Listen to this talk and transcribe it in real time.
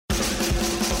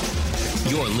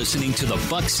You're listening to the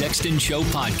Buck Sexton Show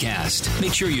podcast.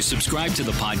 Make sure you subscribe to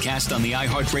the podcast on the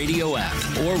iHeartRadio app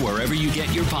or wherever you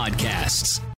get your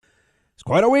podcasts. It's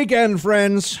quite a weekend,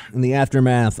 friends. In the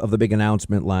aftermath of the big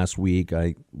announcement last week,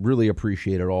 I really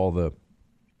appreciated all the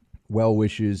well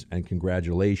wishes and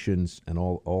congratulations and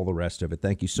all the rest of it.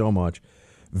 Thank you so much.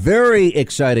 Very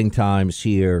exciting times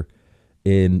here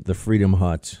in the Freedom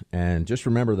Hut. And just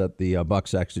remember that the Buck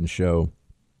Sexton Show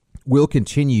will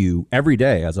continue every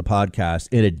day as a podcast,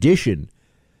 in addition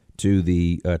to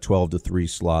the 12 to 3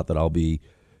 slot that I'll be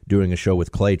doing a show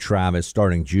with Clay Travis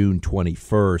starting June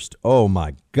 21st. Oh,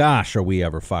 my gosh, are we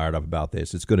ever fired up about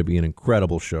this. It's going to be an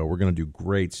incredible show. We're going to do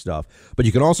great stuff. But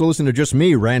you can also listen to just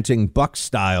me ranting Buck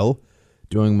style,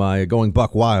 doing my Going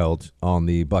Buck Wild on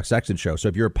the Buck Sexton Show. So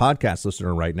if you're a podcast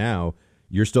listener right now,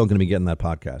 you're still going to be getting that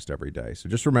podcast every day. So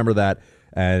just remember that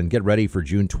and get ready for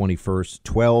June 21st,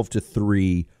 12 to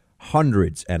 3,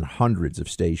 hundreds and hundreds of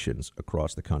stations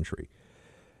across the country.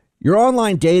 Your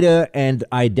online data and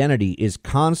identity is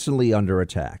constantly under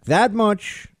attack. That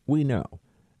much we know.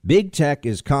 Big tech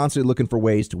is constantly looking for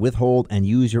ways to withhold and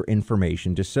use your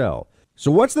information to sell. So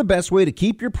what's the best way to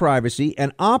keep your privacy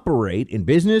and operate in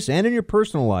business and in your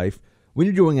personal life when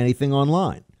you're doing anything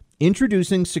online?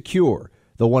 Introducing Secure,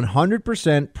 the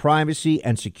 100% privacy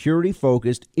and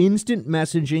security-focused instant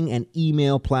messaging and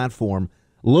email platform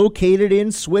located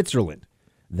in Switzerland.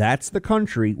 That's the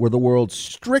country where the world's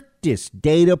strictest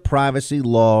data privacy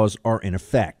laws are in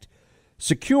effect.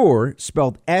 Secure,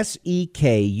 spelled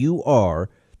S-E-K-U-R,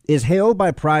 is hailed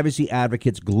by privacy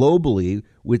advocates globally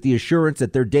with the assurance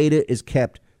that their data is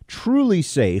kept truly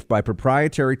safe by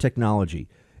proprietary technology.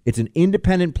 It's an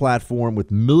independent platform with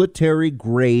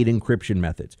military-grade encryption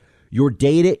methods. Your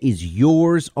data is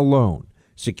yours alone.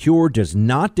 Secure does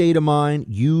not data mine,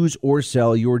 use, or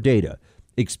sell your data.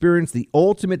 Experience the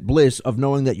ultimate bliss of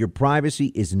knowing that your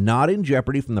privacy is not in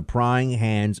jeopardy from the prying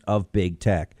hands of big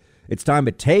tech. It's time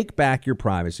to take back your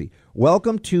privacy.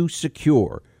 Welcome to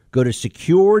Secure. Go to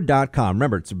secure.com.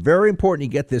 Remember, it's very important you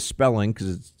get this spelling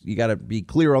because you got to be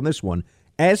clear on this one.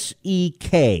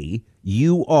 SEKUR.com.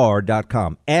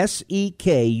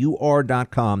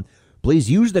 SEKUR.com.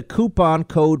 Please use the coupon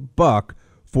code BUCK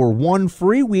for 1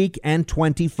 free week and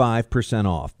 25%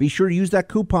 off. Be sure to use that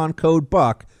coupon code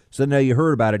BUCK so now you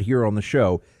heard about it here on the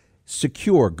show.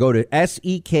 Secure. Go to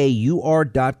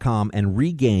SEKUR.com and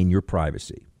regain your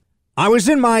privacy. I was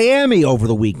in Miami over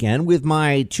the weekend with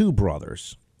my 2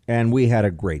 brothers, and we had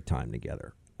a great time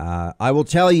together. I will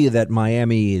tell you that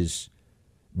Miami is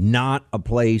not a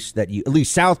place that you, at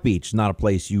least South Beach, is not a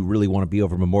place you really want to be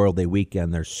over Memorial Day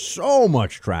weekend. There's so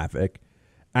much traffic,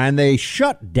 and they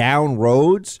shut down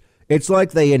roads. It's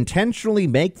like they intentionally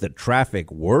make the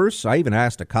traffic worse. I even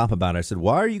asked a cop about it. I said,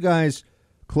 why are you guys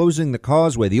closing the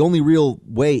causeway, the only real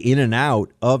way in and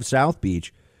out of South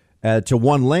Beach, to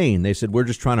 1 lane? They said, we're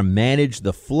just trying to manage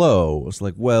the flow. I was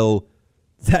like, well,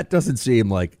 that doesn't seem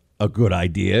like a good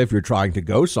idea if you're trying to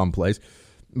go someplace.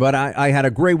 But I had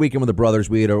a great weekend with the brothers.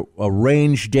 We had a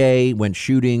range day, went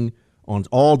shooting on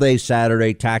all day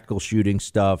Saturday, tactical shooting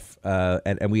stuff,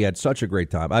 and we had such a great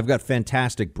time. I've got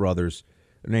fantastic brothers.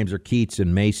 Their names are Keats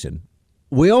and Mason.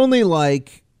 We only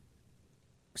like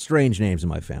strange names in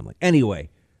my family.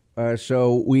 Anyway,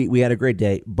 so we had a great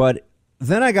day. But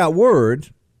then I got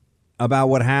word about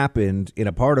what happened in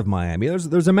a part of Miami.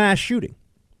 There's a mass shooting.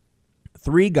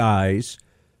 3 guys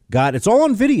it's all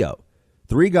on video.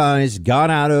 3 guys got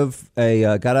out of an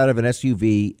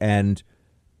SUV and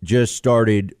just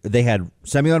started. They had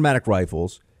semi-automatic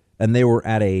rifles, and they were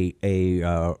at a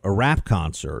rap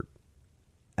concert.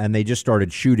 And they just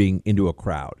started shooting into a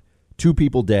crowd. 2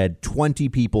 people dead, 20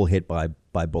 people hit by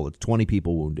bullets, 20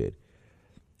 people wounded.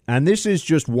 And this is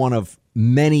just one of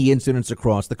many incidents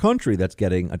across the country that's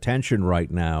getting attention right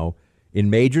now.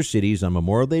 In major cities on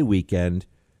Memorial Day weekend,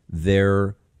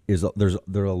 there's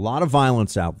a lot of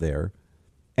violence out there.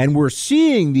 And we're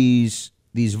seeing these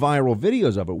viral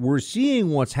videos of it. We're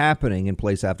seeing what's happening in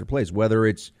place after place, whether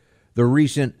it's the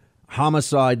recent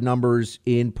homicide numbers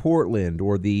in Portland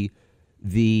or the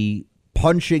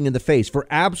punching in the face for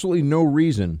absolutely no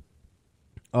reason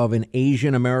of an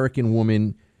Asian American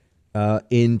woman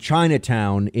in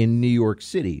Chinatown in New York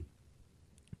City.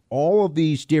 All of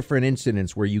these different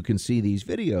incidents where you can see these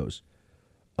videos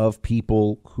of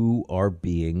people who are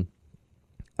being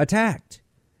attacked,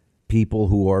 people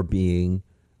who are being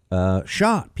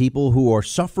shot, people who are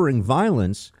suffering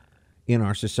violence in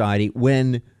our society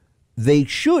when they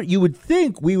should. You would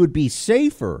think we would be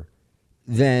safer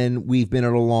than we've been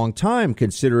in a long time,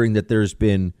 considering that there's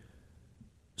been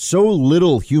so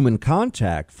little human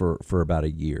contact for about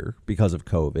a year because of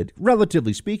COVID,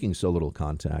 relatively speaking, so little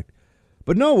contact.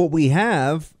 But no, what we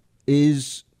have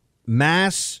is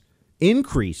mass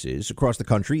increases across the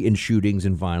country in shootings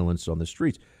and violence on the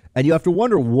streets. And you have to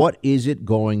wonder, what is it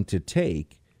going to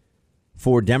take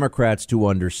for Democrats to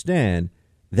understand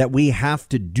that we have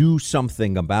to do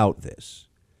something about this,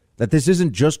 that this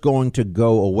isn't just going to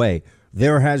go away?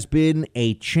 There has been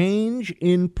a change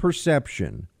in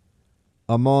perception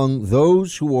among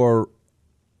those who are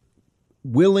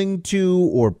willing to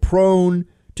or prone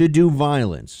to do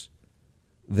violence,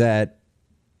 that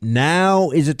now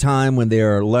is a time when they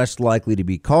are less likely to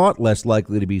be caught, less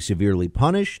likely to be severely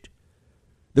punished.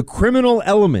 The criminal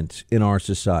element in our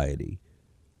society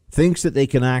thinks that they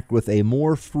can act with a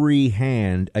more free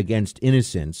hand against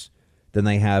innocents than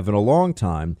they have in a long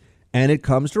time, and it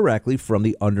comes directly from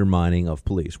the undermining of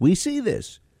police. We see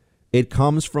this. It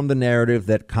comes from the narrative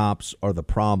that cops are the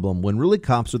problem when really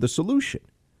cops are the solution.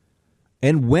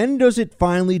 And when does it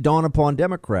finally dawn upon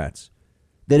Democrats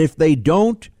that if they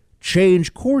don't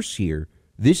change course here,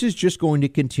 this is just going to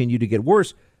continue to get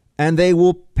worse, and they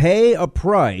will pay a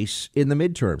price in the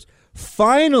midterms?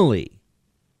 Finally,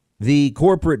 the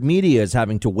corporate media is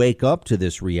having to wake up to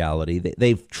this reality.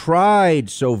 They've tried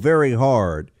so very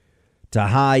hard to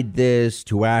hide this,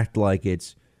 to act like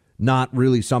it's not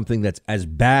really something that's as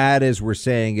bad as we're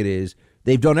saying it is.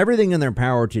 They've done everything in their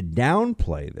power to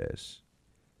downplay this.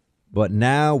 But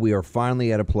now we are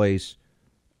finally at a place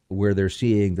where they're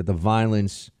seeing that the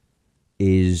violence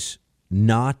is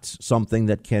not something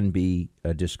that can be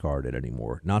discarded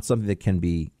anymore, not something that can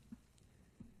be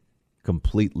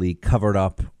completely covered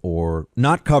up or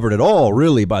not covered at all,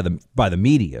 really, by the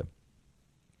media.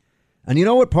 And you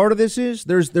know what part of this is?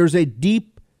 There's a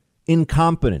deep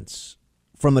incompetence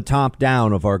from the top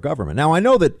down of our government. Now, I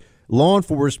know that law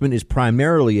enforcement is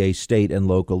primarily a state and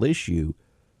local issue,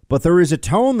 but there is a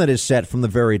tone that is set from the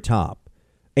very top,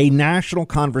 a national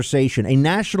conversation, a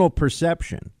national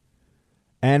perception.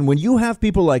 And when you have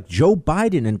people like Joe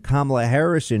Biden and Kamala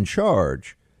Harris in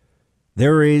charge,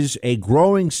 there is a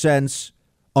growing sense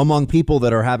among people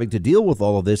that are having to deal with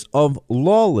all of this of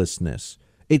lawlessness.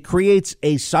 It creates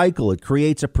a cycle. It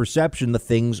creates a perception that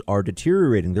things are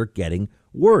deteriorating. They're getting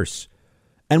worse.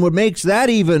 And what makes that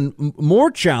even more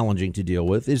challenging to deal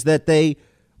with is that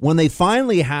when they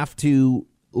finally have to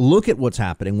look at what's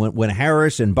happening, when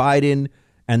Harris and Biden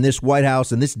and this White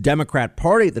House and this Democrat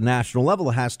Party at the national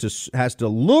level has to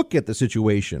look at the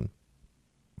situation,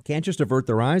 can't just avert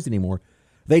their eyes anymore.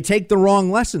 They take the wrong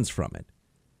lessons from it.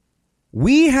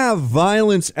 We have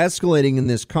violence escalating in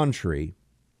this country.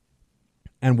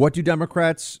 And what do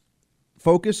Democrats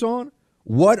focus on?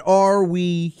 What are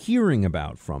we hearing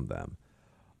about from them?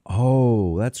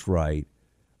 Oh, that's right.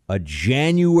 A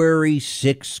January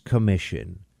 6th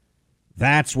commission.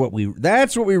 That's what we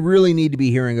really need to be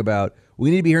hearing about.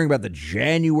 We need to be hearing about the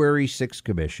January 6th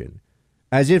commission,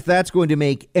 as if that's going to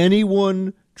make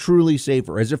anyone truly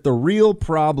safer, as if the real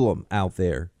problem out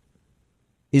there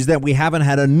is that we haven't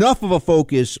had enough of a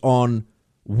focus on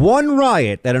one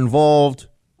riot that involved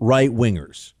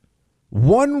right-wingers,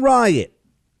 one riot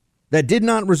that did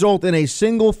not result in a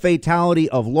single fatality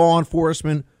of law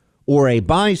enforcement or a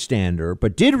bystander,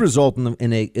 but did result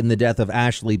in the death of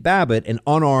Ashley Babbitt, an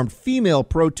unarmed female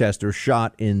protester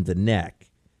shot in the neck.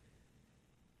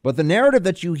 But the narrative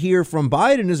that you hear from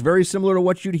Biden is very similar to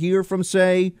what you'd hear from,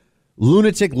 say,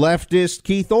 lunatic leftist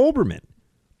Keith Olbermann,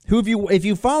 who, if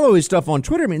you follow his stuff on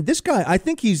Twitter, I mean, this guy, I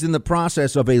think he's in the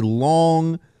process of a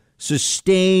long,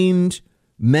 sustained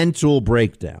mental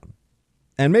breakdown.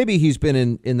 And maybe he's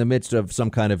been in the midst of some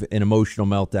kind of an emotional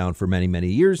meltdown for many, many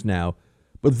years now.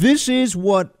 But this is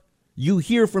what you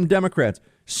hear from Democrats.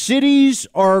 Cities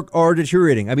are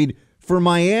deteriorating. I mean, for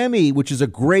Miami, which is a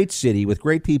great city with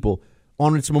great people,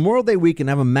 on its Memorial Day weekend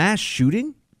have a mass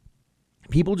shooting.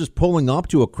 People just pulling up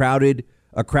to a crowded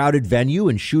venue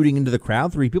and shooting into the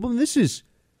crowd. 3 people. And this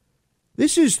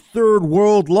is third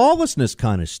world lawlessness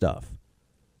kind of stuff.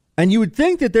 And you would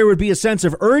think that there would be a sense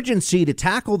of urgency to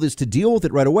tackle this, to deal with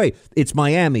it right away. It's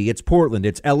Miami, it's Portland,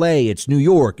 it's L.A., it's New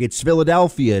York, it's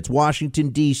Philadelphia, it's Washington,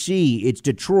 D.C., it's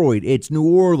Detroit, it's New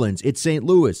Orleans, it's St.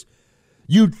 Louis.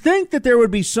 You'd think that there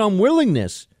would be some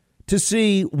willingness to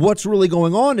see what's really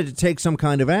going on and to take some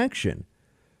kind of action.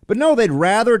 But no, they'd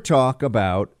rather talk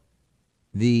about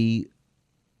the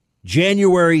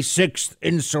January 6th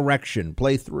insurrection,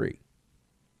 play 3.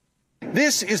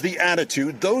 This is the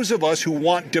attitude those of us who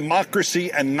want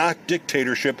democracy and not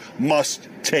dictatorship must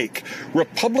take.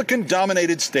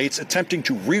 Republican-dominated states attempting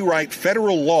to rewrite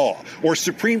federal law or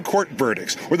Supreme Court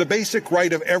verdicts or the basic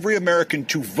right of every American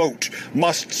to vote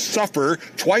must suffer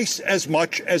twice as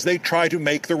much as they try to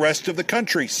make the rest of the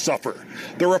country suffer.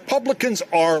 The Republicans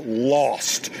are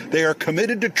lost. They are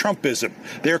committed to Trumpism.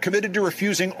 They are committed to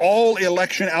refusing all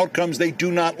election outcomes they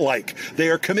do not like. They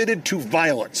are committed to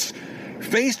violence.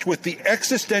 Faced with the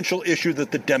existential issue that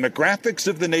the demographics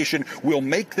of the nation will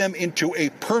make them into a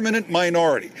permanent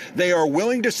minority, they are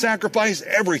willing to sacrifice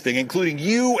everything, including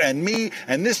you and me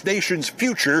and this nation's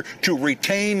future, to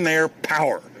retain their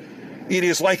power. It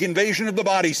is like Invasion of the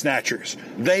Body Snatchers.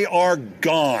 They are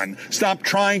gone. Stop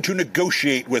trying to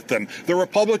negotiate with them. The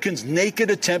Republicans'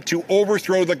 naked attempt to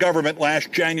overthrow the government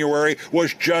last January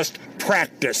was just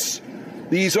practice.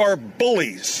 These are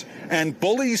bullies. And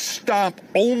bullies stop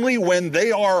only when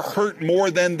they are hurt more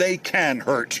than they can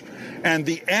hurt. And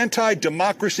the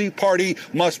anti-democracy party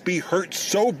must be hurt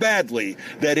so badly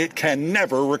that it can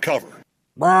never recover.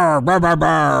 Brr, brr, brr,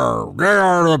 brr. Get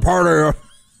out of the party.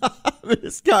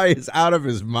 This guy is out of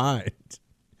his mind.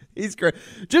 He's great.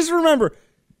 Just remember,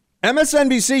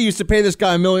 MSNBC used to pay this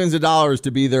guy millions of dollars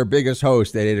to be their biggest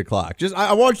host at 8 o'clock.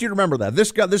 I want you to remember that.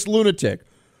 This guy, this lunatic.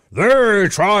 They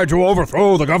tried to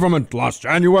overthrow the government last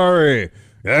January.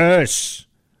 Yes.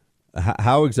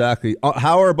 How exactly?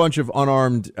 How are a bunch of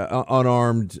unarmed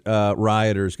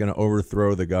rioters going to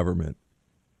overthrow the government?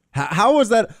 How is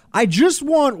that? I just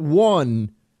want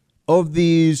one of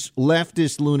these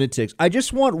leftist lunatics. I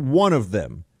just want one of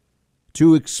them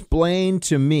to explain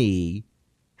to me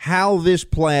how this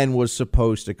plan was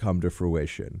supposed to come to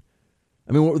fruition.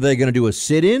 I mean, what were they going to do, a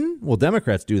sit-in? Well,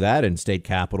 Democrats do that in state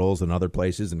capitals and other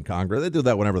places in Congress. They do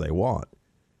that whenever they want.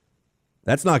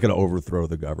 That's not going to overthrow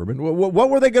the government. What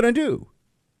were they going to do?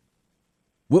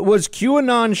 Was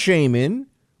QAnon shaman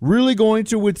really going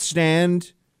to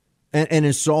withstand an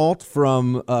assault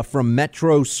from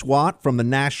Metro SWAT, from the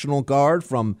National Guard,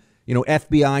 from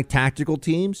FBI tactical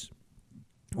teams?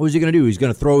 What was he going to do? He's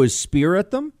going to throw his spear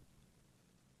at them?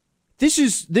 This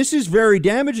is very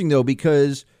damaging, though,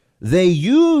 because they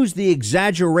use the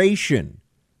exaggeration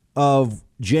of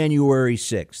January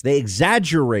 6th. They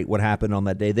exaggerate what happened on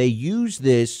that day. They use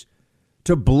this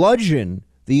to bludgeon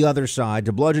the other side,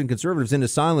 to bludgeon conservatives into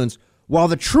silence, while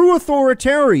the true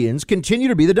authoritarians continue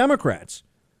to be the Democrats.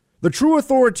 The true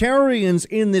authoritarians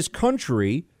in this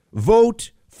country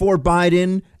vote for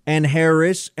Biden and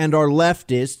Harris and are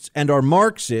leftists and are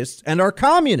Marxists and are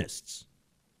communists.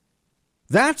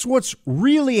 That's what's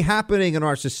really happening in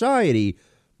our society.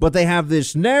 But they have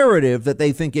this narrative that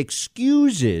they think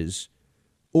excuses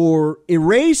or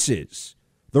erases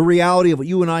the reality of what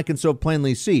you and I can so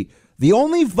plainly see. The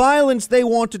only violence they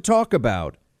want to talk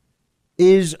about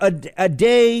is a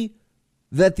day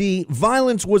that the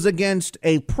violence was against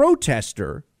a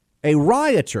protester, a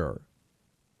rioter,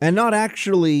 and not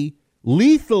actually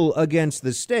lethal against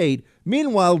the state.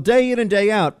 Meanwhile, day in and day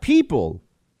out, people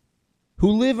who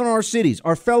live in our cities,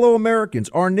 our fellow Americans,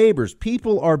 our neighbors,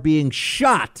 people are being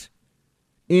shot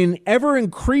in ever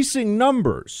increasing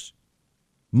numbers,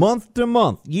 month to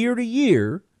month, year to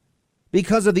year,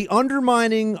 because of the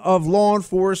undermining of law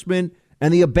enforcement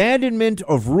and the abandonment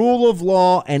of rule of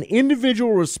law and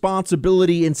individual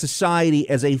responsibility in society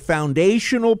as a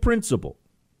foundational principle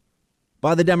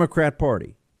by the Democrat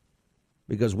Party.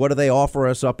 Because what do they offer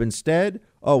us up instead?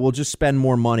 Oh, we'll just spend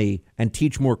more money and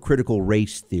teach more critical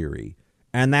race theory.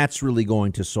 And that's really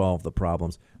going to solve the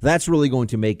problems. That's really going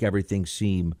to make everything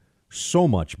seem so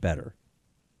much better.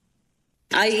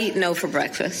 I eat no for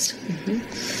breakfast.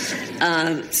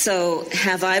 So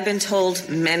have I been told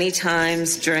many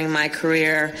times during my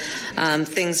career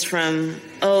things from,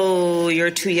 oh, you're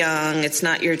too young, it's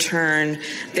not your turn,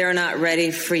 they're not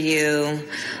ready for you,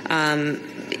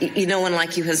 no one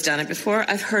like you has done it before.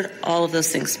 I've heard all of those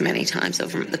things many times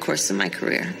over the course of my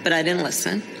career, but I didn't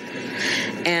listen.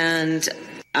 And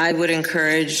I would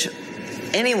encourage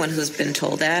anyone who's been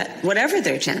told that, whatever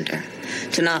their gender,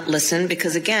 to not listen,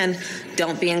 because, again,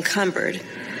 don't be encumbered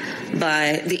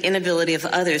by the inability of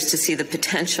others to see the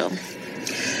potential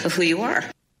of who you are.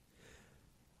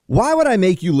 Why would I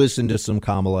make you listen to some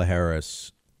Kamala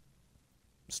Harris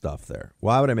stuff there?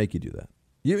 Why would I make you do that?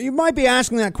 You might be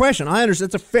asking that question. I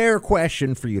understand. It's a fair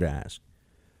question for you to ask.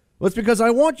 Well, it's because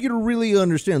I want you to really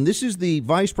understand this is the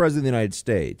Vice President of the United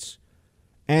States,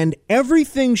 and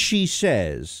everything she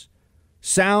says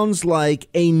sounds like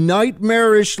a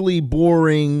nightmarishly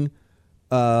boring,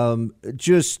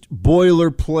 just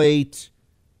boilerplate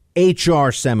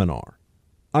HR seminar.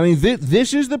 I mean,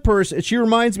 this is the person. She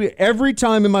reminds me every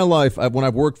time in my life when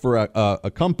I've worked for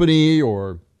a company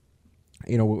or,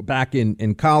 back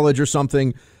in college or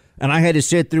something, and I had to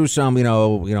sit through some,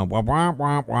 wah, wah, wah,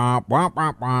 wah, wah,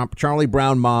 wah, wah, Charlie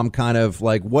Brown mom kind of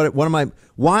like, what am I?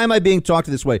 Why am I being talked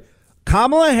to this way?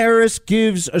 Kamala Harris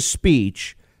gives a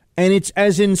speech, and it's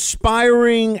as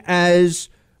inspiring as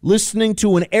listening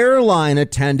to an airline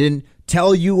attendant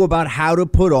tell you about how to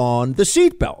put on the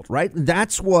seatbelt, right?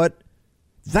 That's what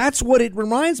it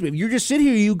reminds me of. You just sit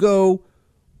here, you go,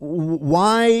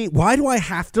 why do I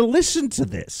have to listen to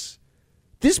this?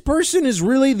 This person is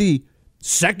really the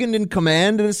second in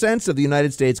command, in a sense, of the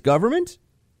United States government.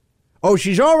 Oh,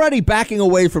 she's already backing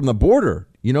away from the border.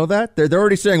 You know that? They're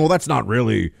already saying, well, that's not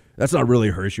really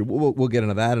her issue. We'll get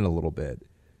into that in a little bit.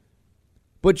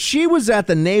 But she was at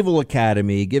the Naval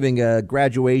Academy giving a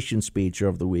graduation speech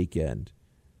over the weekend,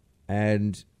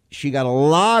 and she got a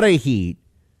lot of heat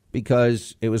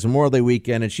because it was Memorial Day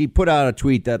weekend, and she put out a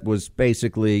tweet that was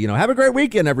basically, have a great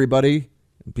weekend, everybody.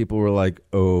 And people were like,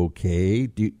 okay,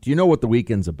 do you know what the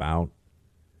weekend's about?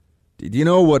 Do you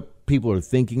know what people are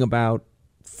thinking about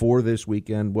for this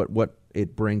weekend, what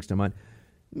it brings to mind?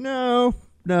 No,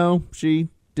 she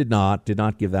did not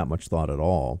give that much thought at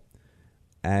all.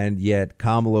 And yet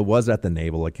Kamala was at the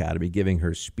Naval Academy giving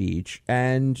her speech,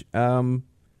 and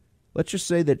let's just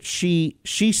say that she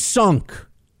sunk.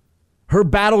 Her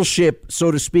battleship,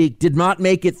 so to speak, did not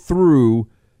make it through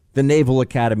the Naval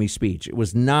Academy speech. It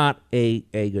was not a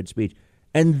good speech.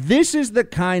 And this is the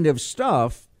kind of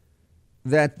stuff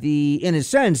that in a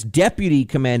sense, deputy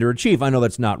commander-in-chief, I know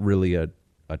that's not really a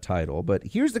title, but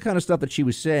here's the kind of stuff that she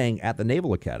was saying at the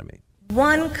Naval Academy.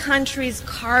 One country's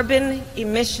carbon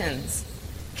emissions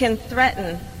can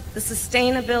threaten the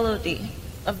sustainability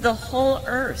of the whole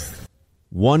Earth.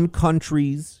 One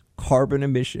country's carbon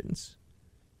emissions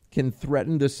can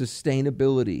threaten the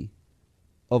sustainability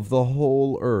of the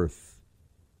whole Earth.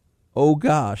 Oh,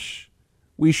 gosh.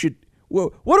 We should...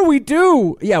 Well, what do we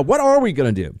do? Yeah, what are we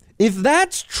going to do? If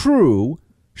that's true,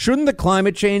 shouldn't the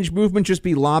climate change movement just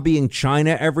be lobbying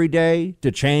China every day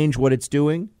to change what it's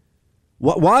doing?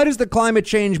 Why does the climate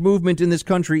change movement in this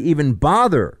country even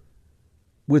bother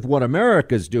with what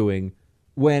America's doing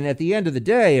when at the end of the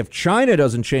day, if China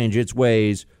doesn't change its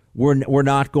ways, we're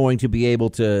not going to be able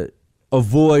to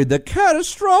avoid the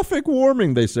catastrophic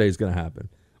warming they say is going to happen?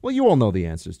 Well, you all know the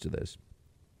answers to this.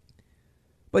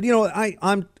 But,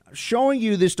 I'm showing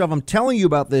you this stuff. I'm telling you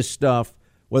about this stuff,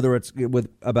 whether it's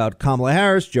about Kamala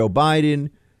Harris, Joe Biden,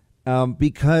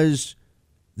 because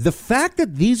the fact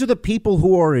that these are the people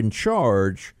who are in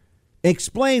charge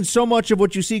explains so much of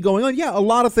what you see going on. Yeah, a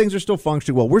lot of things are still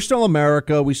functioning well. We're still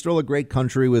America. We're still a great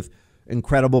country with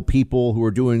incredible people who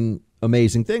are doing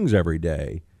amazing things every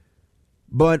day.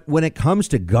 But when it comes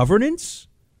to governance,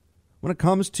 when it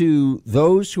comes to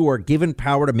those who are given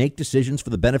power to make decisions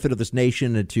for the benefit of this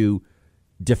nation and to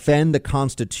defend the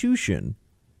Constitution,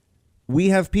 we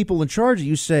have people in charge.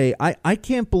 You say, I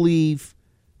can't believe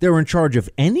they're in charge of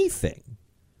anything.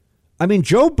 I mean,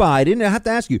 Joe Biden, I have to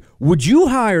ask you, would you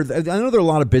hire, I know there are a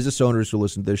lot of business owners who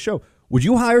listen to this show, would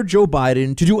you hire Joe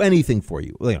Biden to do anything for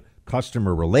you?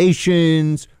 Customer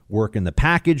relations, work in the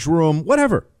package room,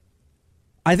 whatever.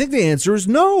 I think the answer is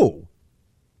no.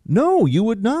 No, you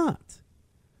would not.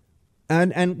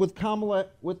 And with Kamala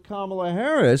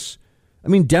Harris, I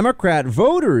mean, Democrat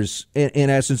voters,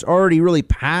 in essence, already really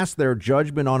passed their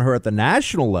judgment on her at the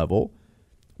national level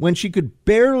when she could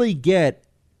barely get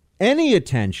any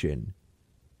attention,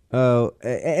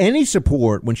 any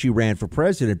support when she ran for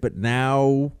president. But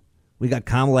now we got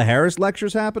Kamala Harris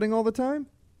lectures happening all the time.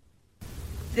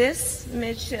 This,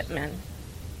 midshipman,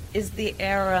 is the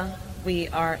era we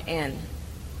are in.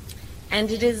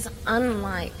 And it is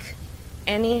unlike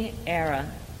any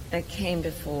era that came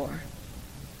before.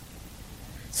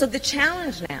 So the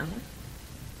challenge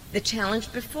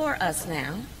before us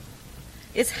now,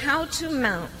 is how to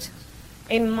mount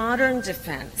a modern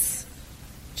defense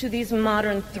to these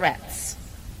modern threats.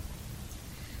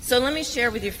 So let me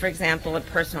share with you, for example, a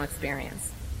personal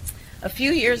experience. A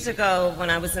few years ago, when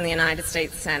I was in the United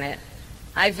States Senate,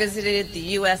 I visited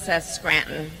the USS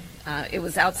Scranton. It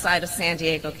was outside of San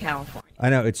Diego, California. I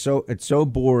know, it's so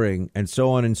boring and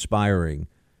so uninspiring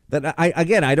that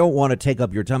I don't want to take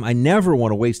up your time. I never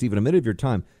want to waste even a minute of your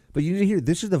time. But you need to hear,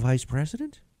 this is the vice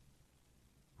president?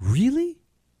 Really?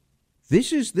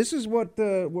 This is what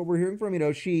we're hearing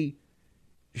from.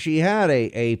 She had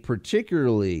a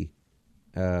particularly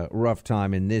rough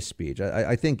time in this speech.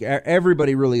 I think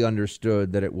everybody really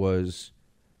understood that it was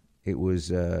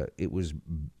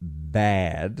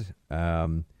bad.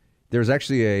 There's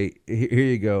actually here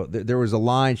you go. There was a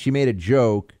line. She made a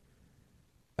joke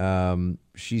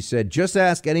She said, just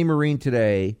ask any Marine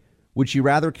today, would she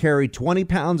rather carry 20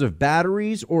 pounds of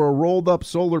batteries or a rolled up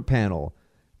solar panel?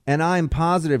 And I'm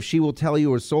positive she will tell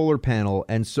you a solar panel,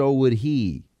 and so would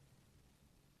he.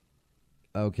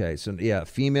 Okay, so yeah,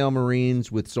 female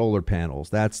Marines with solar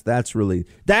panels. That's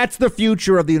the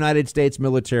future of the United States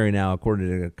military now,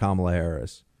 according to Kamala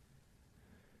Harris.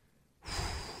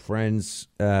 Friends,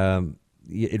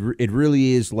 it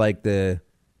really is like the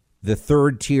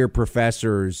third tier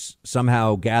professors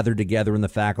somehow gathered together in the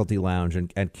faculty lounge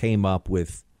and came up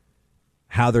with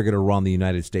how they're going to run the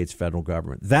United States federal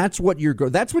government. That's what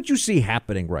you see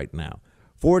happening right now.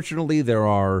 Fortunately, there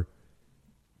are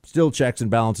still checks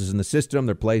and balances in the system.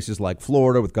 There are places like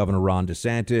Florida with Governor Ron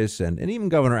DeSantis, and even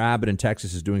Governor Abbott in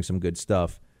Texas is doing some good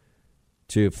stuff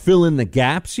to fill in the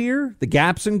gaps here, the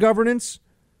gaps in governance.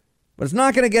 But it's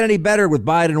not going to get any better with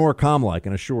Biden or Kamala, I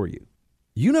can assure you.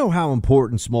 You know how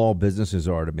important small businesses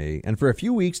are to me, and for a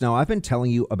few weeks now, I've been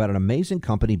telling you about an amazing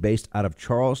company based out of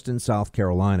Charleston, South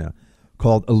Carolina,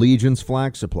 called Allegiance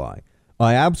Flag Supply.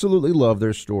 I absolutely love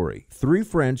their story. 3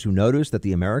 friends who noticed that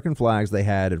the American flags they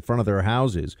had in front of their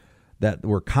houses that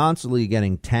were constantly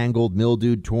getting tangled,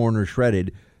 mildewed, torn, or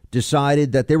shredded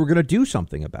decided that they were going to do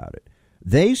something about it.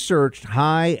 They searched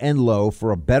high and low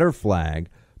for a better flag,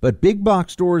 but big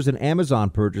box stores and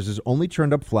Amazon purchases only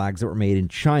turned up flags that were made in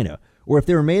China. Or if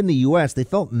they were made in the U.S., they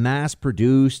felt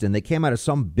mass-produced and they came out of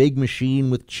some big machine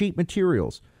with cheap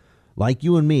materials. Like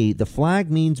you and me, the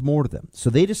flag means more to them, so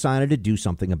they decided to do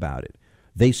something about it.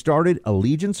 They started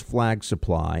Allegiance Flag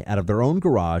Supply out of their own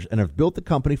garage and have built the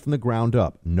company from the ground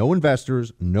up. No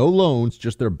investors, no loans,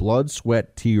 just their blood,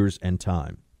 sweat, tears, and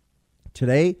time.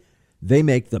 Today, they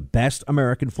make the best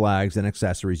American flags and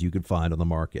accessories you could find on the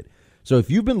market. So if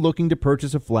you've been looking to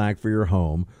purchase a flag for your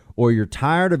home, or you're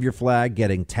tired of your flag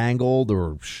getting tangled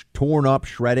or torn up,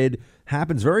 shredded,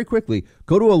 happens very quickly,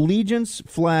 go to Allegiance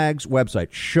Flag's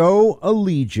website,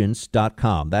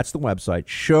 showallegiance.com. That's the website,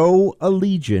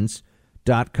 showallegiance.com.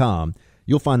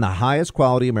 You'll find the highest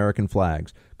quality American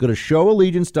flags. Go to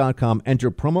showallegiance.com,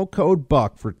 enter promo code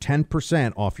BUCK for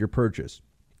 10% off your purchase.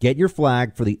 Get your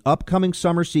flag for the upcoming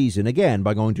summer season, again,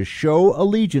 by going to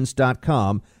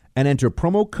showallegiance.com and enter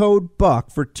promo code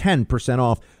BUCK for 10%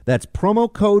 off. That's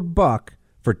promo code BUCK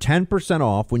for 10%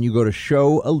 off when you go to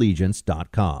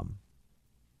showallegiance.com.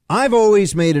 I've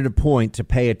always made it a point to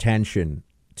pay attention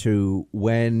to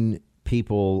when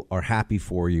people are happy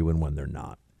for you and when they're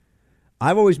not.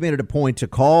 I've always made it a point to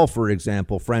call, for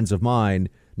example, friends of mine,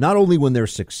 not only when they're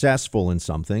successful in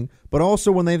something, but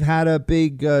also when they've had a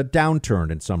big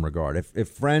downturn in some regard. If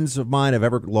friends of mine have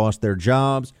ever lost their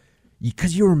jobs,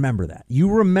 because you remember that.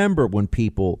 You remember when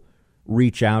people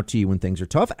reach out to you when things are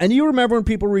tough, and you remember when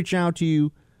people reach out to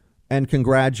you and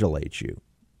congratulate you.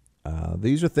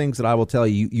 These are things that I will tell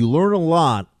you. You learn a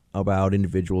lot about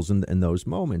individuals in those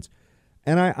moments.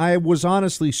 And I was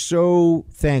honestly so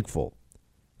thankful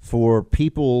for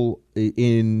people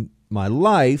in my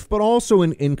life, but also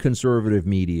in conservative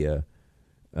media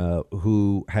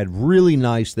who had really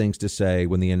nice things to say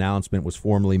when the announcement was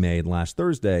formally made last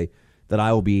Thursday that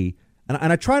I will be,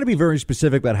 and I try to be very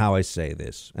specific about how I say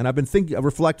this, and I've been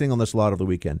reflecting on this a lot over the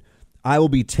weekend. I will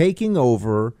be taking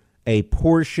over a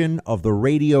portion of the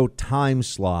radio time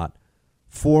slot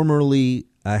formerly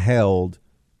held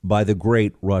by the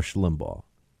great Rush Limbaugh.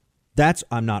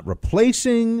 I'm not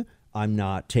replacing, I'm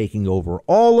not taking over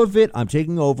all of it. I'm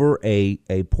taking over a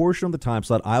portion of the time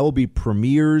slot. I will be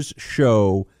Premier's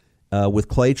show with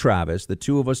Clay Travis, the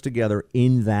two of us together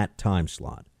in that time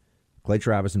slot. Clay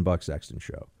Travis and Buck Sexton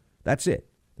show. That's it.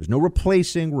 There's no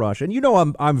replacing Rush. And you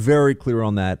know I'm very clear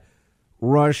on that.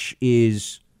 Rush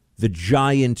is the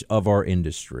giant of our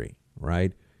industry,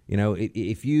 right? You know,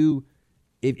 if you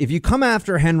come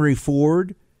after Henry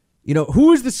Ford, you know,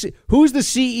 who's the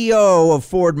CEO of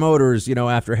Ford Motors, you know,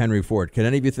 after Henry Ford? Can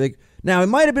any of you think? Now, it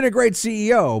might have been a great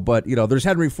CEO, but, you know, there's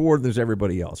Henry Ford and there's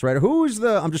everybody else, right?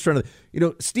 I'm just trying to, you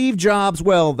know, Steve Jobs,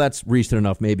 well, that's recent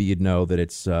enough. Maybe you'd know that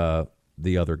it's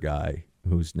the other guy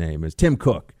whose name is Tim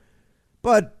Cook.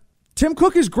 But Tim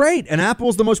Cook is great, and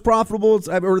Apple's the most profitable,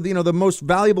 the most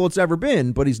valuable it's ever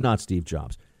been, but he's not Steve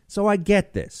Jobs. So I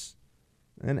get this.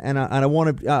 And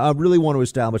I really want to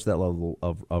establish that level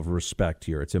of respect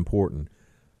here. It's important.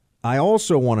 I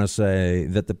also want to say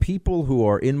that the people who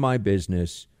are in my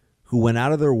business who went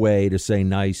out of their way to say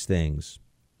nice things,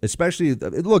 especially,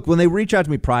 look, when they reach out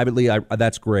to me privately,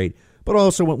 that's great. But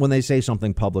also when they say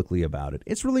something publicly about it,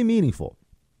 it's really meaningful.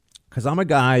 Because I'm a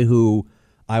guy who,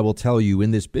 I will tell you,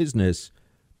 in this business,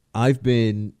 I've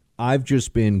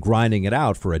just been grinding it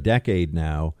out for a decade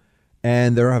now.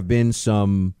 And there have been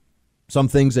some Some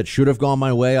things that should have gone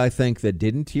my way, I think, that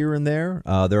didn't here and there.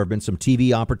 There have been some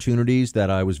TV opportunities that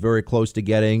I was very close to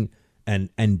getting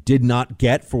and did not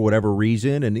get for whatever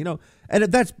reason. And, and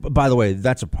that's, by the way,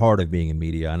 that's a part of being in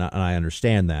media, and I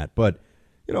understand that. But,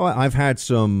 I've had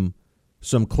some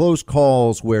close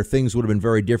calls where things would have been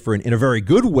very different in a very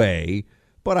good way,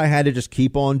 but I had to just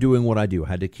keep on doing what I do. I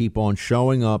had to keep on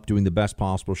showing up, doing the best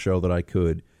possible show that I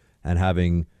could,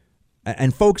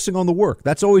 and focusing on the work.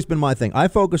 That's always been my thing. I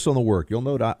focus on the work. You'll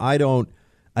note I don't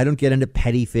get into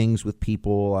petty things with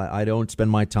people. I don't spend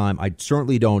my time. I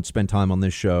certainly don't spend time on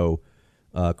this show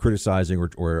criticizing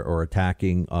or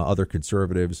attacking other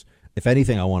conservatives. If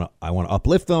anything, I want to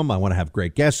uplift them. I want to have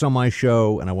great guests on my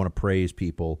show, and I want to praise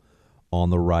people on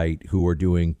the right who are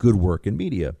doing good work in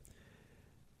media.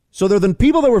 So there are the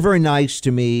people that were very nice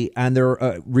to me, and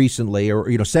they're recently,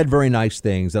 or said very nice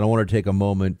things, and I want to take a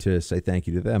moment to say thank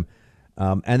you to them.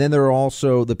 And then there are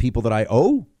also the people that I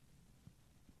owe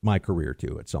my career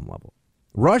to at some level.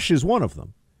 Rush is one of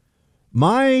them.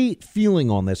 My feeling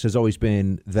on this has always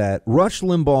been that Rush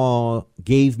Limbaugh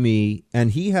gave me,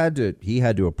 and he had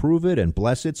to approve it and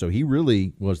bless it, so he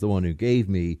really was the one who gave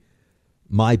me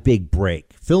my big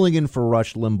break, filling in for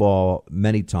Rush Limbaugh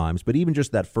many times, but even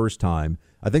just that first time,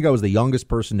 I think I was the youngest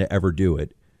person to ever do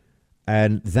it,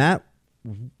 and that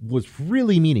was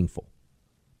really meaningful.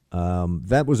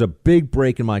 That was a big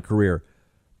break in my career.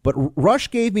 But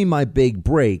Rush gave me my big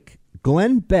break.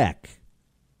 Glenn Beck,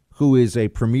 who is a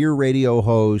premier radio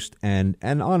host and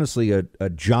honestly a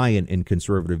giant in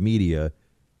conservative media,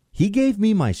 he gave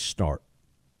me my start.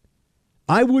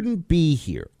 I wouldn't be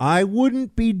here. I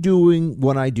wouldn't be doing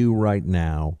what I do right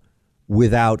now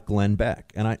without Glenn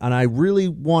Beck. And I really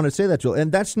want to say that to you.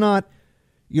 And that's not,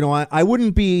 I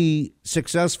wouldn't be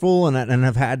successful and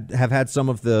have had some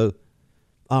of the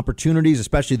opportunities,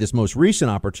 especially this most recent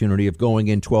opportunity of going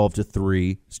in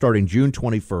 12-3, starting June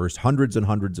 21st, hundreds and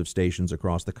hundreds of stations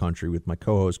across the country with my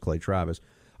co-host Clay Travis.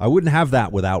 I wouldn't have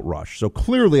that without Rush. So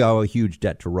clearly I owe a huge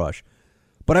debt to Rush.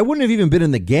 But I wouldn't have even been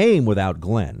in the game without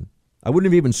Glenn. I wouldn't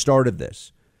have even started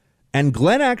this. And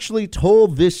Glenn actually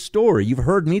told this story. You've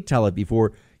heard me tell it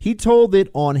before. He told it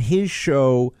on his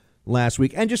show last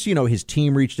week. And just, his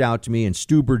team reached out to me, and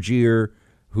Stu Bergier,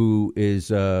 who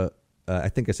is I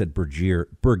think I said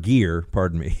Bergier,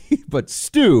 pardon me. But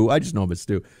Stu, I just know him as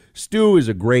Stu. Stu is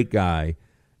a great guy,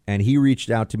 and he reached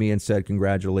out to me and said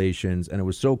congratulations, and it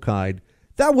was so kind.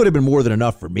 That would have been more than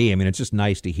enough for me. I mean, it's just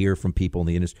nice to hear from people in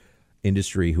the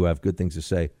industry who have good things to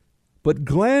say. But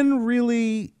Glenn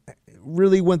really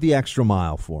went the extra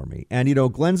mile for me. And,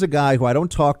 Glenn's a guy who I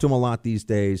don't talk to him a lot these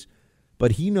days,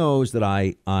 but he knows that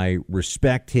I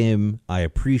respect him, I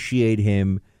appreciate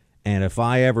him, and if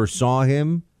I ever saw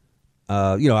him,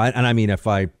 if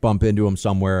I bump into him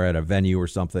somewhere at a venue or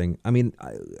something,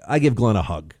 I give Glenn a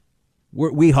hug.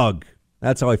 We hug.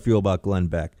 That's how I feel about Glenn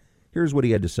Beck. Here's what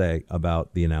he had to say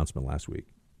about the announcement last week.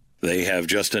 They have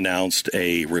just announced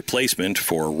a replacement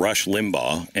for Rush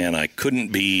Limbaugh, and I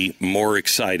couldn't be more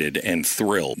excited and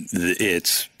thrilled.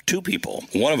 It's two people.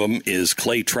 One of them is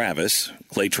Clay Travis.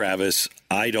 Clay Travis,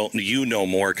 you know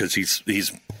more because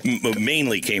he's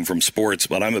mainly came from sports,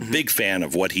 but I'm a big fan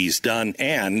of what he's done,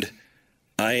 and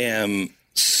I am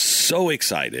so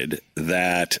excited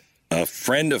that a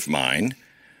friend of mine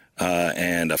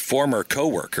and a former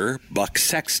coworker, Buck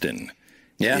Sexton,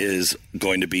 is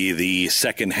going to be the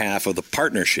second half of the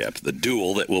partnership, the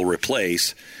duel that will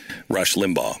replace Rush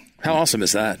Limbaugh. How awesome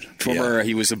is that?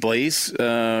 He was a Blaze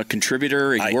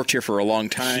contributor. He worked here for a long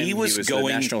time. He was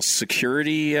going national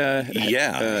security.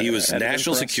 He was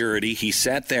national security. He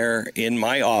sat there in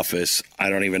my office, I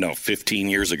don't even know, 15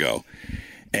 years ago.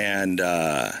 And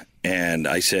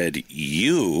I said,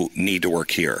 you need to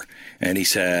work here. And he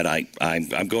said,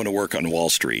 I'm going to work on Wall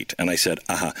Street. And I said,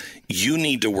 you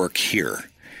need to work here.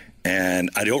 And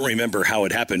I don't remember how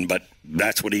it happened, but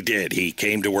that's what he did. He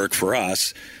came to work for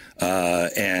us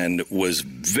and was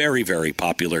very, very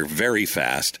popular, very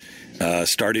fast.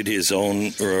 Started his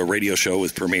own radio show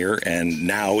with Premier, and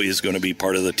now is going to be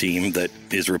part of the team that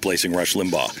is replacing Rush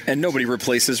Limbaugh. And nobody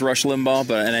replaces Rush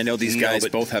Limbaugh, and I know these guys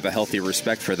both have a healthy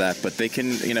respect for that, but they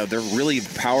can, they're really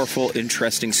powerful,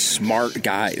 interesting, smart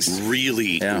guys.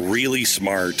 Really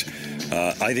smart.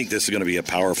 I think this is going to be a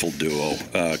powerful duo.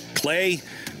 Clay,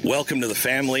 welcome to the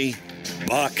family.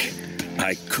 Buck,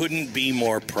 I couldn't be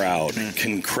more proud.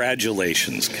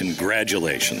 Congratulations.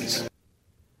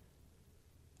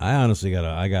 I honestly got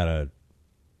a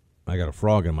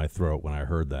frog in my throat when I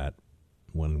heard that,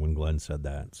 when Glenn said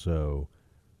that. So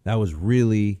that was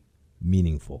really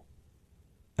meaningful.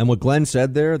 And what Glenn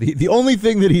said there, the only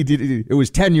thing that he did, it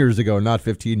was 10 years ago, not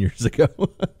 15 years ago.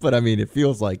 But I mean, it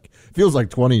feels like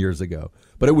 20 years ago.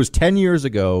 But it was 10 years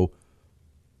ago,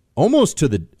 almost to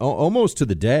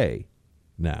the day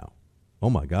now. Oh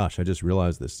my gosh, I just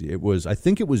realized this. I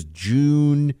think it was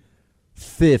June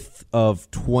 5th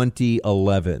of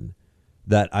 2011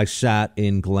 that I sat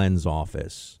in Glenn's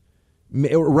office.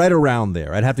 Right around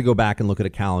there. I'd have to go back and look at a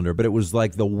calendar, but it was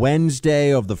like the Wednesday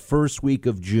of the first week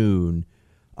of June.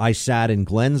 I sat in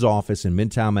Glenn's office in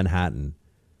Midtown Manhattan,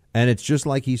 and it's just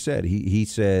like he said. He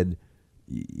said,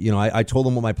 I told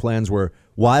him what my plans were.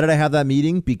 Why did I have that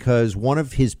meeting? Because one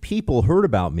of his people heard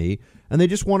about me, and they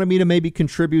just wanted me to maybe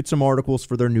contribute some articles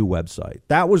for their new website.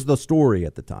 That was the story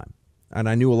at the time. And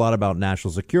I knew a lot about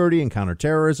national security and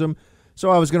counterterrorism, so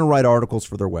I was going to write articles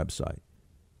for their website.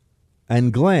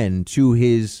 And Glenn,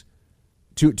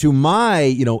 to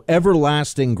my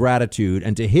everlasting gratitude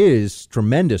and to his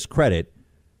tremendous credit,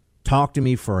 talked to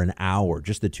me for an hour,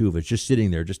 just the two of us, just sitting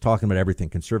there, just talking about everything,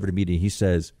 conservative media. He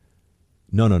says,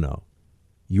 no,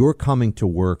 you're coming to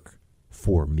work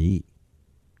for me.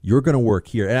 You're going to work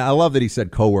here. And I love that he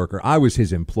said coworker. I was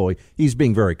his employee. He's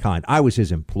being very kind. I was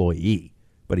his employee,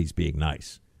 but he's being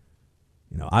nice.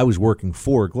 I was working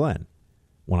for Glenn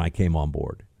when I came on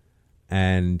board,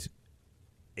 and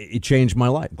it changed my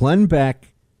life. Glenn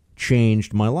Beck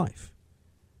changed my life.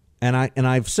 And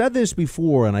I've said this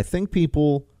before, and I think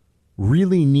people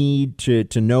really need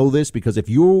to know this, because if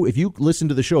you listen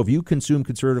to the show, if you consume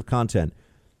conservative content,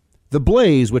 The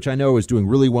Blaze, which I know is doing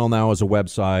really well now as a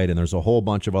website, and there's a whole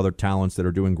bunch of other talents that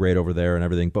are doing great over there and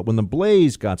everything. But when The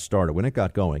Blaze got started, when it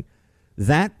got going,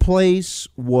 that place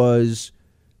was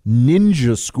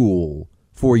ninja school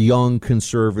for young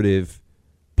conservative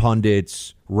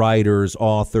pundits, writers,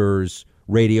 authors,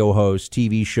 radio hosts,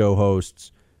 TV show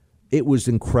hosts. It was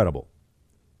incredible.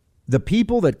 The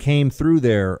people that came through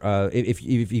there, if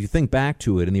you think back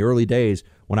to it in the early days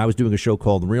when I was doing a show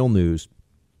called Real News,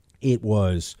 it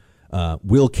was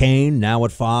Will Cain, now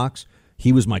at Fox.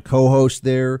 He was my co-host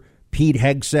there. Pete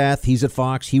Hegseth, he's at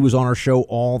Fox. He was on our show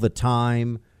all the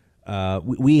time.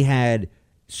 We had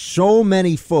so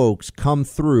many folks come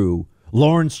through.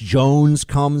 Lawrence Jones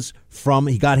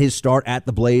he got his start at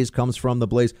The Blaze, comes from The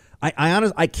Blaze.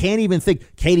 I can't even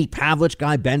think. Katie Pavlich,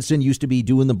 Guy Benson used to be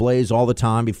doing The Blaze all the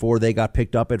time before they got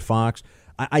picked up at Fox.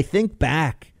 I think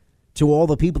back to all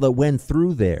the people that went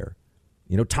through there.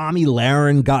 Tommy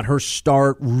Lahren got her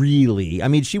start really. I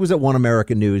mean, she was at One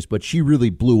American News, but she really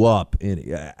blew up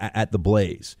at The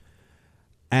Blaze.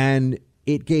 And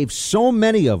it gave so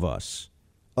many of us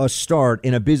a start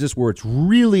in a business where it's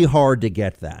really hard to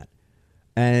get that.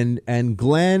 And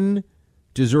Glenn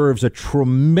deserves a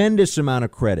tremendous amount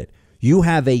of credit. You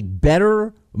have a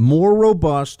better, more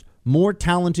robust, more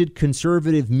talented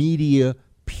conservative media,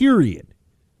 period,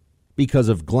 because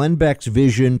of Glenn Beck's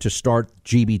vision to start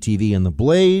GBTV and The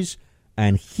Blaze,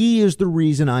 and he is the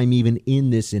reason I'm even in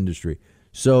this industry.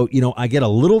 So, I get a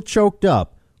little choked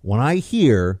up when I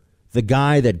hear the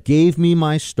guy that gave me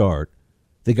my start,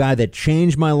 the guy that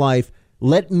changed my life,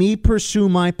 let me pursue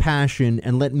my passion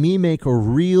and let me make a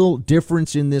real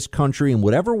difference in this country in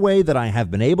whatever way that I have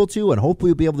been able to, and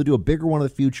hopefully we'll be able to do a bigger one in the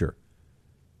future.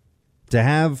 To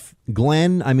have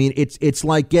Glenn, I mean, it's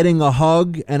like getting a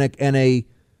hug and a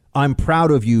I'm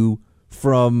proud of you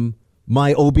from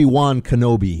my Obi-Wan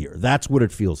Kenobi here. That's what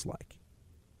it feels like.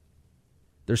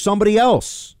 There's somebody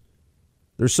else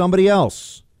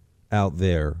out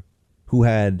there who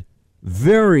had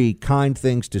very kind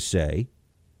things to say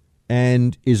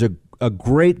and is a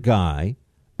great guy,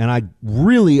 and I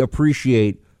really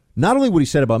appreciate not only what he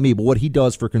said about me, but what he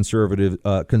does for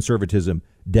conservatism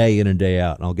day in and day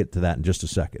out, and I'll get to that in just a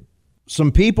second.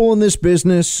 Some people in this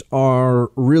business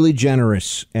are really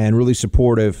generous and really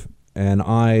supportive, and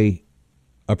I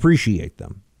appreciate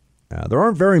them. There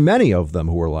aren't very many of them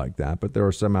who are like that, but there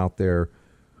are some out there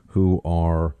who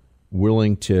are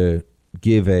willing to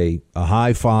give a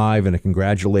high five and a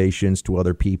congratulations to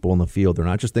other people in the field. They're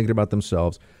not just thinking about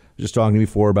themselves. I was just talking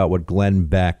before about what Glenn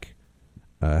Beck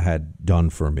had done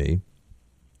for me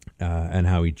and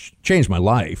how he changed my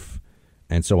life.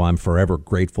 And so I'm forever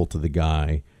grateful to the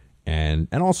guy. And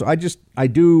also, I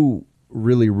do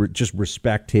really just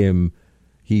respect him.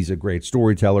 He's a great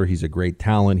storyteller. He's a great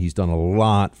talent. He's done a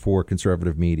lot for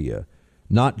conservative media,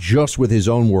 not just with his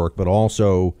own work, but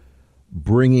also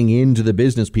bringing into the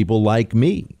business people like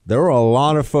me. There are a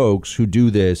lot of folks who do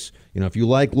this. If you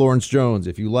like Lawrence Jones,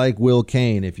 if you like Will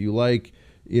Cain, if you like,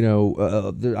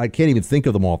 I can't even think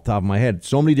of them all off the top of my head.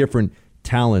 So many different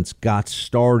talents got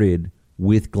started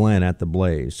with Glenn at The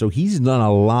Blaze. So he's done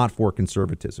a lot for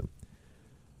conservatism.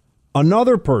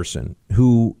 Another person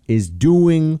who is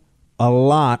doing a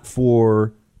lot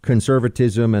for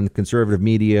conservatism and conservative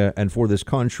media and for this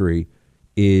country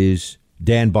is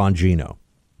Dan Bongino.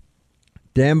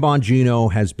 Dan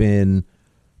Bongino has been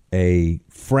a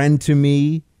friend to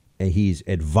me. He's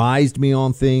advised me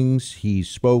on things. He's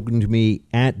spoken to me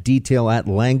at detail, at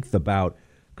length about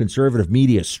conservative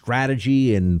media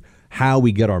strategy and how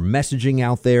we get our messaging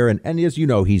out there. And as you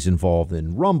know, he's involved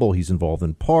in Rumble, he's involved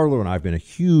in Parler, and I've been a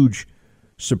huge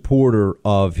supporter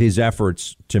of his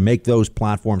efforts to make those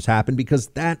platforms happen because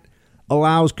that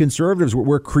allows conservatives,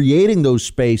 we're creating those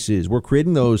spaces, we're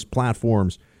creating those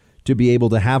platforms to be able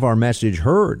to have our message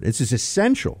heard. This is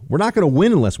essential. We're not going to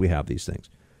win unless we have these things.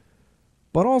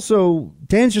 But also,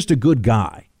 Dan's just a good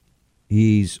guy.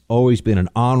 He's always been an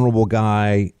honorable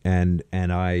guy, and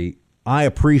I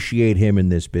appreciate him in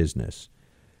this business.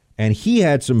 And he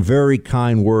had some very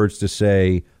kind words to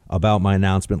say about my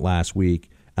announcement last week.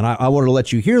 And I wanted to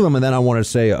let you hear them, and then I want to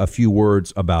say a few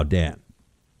words about Dan.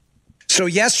 So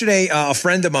yesterday, a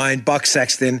friend of mine, Buck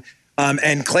Sexton,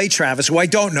 and Clay Travis, who I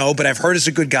don't know, but I've heard is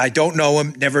a good guy. Don't know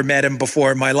him, never met him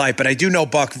before in my life, but I do know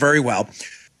Buck very well.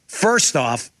 First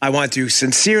off, I want to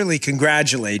sincerely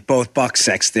congratulate both Buck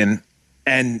Sexton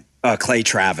and Clay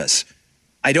Travis.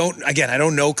 I don't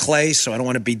know Clay, so I don't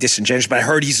want to be disingenuous, but I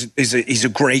heard he's a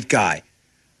great guy.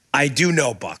 I do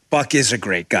know Buck. Buck is a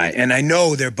great guy, and I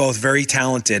know they're both very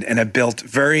talented and have built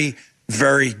very,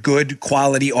 very good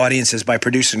quality audiences by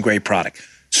producing great product.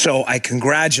 So I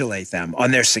congratulate them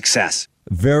on their success.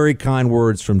 Very kind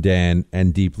words from Dan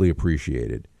and deeply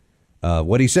appreciated.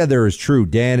 What he said there is true.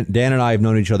 Dan and I have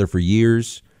known each other for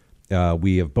years.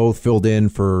 We have both filled in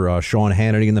for Sean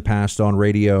Hannity in the past on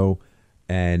radio,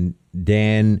 and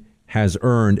Dan has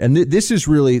earned, and this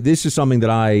is something that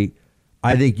I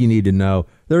think you need to know.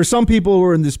 There are some people who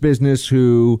are in this business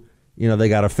who, you know, they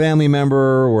got a family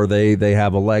member or they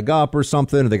have a leg up or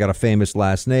something, or they got a famous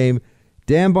last name.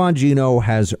 Dan Bongino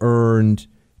has earned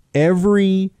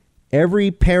every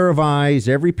pair of eyes,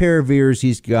 every pair of ears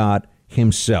he's got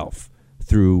himself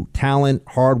through talent,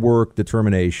 hard work,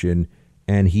 determination,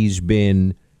 and he's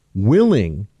been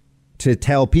willing to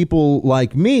tell people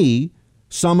like me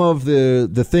some of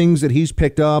the things that he's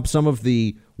picked up, some of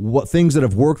the things that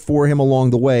have worked for him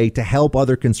along the way to help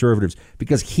other conservatives,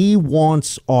 because he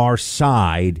wants our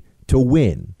side to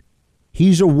win.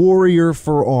 He's a warrior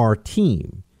for our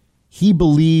team. He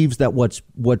believes that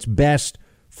what's best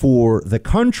for the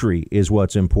country is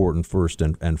what's important first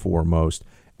and foremost.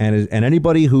 And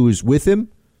anybody who's with him,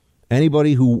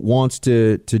 anybody who wants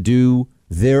to do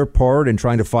their part in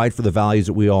trying to fight for the values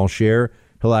that we all share,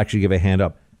 he'll actually give a hand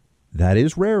up. That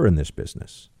is rare in this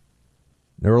business.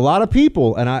 There are a lot of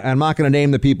people, and I'm not going to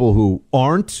name the people who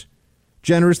aren't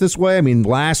generous this way. I mean,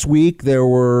 last week there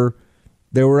were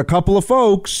a couple of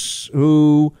folks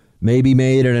who maybe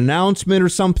made an announcement or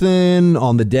something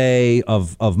on the day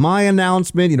of my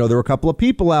announcement. You know, there were a couple of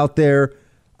people out there,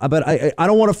 but I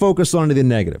don't want to focus on anything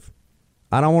negative.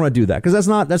 I don't want to do that because that's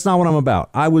not what I'm about.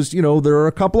 I was, you know, there are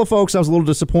a couple of folks I was a little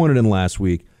disappointed in last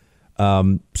week.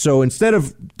 So instead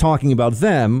of talking about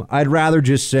them, I'd rather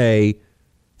just say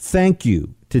thank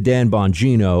you to Dan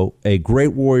Bongino, a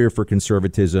great warrior for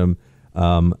conservatism.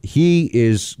 He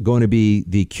is going to be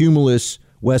the Cumulus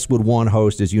Westwood One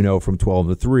host, as you know, from 12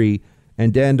 to 3.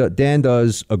 And Dan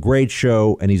does a great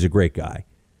show, and he's a great guy.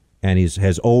 And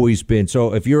has always been.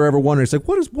 So if you're ever wondering, it's like,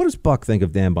 what does Buck think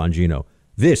of Dan Bongino?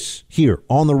 This here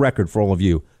on the record for all of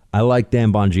you. I like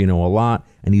Dan Bongino a lot,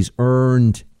 and he's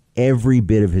earned every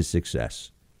bit of his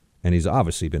success. And he's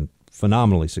obviously been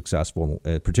phenomenally successful,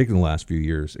 particularly in the last few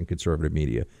years in conservative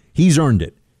media. He's earned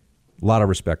it. A lot of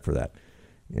respect for that.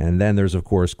 And then there's, of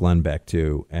course, Glenn Beck,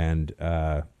 too. And,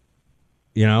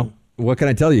 you know, what can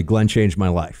I tell you? Glenn changed my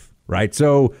life, right?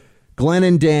 So Glenn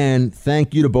and Dan,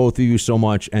 thank you to both of you so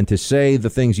much. And to say the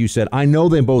things you said, I know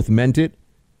they both meant it.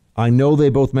 And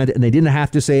they didn't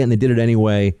have to say it, and they did it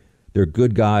anyway. They're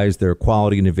good guys. They're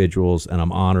quality individuals, and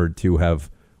I'm honored to have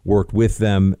worked with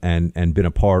them and been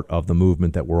a part of the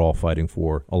movement that we're all fighting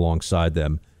for alongside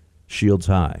them. Shields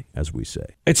high, as we say.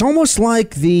 It's almost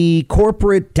like the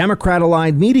corporate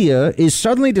Democrat-aligned media is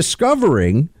suddenly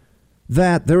discovering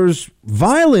that there's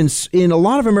violence in a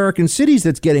lot of American cities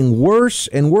that's getting worse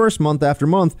and worse month after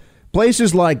month.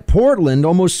 Places like Portland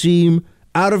almost seem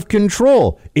out of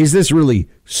control. Is this really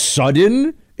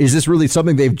sudden? Is this really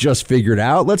something they've just figured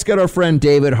out? Let's get our friend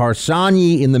David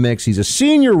Harsanyi in the mix. He's a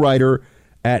senior writer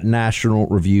at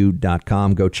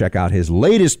nationalreview.com. Go check out his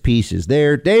latest pieces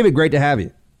there. David, great to have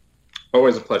you.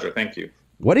 Always a pleasure. Thank you.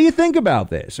 What do you think about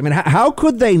this? I mean, how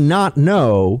could they not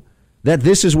know that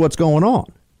this is what's going on?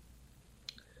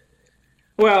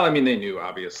 Well, I mean, they knew,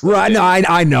 obviously. Right. No,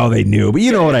 I know they knew, but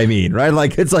you know what I mean, right?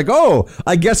 Like, it's like, oh,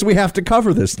 I guess we have to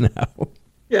cover this now.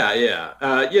 Yeah.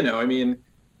 I mean,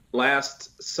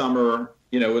 last summer,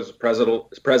 it was a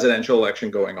presidential election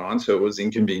going on, so it was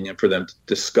inconvenient for them to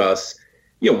discuss,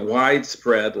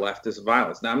 widespread leftist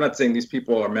violence. Now, I'm not saying these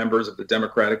people are members of the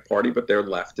Democratic Party, but they're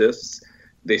leftists.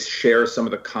 They share some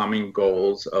of the common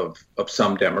goals of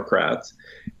some Democrats.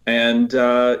 And,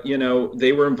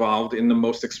 they were involved in the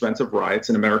most expensive riots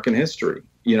in American history.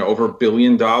 Over $1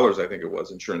 billion, I think it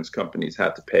was, insurance companies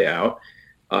had to pay out.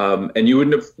 And you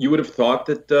would have thought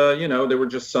that, there were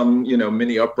just some,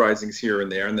 mini uprisings here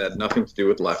and there, and that had nothing to do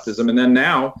with leftism. And then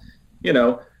now,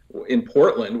 in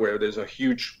Portland, where there's a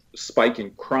huge spike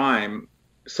in crime,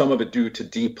 some of it due to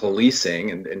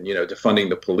depolicing and defunding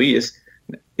the police,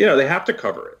 they have to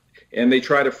cover it. And they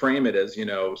try to frame it as,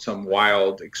 some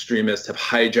wild extremists have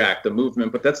hijacked the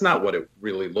movement. But that's not what it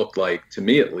really looked like, to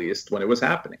me at least, when it was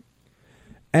happening.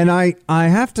 And I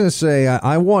have to say,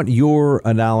 I want your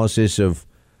analysis of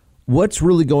what's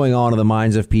really going on in the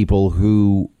minds of people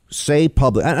who say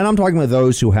public, and I'm talking about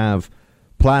those who have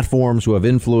platforms, who have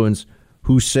influence,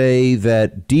 who say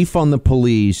that defund the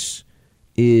police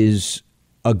is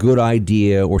a good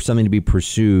idea or something to be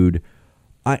pursued.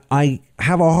 I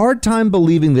have a hard time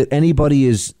believing that anybody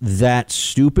is that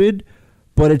stupid,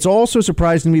 but it's also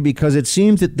surprising to me because it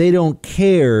seems that they don't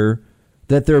care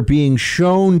that they're being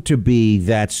shown to be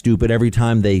that stupid every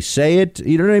time they say it.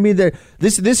 You know what I mean?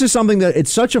 This is something that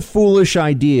it's such a foolish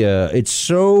idea. It's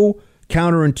so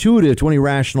counterintuitive to any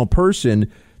rational person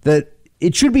that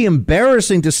it should be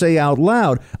embarrassing to say out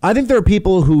loud. I think there are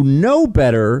people who know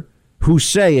better who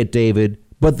say it, David,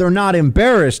 but they're not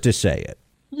embarrassed to say it.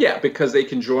 Yeah, because they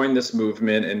can join this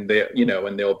movement and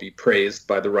they'll be praised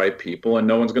by the right people, and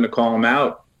no one's going to call them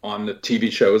out on the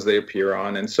TV shows they appear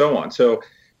on and so on. So,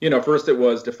 first it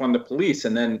was defund the police,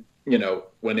 and then,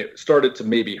 when it started to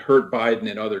maybe hurt Biden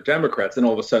and other Democrats, then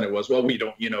all of a sudden it was, well, we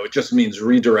don't, it just means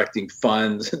redirecting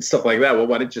funds and stuff like that. Well,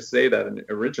 why didn't you say that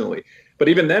originally? But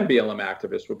even then, BLM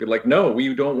activists would be like, no,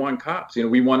 we don't want cops.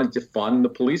 We want to defund the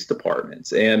police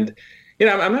departments. And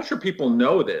I'm not sure people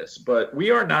know this, but we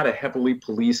are not a heavily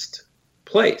policed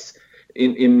place.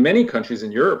 In many countries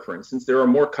in Europe, for instance, there are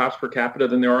more cops per capita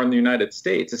than there are in the United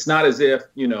States. It's not as if,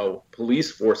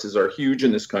 police forces are huge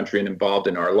in this country and involved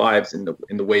in our lives in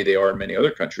the way they are in many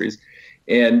other countries.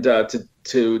 And to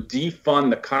defund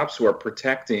the cops who are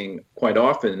protecting quite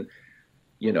often,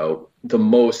 the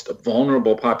most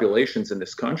vulnerable populations in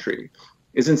this country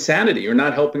is insanity. You're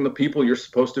not helping the people you're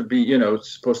supposed to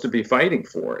be fighting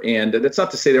for. And that's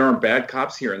not to say there aren't bad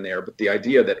cops here and there, but the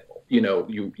idea that,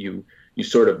 you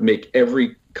sort of make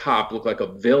every cop look like a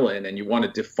villain and you want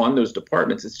to defund those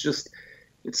departments, it's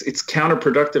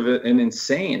counterproductive and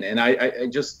insane. And I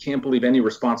just can't believe any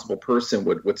responsible person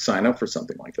would sign up for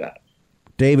something like that.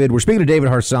 David, we're speaking to David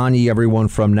Harsanyi, everyone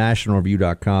from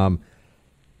nationalreview.com.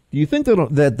 Do you think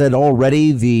that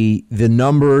already the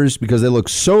numbers, because they look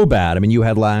so bad? I mean, you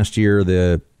had last year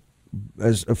the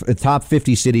top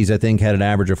 50 cities, I think, had an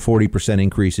average of 40%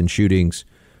 increase in shootings,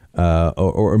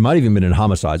 or it might have even been in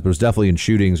homicides, but it was definitely in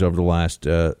shootings over the last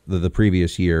the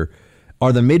previous year.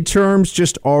 Are the midterms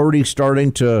just already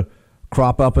starting to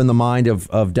crop up in the mind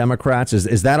of Democrats?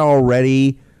 Is that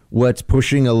already what's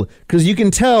pushing because you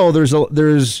can tell there's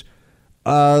the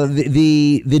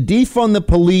defund the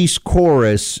police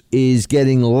chorus is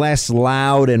getting less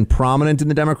loud and prominent in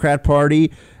the Democrat Party,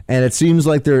 and it seems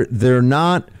like they're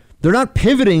not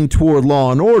pivoting toward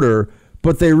law and order,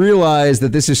 but they realize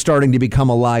that this is starting to become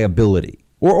a liability,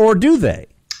 or do they?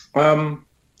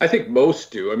 I think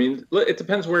most do. I mean, it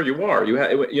depends where you are.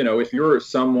 If you're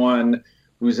someone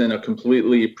who's in a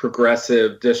completely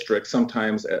progressive district,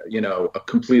 sometimes a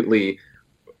completely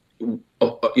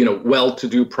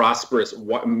well-to-do, prosperous,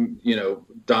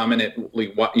 dominantly,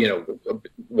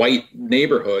 white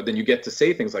neighborhood, then you get to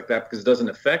say things like that because it doesn't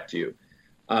affect you.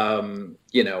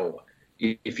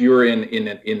 If you're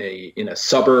in a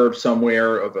suburb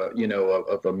somewhere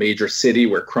of a major city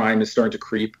where crime is starting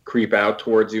to creep out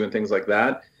towards you and things like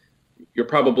that, you're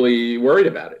probably worried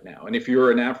about it now. And if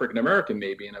you're an African American,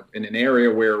 maybe in an area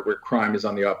where crime is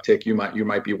on the uptick, you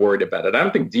might be worried about it. I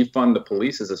don't think defund the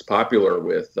police is as popular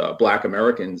with Black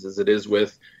Americans as it is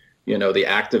with the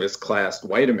activist class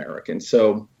white Americans.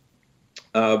 So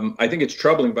I think it's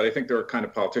troubling, but I think there are kind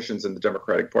of politicians in the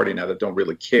Democratic Party now that don't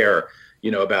really care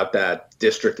about that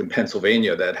district in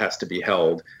Pennsylvania that has to be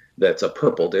held, that's a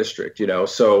purple district,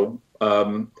 So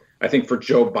I think for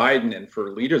Joe Biden and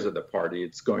for leaders of the party,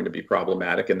 it's going to be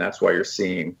problematic. And that's why you're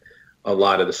seeing a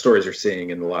lot of the stories you're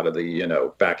seeing and a lot of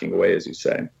the, backing away, as you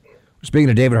say. Speaking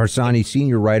of David Harsanyi,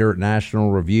 senior writer at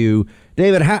National Review.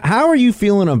 David, how are you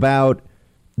feeling about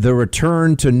the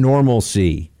return to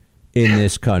normalcy in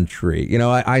this country? You know,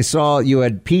 I saw you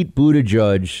had Pete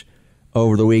Buttigieg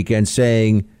over the weekend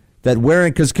saying that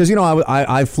wearing, because you know,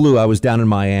 I flew, I was down in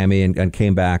Miami and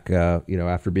came back, you know,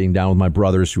 after being down with my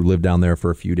brothers who lived down there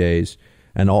for a few days.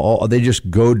 And they just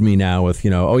goad me now with, you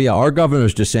know, oh, yeah, our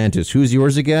governor's DeSantis. Who's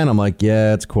yours again? I'm like,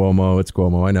 yeah, it's Cuomo. It's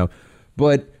Cuomo. I know.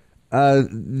 But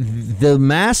the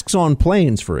masks on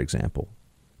planes, for example,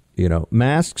 you know,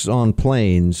 masks on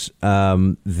planes,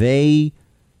 they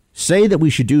say that we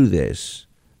should do this.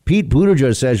 Pete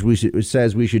Buttigieg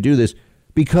says we should do this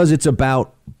because it's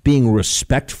about being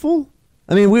respectful.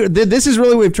 I mean, this is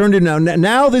really what we've turned into now.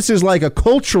 Now this is like a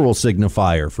cultural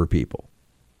signifier for people.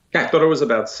 I thought it was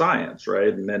about science, right?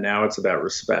 And then now it's about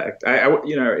respect. I went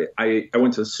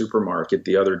to the supermarket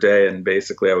the other day, and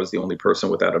basically I was the only person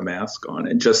without a mask on.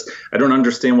 And I don't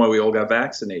understand why we all got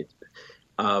vaccinated.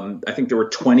 I think there were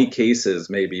 20 cases,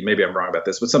 maybe I'm wrong about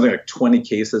this, but something like 20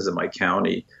 cases in my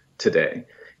county today.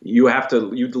 You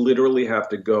literally have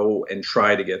to go and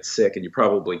try to get sick, and you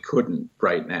probably couldn't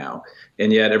right now.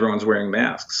 And yet everyone's wearing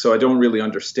masks. So I don't really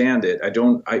understand it.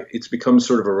 It's become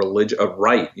sort of a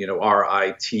right, you know,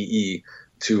 RITE,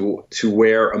 to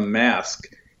wear a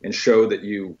mask and show that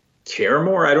you care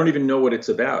more. I don't even know what it's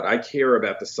about. I care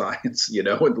about the science, you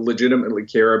know, and legitimately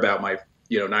care about my,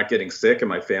 you know, not getting sick and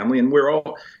my family. And we're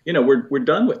all, you know, we're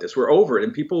done with this. We're over it.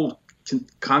 And people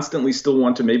constantly still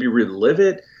want to maybe relive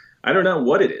it. I don't know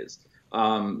what it is.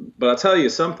 But I'll tell you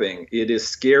something. It is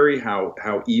scary how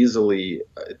easily,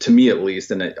 to me at least,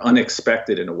 and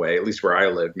unexpected in a way, at least where I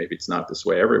live, maybe it's not this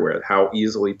way everywhere, how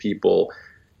easily people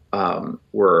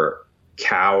were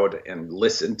cowed and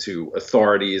listened to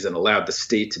authorities and allowed the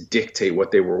state to dictate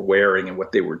what they were wearing and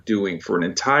what they were doing for an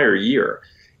entire year.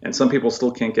 And some people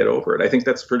still can't get over it. I think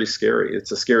that's pretty scary.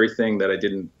 It's a scary thing that I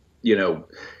didn't, you know,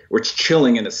 or it's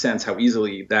chilling in a sense how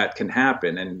easily that can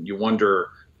happen. And you wonder,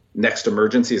 next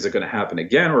emergency, is it going to happen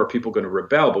again, or are people going to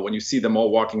rebel? But when you see them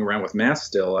all walking around with masks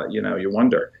still, you know, you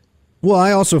wonder. Well,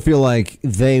 I also feel like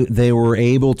they were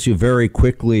able to very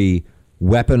quickly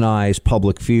weaponize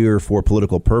public fear for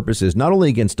political purposes, not only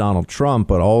against Donald Trump,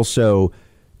 but also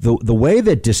the way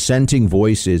that dissenting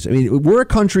voices. I mean, we're a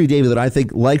country, David, that I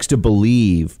think likes to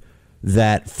believe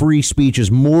that free speech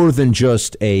is more than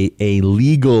just a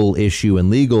legal issue and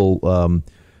legal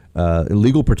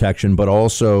protection, but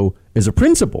also is a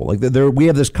principle. Like we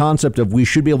have this concept of we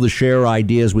should be able to share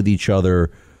ideas with each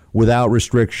other without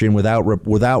restriction, without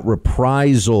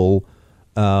reprisal,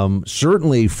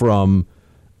 certainly from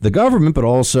the government, but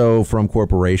also from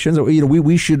corporations. You know,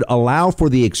 we should allow for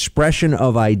the expression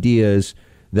of ideas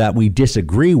that we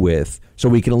disagree with, so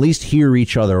we can at least hear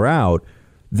each other out.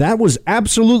 That was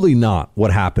absolutely not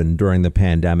what happened during the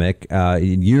pandemic.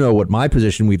 You know what my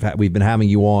position. We've been having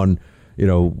you on, you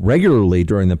know, regularly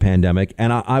during the pandemic.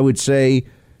 And I would say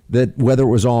that whether it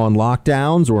was on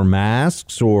lockdowns or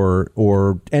masks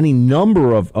or any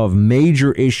number of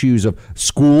major issues of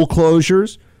school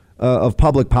closures, of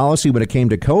public policy when it came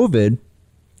to COVID,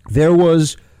 there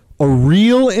was a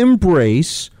real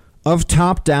embrace of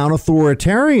top-down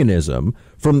authoritarianism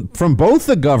from both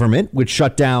the government, which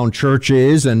shut down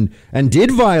churches and did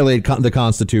violate the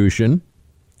Constitution,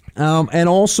 and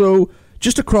also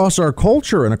just across our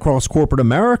culture and across corporate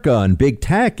America and big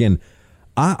tech. And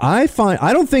I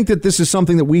don't think that this is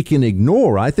something that we can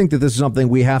ignore. I think that this is something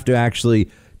we have to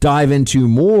actually dive into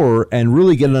more and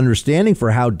really get an understanding for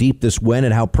how deep this went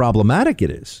and how problematic it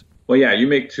is. Well, yeah, you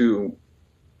make two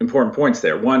important points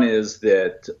there. One is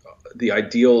that the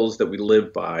ideals that we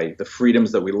live by, the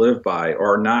freedoms that we live by,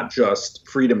 are not just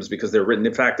freedoms because they're written.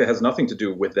 In fact, it has nothing to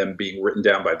do with them being written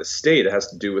down by the state. It has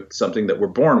to do with something that we're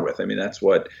born with. I mean, that's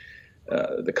what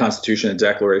the Constitution and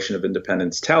Declaration of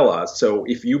Independence tell us. So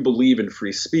if you believe in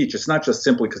free speech, it's not just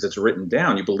simply because it's written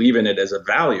down. You believe in it as a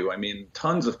value. I mean,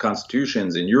 tons of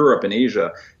constitutions in Europe and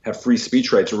Asia have free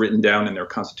speech rights written down in their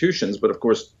constitutions, but of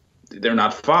course, they're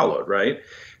not followed, right?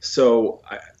 So,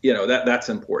 you know, that's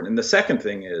important. And the second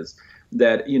thing is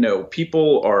that, you know,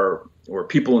 people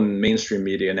in mainstream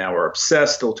media now are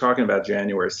obsessed, still talking about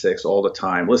January 6th all the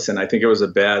time. Listen, I think it was a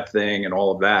bad thing and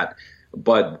all of that.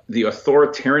 But the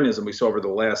authoritarianism we saw over the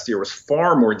last year was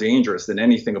far more dangerous than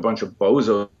anything a bunch of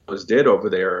bozos did over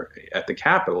there at the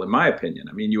Capitol, in my opinion.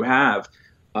 I mean, you have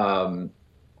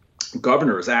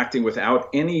governors acting without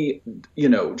any, you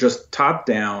know, just top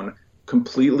down,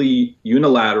 completely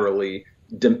unilaterally,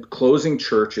 closing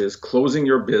churches, closing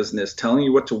your business, telling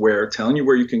you what to wear, telling you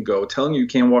where you can go, telling you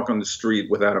can't walk on the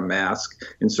street without a mask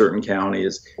in certain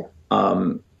counties.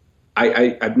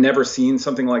 I've never seen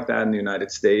something like that in the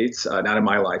United States, not in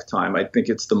my lifetime. I think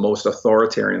it's the most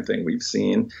authoritarian thing we've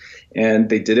seen. And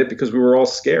they did it because we were all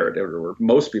scared, or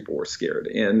most people were scared.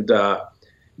 And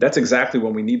that's exactly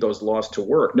when we need those laws to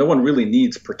work. No one really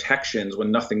needs protections when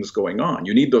nothing's going on.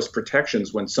 You need those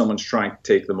protections when someone's trying to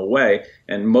take them away.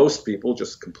 And most people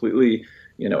just completely,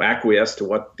 acquiesce to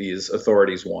what these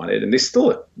authorities wanted. And they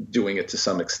still are doing it to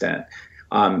some extent.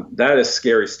 That is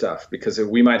scary stuff, because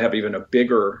we might have even a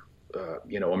bigger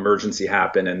emergency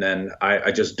happen. And then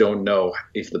I just don't know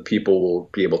if the people will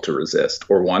be able to resist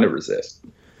or want to resist.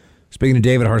 Speaking of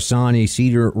David Harsanyi,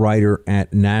 senior writer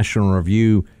at National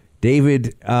Review.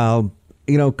 David,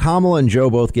 Kamala and Joe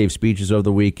both gave speeches over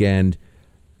the weekend.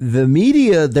 The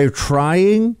media, they're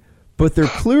trying, but they're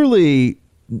clearly,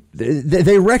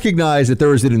 they recognize that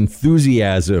there is an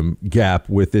enthusiasm gap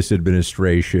with this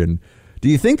administration. Do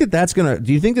you think that that's going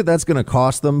to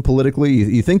cost them politically?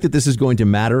 You think that this is going to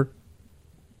matter?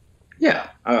 Yeah.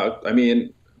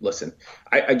 Listen,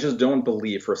 I just don't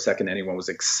believe for a second anyone was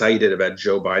excited about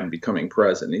Joe Biden becoming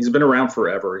president. He's been around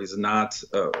forever. He's not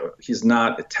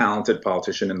a talented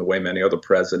politician in the way many other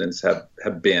presidents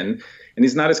have been. And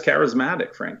he's not as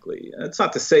charismatic, frankly. It's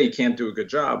not to say he can't do a good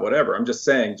job, whatever. I'm just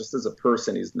saying, just as a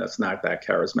person, that's not that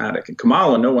charismatic. And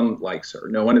Kamala, no one likes her.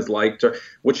 No one has liked her.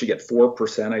 What'd she get?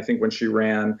 4%, I think, when she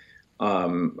ran.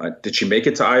 Did she make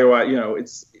it to Iowa?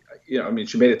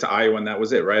 She made it to Iowa and that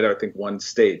was it, right? I think one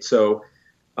state. So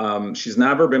she's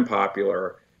never been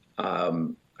popular.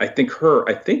 I think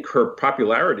her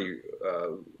popularity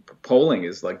polling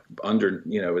is like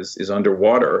is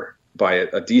underwater by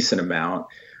a decent amount.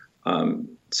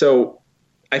 So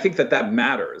I think that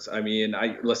matters.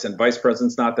 Listen, vice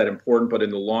president's not that important, but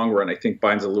in the long run, I think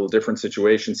Biden's a little different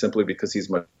situation simply because he's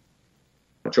much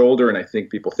older. And I think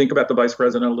people think about the vice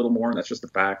president a little more, and that's just a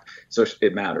fact. So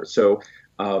it matters. So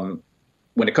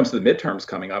when it comes to the midterms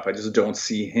coming up, I just don't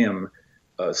see him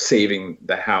saving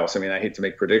the House. I hate to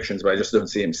make predictions, but I just don't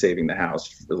see him saving the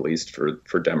House, at least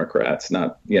for Democrats.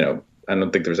 I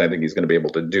don't think there's anything he's going to be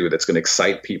able to do that's going to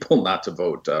excite people not to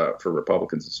vote for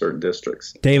Republicans in certain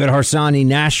districts. David Harsanyi,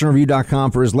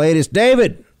 nationalreview.com for his latest.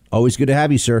 David, always good to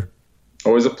have you, sir.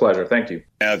 Always a pleasure. Thank you.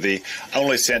 The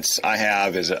only sense I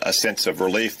have is a sense of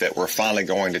relief that we're finally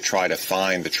going to try to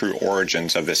find the true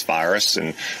origins of this virus.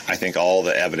 And I think all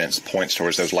the evidence points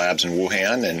towards those labs in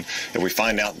Wuhan. And if we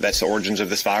find out that's the origins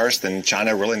of this virus, then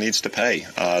China really needs to pay.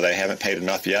 They haven't paid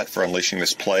enough yet for unleashing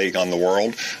this plague on the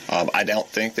world. I don't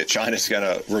think that China's going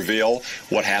to reveal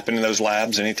what happened in those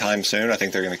labs anytime soon. I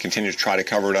think they're going to continue to try to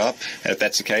cover it up. And if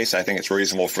that's the case, I think it's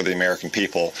reasonable for the American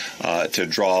people to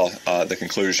draw the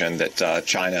conclusion that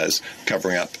China is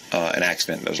covering up an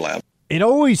accident in those labs. It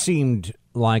always seemed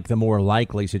like the more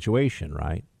likely situation,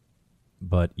 right?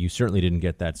 But you certainly didn't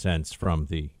get that sense from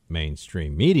the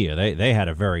mainstream media. They had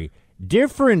a very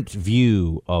different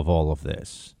view of all of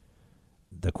this.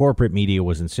 The corporate media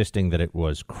was insisting that it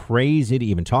was crazy to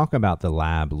even talk about the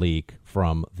lab leak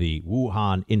from the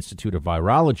Wuhan Institute of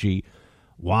Virology.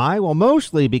 Why? Well,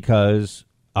 mostly because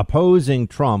opposing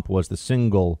Trump was the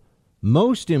single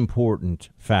most important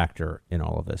factor in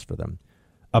all of this for them.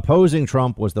 Opposing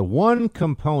Trump was the one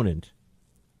component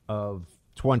of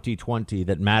 2020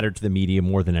 that mattered to the media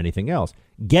more than anything else.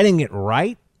 Getting it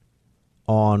right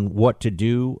on what to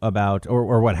do about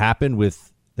or what happened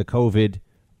with the COVID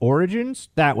origins,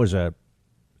 that was a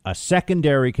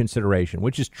secondary consideration,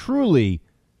 which is truly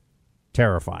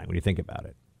terrifying when you think about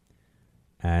it.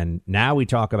 And now we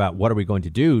talk about what are we going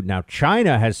to do? Now,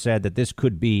 China has said that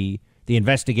the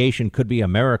investigation could be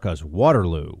America's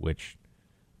Waterloo, which,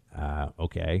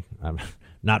 okay, I'm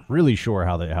not really sure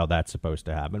how that's supposed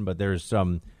to happen, but there's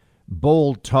some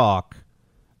bold talk.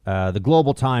 The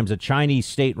Global Times, a Chinese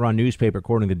state-run newspaper,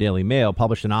 according to the Daily Mail,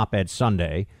 published an op-ed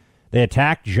Sunday. They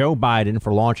attacked Joe Biden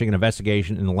for launching an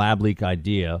investigation in the lab leak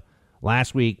idea.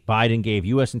 Last week, Biden gave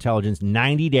U.S. intelligence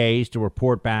 90 days to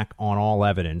report back on all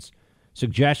evidence.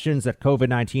 Suggestions that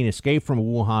COVID-19 escaped from a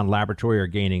Wuhan laboratory are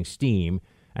gaining steam.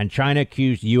 And China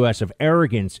accused the U.S. of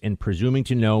arrogance in presuming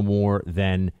to know more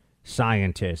than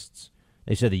scientists.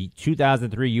 They said the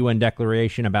 2003 UN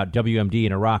declaration about WMD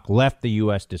in Iraq left the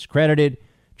U.S. discredited.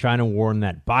 China warned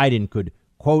that Biden could,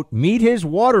 quote, meet his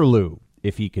Waterloo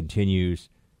if he continues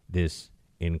this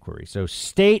inquiry. So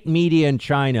state media in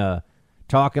China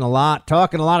talking a lot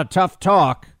of tough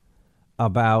talk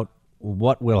about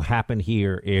what will happen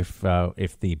here if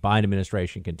the Biden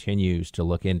administration continues to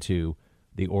look into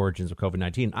the origins of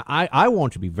COVID-19. I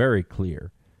want to be very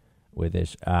clear with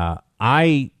this.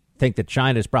 I think that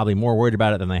China is probably more worried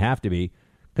about it than they have to be,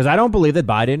 because I don't believe that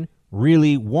Biden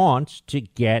really wants to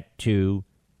get to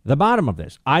the bottom of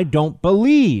this. I don't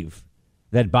believe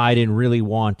that Biden really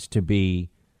wants to be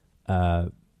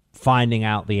finding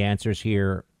out the answers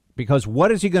here, because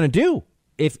what is he going to do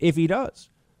if he does?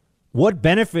 What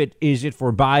benefit is it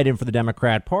for Biden, for the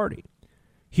Democrat Party?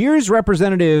 Here's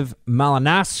Representative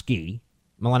Malinowski,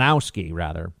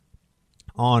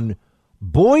 on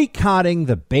boycotting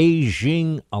the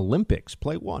Beijing Olympics.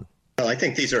 Play one. Well, I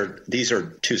think these are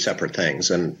two separate things.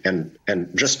 And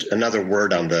just another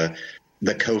word on the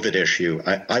COVID issue.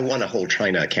 I want to hold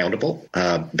China accountable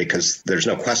because there's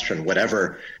no question,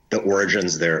 whatever the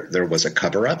origins, there was a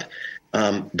cover up.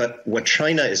 But what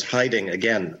China is hiding,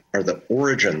 again, are the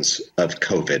origins of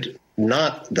COVID,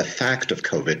 not the fact of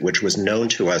COVID, which was known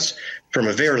to us from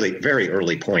a very, very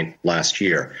early point last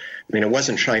year. I mean, it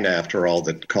wasn't China, after all,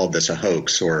 that called this a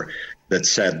hoax or that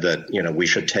said that, we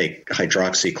should take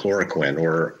hydroxychloroquine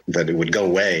or that it would go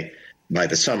away by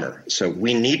the summer. So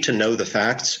we need to know the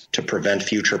facts to prevent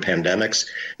future pandemics,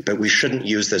 but we shouldn't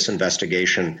use this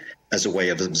investigation as a way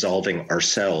of absolving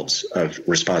ourselves of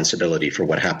responsibility for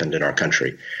what happened in our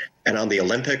country. And on the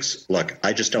Olympics, look,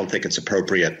 I just don't think it's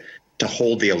appropriate to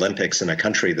hold the Olympics in a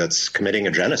country that's committing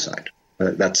a genocide.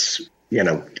 This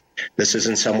is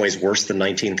in some ways worse than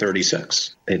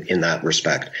 1936 in that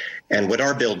respect. And what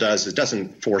our bill does, it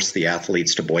doesn't force the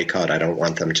athletes to boycott. I don't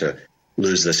want them to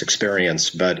lose this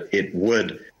experience, but it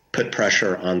would put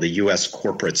pressure on the U.S.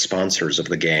 corporate sponsors of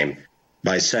the game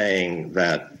by saying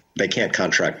that they can't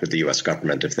contract with the U.S.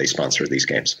 government if they sponsor these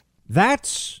games.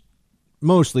 That's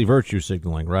mostly virtue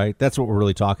signaling, right? That's what we're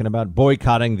really talking about.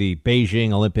 Boycotting the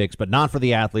Beijing Olympics, but not for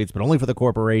the athletes, but only for the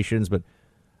corporations. But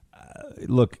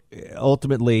look,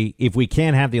 ultimately, if we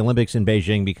can't have the Olympics in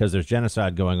Beijing because there's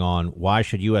genocide going on, why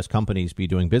should U.S. companies be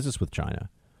doing business with China?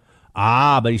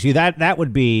 But you see, that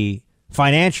would be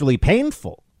financially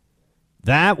painful.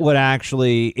 That would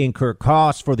actually incur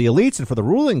costs for the elites and for the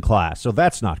ruling class. So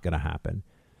that's not going to happen.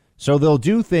 So they'll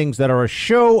do things that are a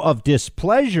show of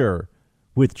displeasure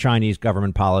with Chinese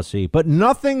government policy, but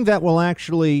nothing that will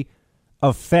actually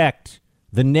affect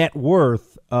the net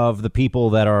worth of the people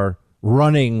that are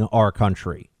running our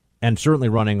country and certainly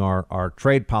running our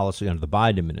trade policy under the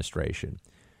Biden administration.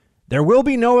 There will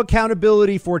be no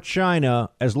accountability for China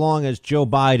as long as Joe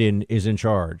Biden is in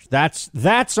charge. That's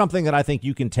something that I think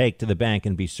you can take to the bank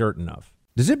and be certain of.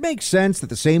 Does it make sense that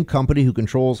the same company who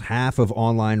controls half of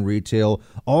online retail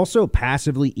also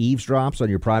passively eavesdrops on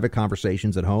your private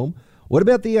conversations at home? What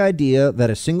about the idea that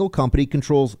a single company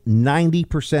controls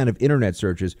 90% of internet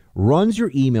searches, runs your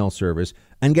email service,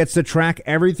 and gets to track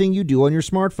everything you do on your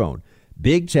smartphone?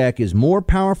 Big tech is more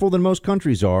powerful than most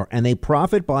countries are, and they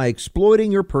profit by exploiting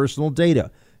your personal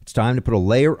data. It's time to put a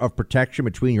layer of protection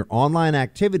between your online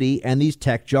activity and these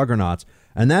tech juggernauts,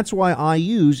 and that's why I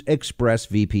use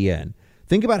ExpressVPN.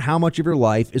 Think about how much of your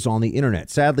life is on the internet.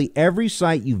 Sadly, every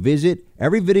site you visit,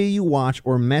 every video you watch,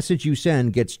 or message you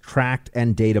send gets tracked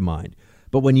and data mined.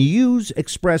 But when you use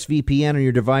ExpressVPN on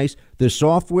your device, the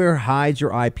software hides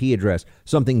your IP address,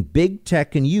 something big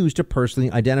tech can use to personally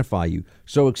identify you.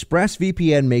 So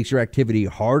ExpressVPN makes your activity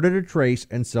harder to trace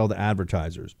and sell to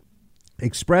advertisers.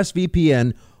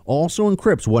 ExpressVPN also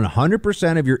encrypts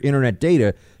 100% of your internet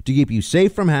data to keep you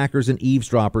safe from hackers and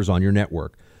eavesdroppers on your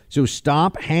network. So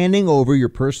stop handing over your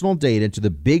personal data to the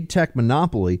big tech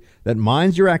monopoly that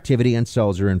mines your activity and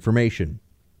sells your information.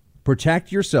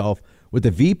 Protect yourself with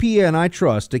the VPN I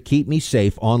trust to keep me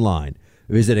safe online.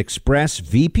 Visit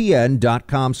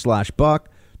expressvpn.com/buck.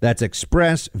 That's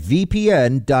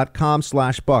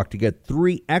expressvpn.com/buck to get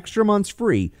 3 extra months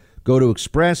free. Go to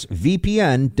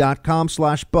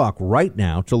expressvpn.com/buck right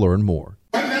now to learn more.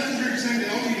 What message are you sending to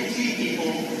LGBT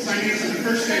people signing up for the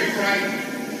first day of Pride?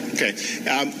 Okay.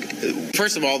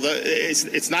 First of all,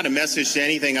 it's not a message to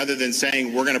anything other than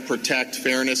saying we're going to protect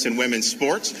fairness in women's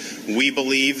sports. We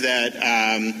believe that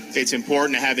it's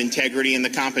important to have integrity in the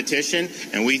competition,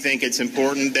 and we think it's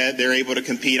important that they're able to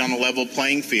compete on a level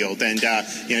playing field. And,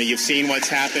 you've seen what's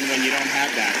happened when you don't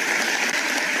have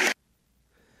that.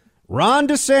 Ron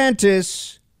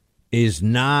DeSantis is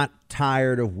not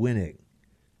tired of winning.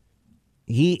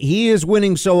 He is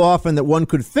winning so often that one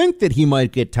could think that he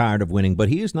might get tired of winning, but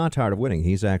he is not tired of winning.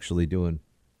 He's actually doing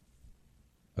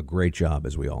a great job,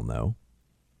 as we all know.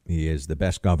 He is the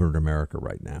best governor in America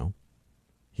right now.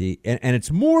 And it's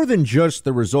more than just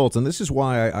the results, and this is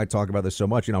why I talk about this so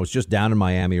much. I was just down in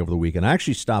Miami over the weekend. I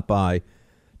actually stopped by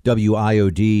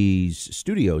WIOD's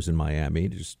studios in Miami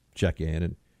to just check in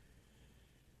and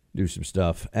do some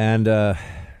stuff. And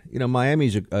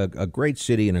Miami's a great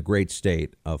city and a great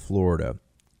state of Florida.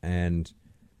 And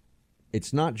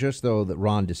it's not just, though, that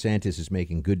Ron DeSantis is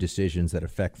making good decisions that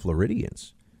affect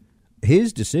Floridians.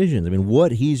 His decisions,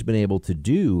 what he's been able to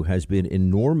do has been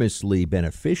enormously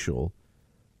beneficial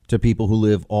to people who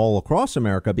live all across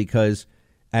America because,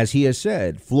 as he has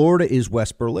said, Florida is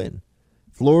West Berlin.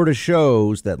 Florida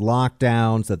shows that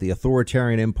lockdowns, that the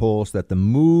authoritarian impulse, that the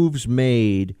moves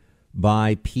made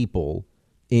by people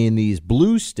in these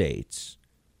blue states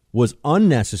was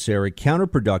unnecessary,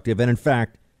 counterproductive, and in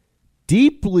fact,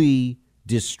 deeply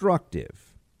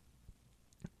destructive.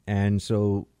 And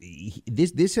so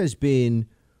this has been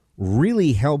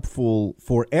really helpful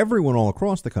for everyone all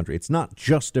across the country. It's not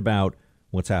just about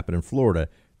what's happened in Florida.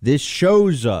 This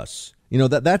shows us,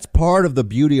 that's part of the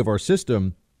beauty of our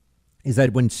system, is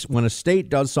that when a state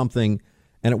does something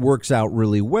and it works out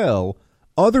really well,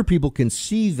 other people can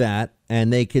see that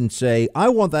and they can say, I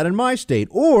want that in my state,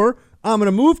 or I'm going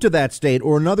to move to that state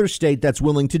or another state that's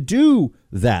willing to do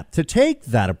that, to take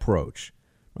that approach.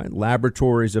 Right?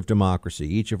 Laboratories of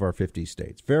democracy, each of our 50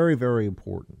 states. Very, very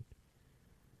important.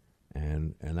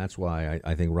 And that's why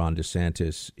I think Ron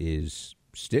DeSantis is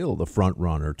still the front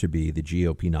runner to be the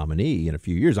GOP nominee in a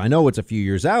few years. I know it's a few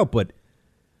years out, but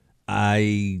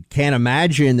I can't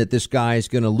imagine that this guy is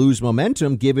going to lose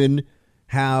momentum given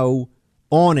how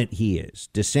on it he is.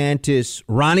 DeSantis,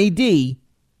 Ronnie D,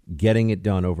 getting it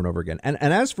done over and over again. And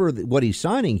as for what he's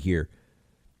signing here,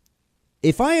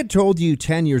 if I had told you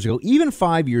 10 years ago, even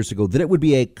 5 years ago, that it would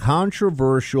be a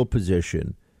controversial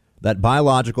position that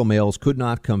biological males could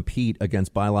not compete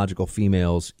against biological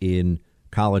females in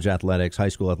college athletics, high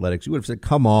school athletics, you would have said,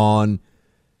 come on.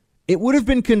 It would have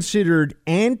been considered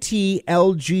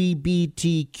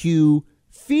anti-LGBTQ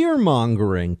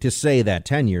fear-mongering to say that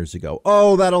 10 years ago.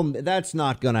 Oh, that's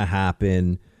not going to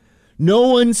happen. No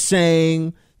one's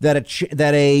saying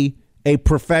that a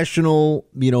professional,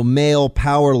 male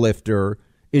power lifter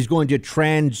is going to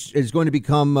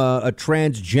become a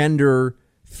transgender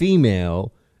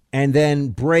female and then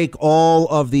break all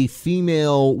of the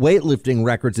female weightlifting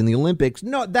records in the Olympics.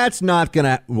 No, that's not going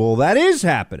to. Well, that is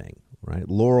happening, right?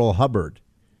 Laurel Hubbard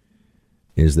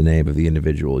is the name of the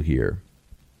individual here.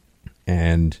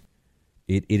 And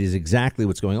it is exactly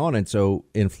what's going on. And so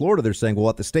in Florida, they're saying, well,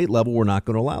 at the state level, we're not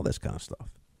going to allow this kind of stuff.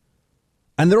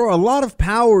 And there are a lot of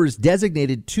powers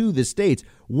designated to the states.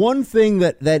 One thing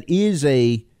that is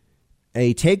a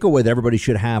takeaway that everybody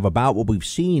should have about what we've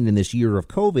seen in this year of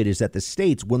COVID is that the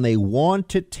states, when they want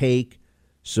to take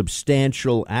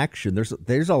substantial action,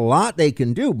 there's a lot they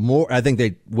can do. More, I think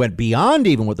they went beyond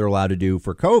even what they're allowed to do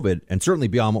for COVID, and certainly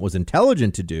beyond what was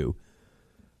intelligent to do.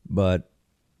 But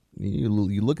you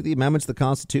look at the amendments to the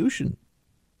Constitution,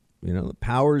 the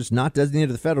powers not designated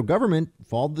to the federal government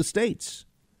fall to the states.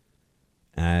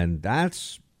 And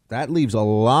that leaves a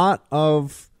lot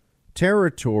of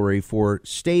territory for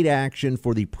state action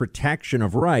for the protection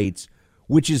of rights,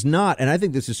 which is not, and I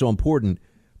think this is so important,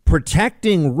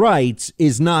 protecting rights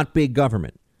is not big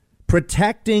government.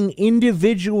 Protecting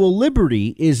individual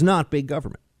liberty is not big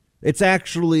government. It's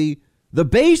actually the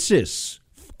basis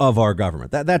of our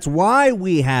government. That's why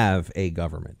we have a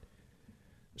government.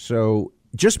 So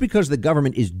just because the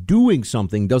government is doing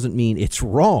something doesn't mean it's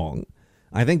wrong.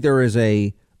 I think there is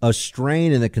a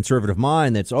strain in the conservative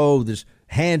mind that's, this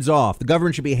hands off. The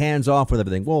government should be hands off with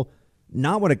everything. Well,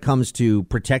 not when it comes to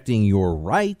protecting your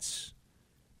rights.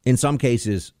 In some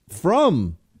cases,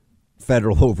 from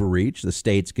federal overreach, the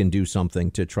states can do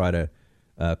something to try to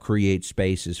create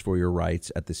spaces for your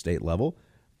rights at the state level,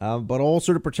 but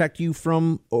also to protect you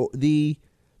from the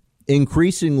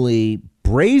increasingly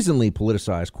brazenly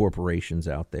politicized corporations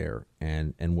out there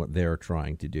and what they're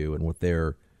trying to do and what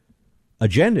their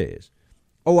agenda is.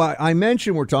 Oh, I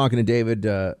mentioned we're talking to David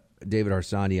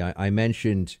Harsanyi. I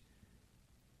mentioned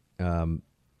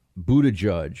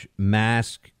Buttigieg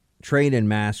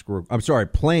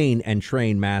plane and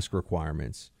train mask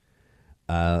requirements.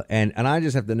 And I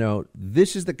just have to note,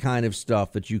 this is the kind of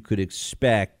stuff that you could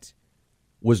expect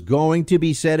was going to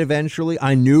be said eventually.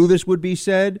 I knew this would be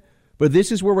said, but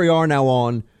this is where we are now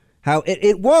on how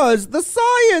it was the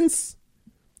science.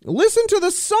 Listen to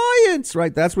the science,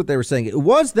 right? That's what they were saying. It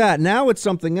was that. Now it's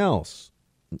something else.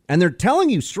 And they're telling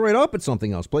you straight up it's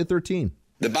something else. Play 13.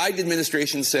 The Biden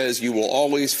administration says you will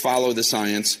always follow the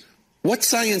science. What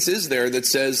science is there that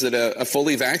says that a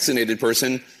fully vaccinated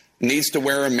person needs to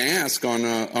wear a mask on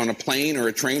a plane or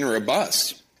a train or a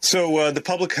bus? So the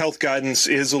public health guidance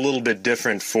is a little bit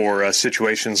different for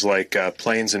situations like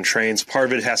planes and trains.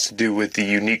 Part of it has to do with the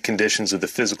unique conditions of the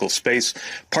physical space.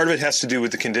 Part of it has to do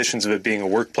with the conditions of it being a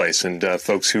workplace and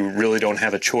folks who really don't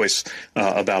have a choice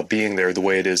about being there the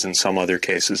way it is in some other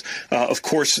cases. Of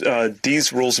course,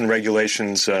 these rules and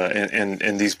regulations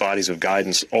and these bodies of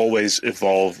guidance always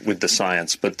evolve with the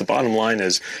science. But the bottom line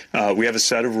is we have a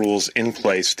set of rules in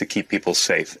place to keep people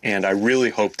safe. And I really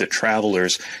hope that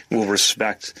travelers will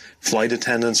respect with flight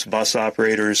attendants, bus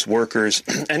operators, workers,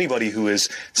 anybody who is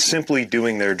simply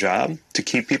doing their job to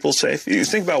keep people safe. You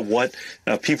think about what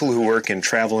people who work in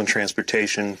travel and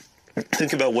transportation,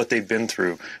 think about what they've been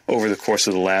through over the course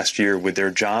of the last year with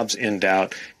their jobs in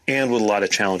doubt and with a lot of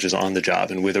challenges on the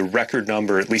job. And with a record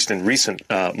number, at least in recent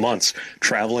months,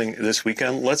 traveling this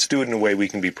weekend, let's do it in a way we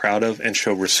can be proud of and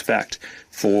show respect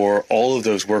for all of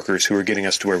those workers who are getting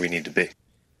us to where we need to be.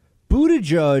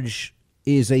 Buttigieg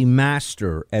is a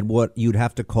master at what you'd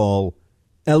have to call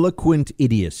eloquent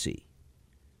idiocy.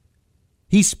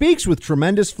 He speaks with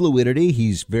tremendous fluidity.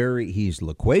 He's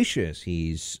loquacious.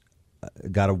 He's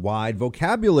got a wide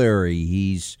vocabulary.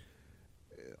 He's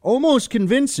almost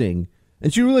convincing.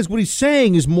 And you realize what he's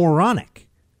saying is moronic.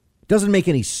 It doesn't make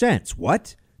any sense.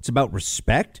 What? It's about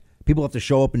respect. People have to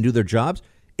show up and do their jobs.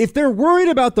 If they're worried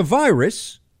about the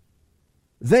virus,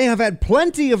 they have had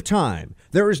plenty of time.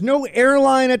 There is no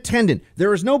airline attendant.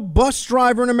 There is no bus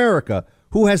driver in America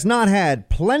who has not had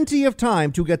plenty of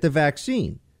time to get the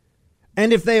vaccine.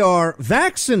 And if they are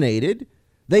vaccinated,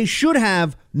 they should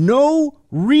have no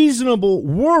reasonable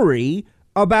worry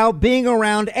about being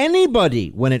around anybody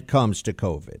when it comes to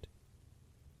COVID.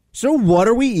 So what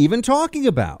are we even talking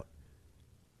about?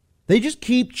 They just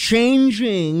keep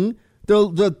changing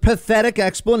the pathetic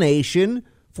explanation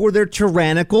for their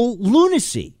tyrannical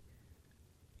lunacy.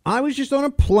 I was just on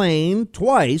a plane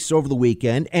twice over the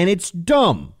weekend, and it's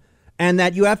dumb. And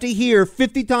that you have to hear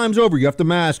 50 times over, you have to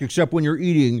mask except when you're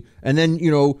eating, and then,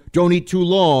 don't eat too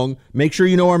long. Make sure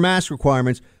you know our mask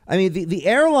requirements. I mean, the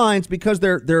airlines, because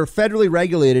they're federally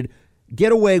regulated,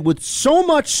 get away with so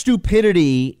much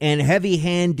stupidity and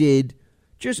heavy-handed,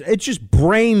 it's just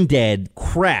brain-dead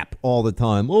crap all the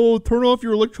time. Oh, turn off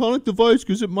your electronic device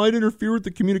because it might interfere with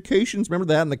the communications.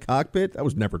 Remember that in the cockpit? That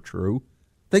was never true.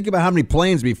 Think about how many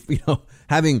planes be,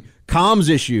 having comms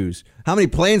issues. How many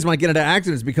planes might get into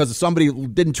accidents because somebody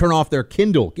didn't turn off their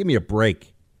Kindle? Give me a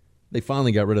break. They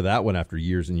finally got rid of that one after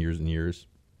years and years and years.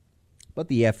 But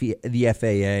the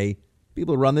FAA,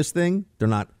 people who run this thing, they're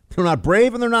not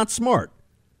brave and they're not smart.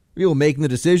 People making the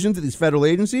decisions at these federal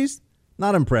agencies,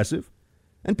 not impressive.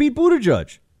 And Pete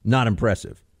Buttigieg, not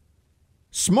impressive.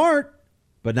 Smart,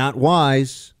 but not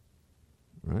wise.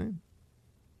 Right?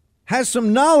 Has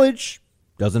some knowledge,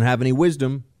 doesn't have any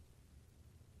wisdom.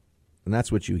 And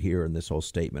that's what you hear in this whole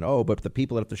statement. Oh, but the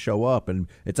people that have to show up, and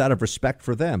it's out of respect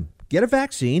for them. Get a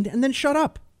vaccine and then shut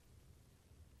up.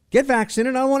 Get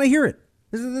vaccinated, I don't want to hear it.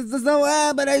 There's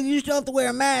no, but you still have to wear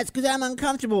a mask because I'm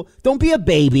uncomfortable. Don't be a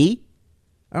baby.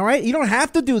 All right? You don't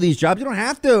have to do these jobs. You don't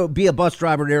have to be a bus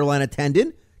driver or airline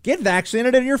attendant. Get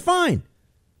vaccinated and you're fine.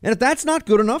 And if that's not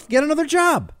good enough, get another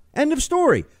job. End of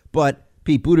story. But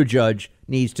Pete Buttigieg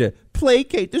needs to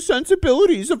placate the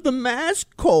sensibilities of the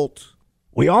mask cult.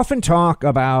 We often talk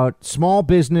about small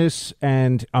business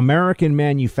and American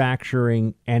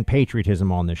manufacturing and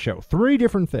patriotism on this show. 3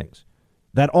 different things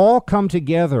that all come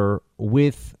together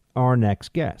with our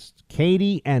next guests,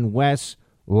 Katie and Wes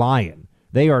Lyon.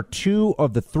 They are 2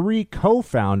 of the 3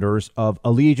 co-founders of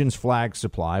Allegiance Flag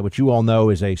Supply, which you all know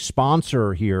is a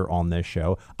sponsor here on this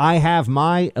show. I have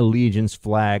my Allegiance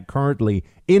flag currently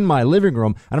in my living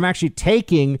room, and I'm actually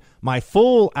taking my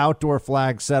full outdoor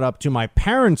flag setup to my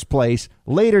parents' place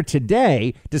later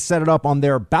today to set it up on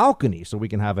their balcony so we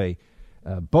can have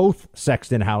both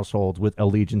Sexton households with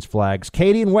Allegiance flags.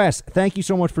 Katie and Wes, thank you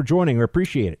so much for joining. We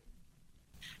appreciate it.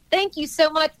 Thank you so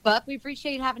much, Buck. We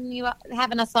appreciate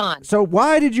having us on. So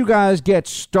why did you guys get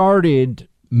started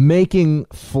making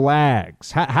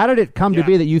flags? How did it come to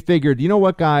be that you figured, you know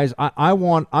what, guys, I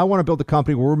want to build a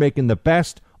company where we're making the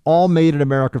best all made in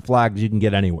American flags you can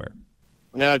get anywhere?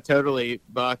 No, totally,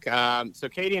 Buck. So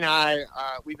Katie and I,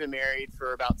 we've been married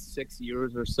for about 6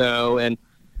 years or so. And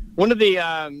one of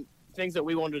the things that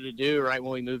we wanted to do right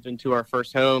when we moved into our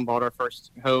first home, bought our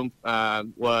first home,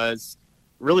 was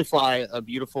really fly a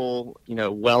beautiful,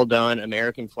 well done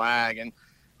American flag. And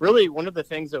really one of the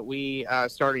things that we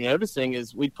started noticing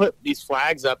is we'd put these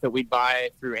flags up that we'd buy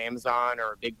through Amazon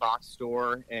or a big box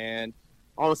store. And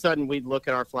all of a sudden we'd look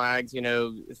at our flags, 3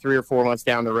 or 4 months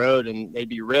down the road, and they'd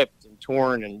be ripped and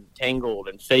torn and tangled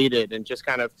and faded and just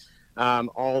kind of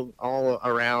all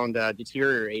around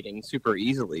deteriorating super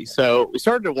easily. So we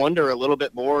started to wonder a little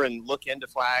bit more and look into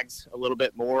flags a little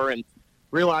bit more and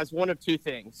realized one of 2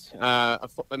 things.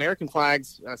 American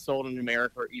flags sold in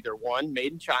America are either one,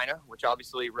 made in China, which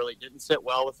obviously really didn't sit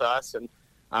well with us and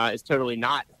is totally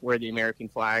not where the American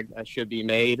flag should be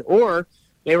made, or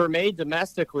they were made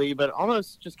domestically, but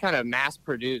almost just kind of mass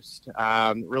produced,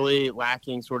 really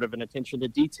lacking sort of an attention to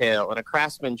detail and a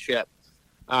craftsmanship,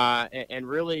 and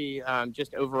really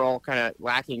just overall kind of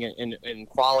lacking in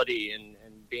quality and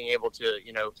being able to,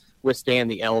 withstand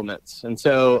the elements. And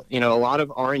so, a lot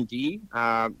of R&D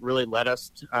really led us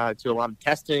to a lot of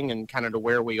testing and kind of to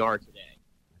where we are today.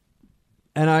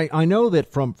 And I know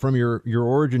that from your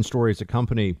origin story as a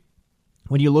company,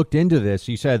 when you looked into this,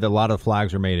 you said that a lot of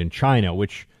flags are made in China,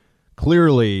 which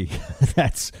clearly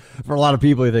that's, for a lot of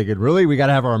people, thinking, really, we got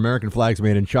to have our American flags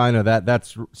made in China.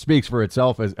 That speaks for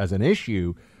itself as an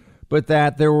issue. But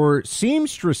that there were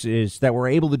seamstresses that were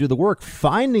able to do the work.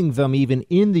 Finding them even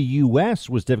in the U.S.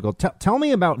 was difficult. Tell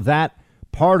me about that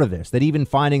part of this, that even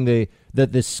finding the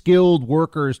skilled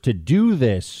workers to do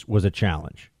this was a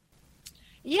challenge.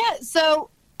 Yeah, so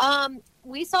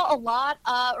we saw a lot,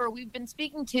 or we've been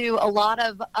speaking to a lot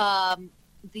of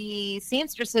the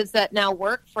seamstresses that now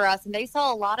work for us, and they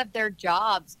saw a lot of their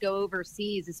jobs go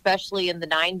overseas, especially in the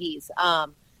 90s.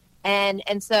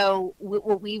 And so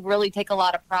what we really take a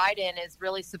lot of pride in is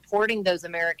really supporting those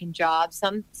American jobs.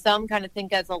 Some kind of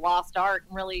think as a lost art,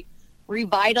 and really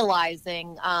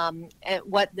revitalizing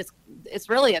it's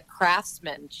really a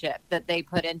craftsmanship that they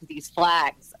put into these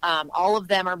flags. All of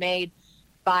them are made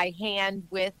by hand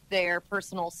with their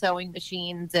personal sewing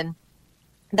machines, and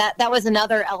that was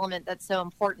another element that's so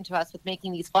important to us with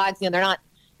making these flags. They're not,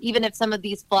 even if some of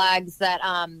these flags that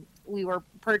we were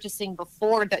purchasing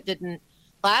before that didn't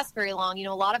last very long,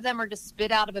 a lot of them are just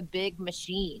spit out of a big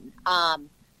machine,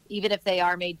 even if they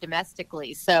are made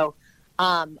domestically. So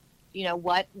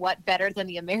what better than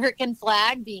the American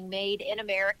flag being made in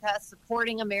America,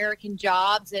 supporting American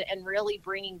jobs, and really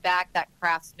bringing back that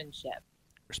craftsmanship.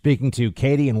 Speaking to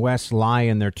Katie and Wes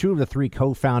Lyon, they're two of the three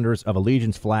co-founders of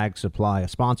Allegiance Flag Supply, a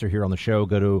sponsor here on the show.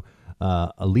 Go to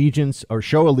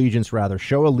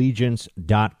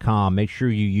showallegiance.com. Make sure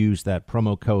you use that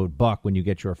promo code BUCK when you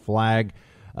get your flag.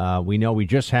 We know we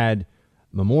just had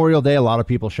Memorial Day, a lot of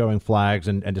people showing flags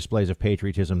and displays of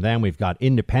patriotism. Then we've got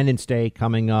Independence Day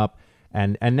coming up.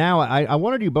 And now I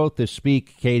wanted you both to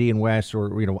speak, Katie and Wes,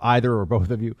 or either or both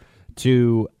of you,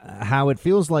 to how it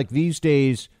feels like these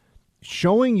days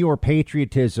showing your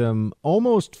patriotism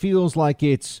almost feels like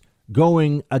it's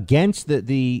going against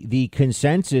the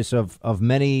consensus of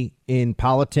many in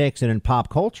politics and in pop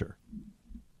culture.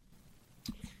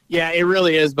 Yeah, it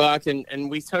really is, Buck, and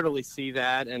we totally see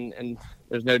that, and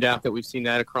there's no doubt that we've seen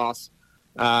that across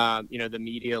the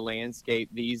media landscape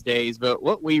these days. But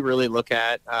what we really look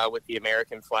at with the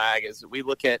American flag is we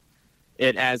look at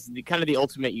it as the kind of the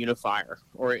ultimate unifier,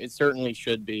 or it certainly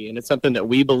should be, and it's something that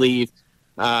we believe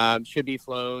should be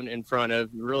flown in front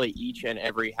of really each and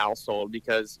every household,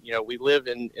 because we live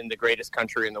in the greatest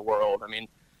country in the world. I mean,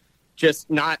 just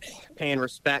not paying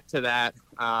respect to that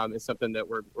is something that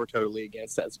we're totally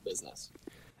against as a business.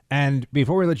 And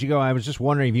before we let you go, I was just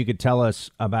wondering if you could tell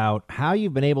us about how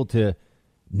you've been able to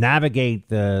navigate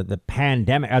the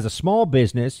pandemic as a small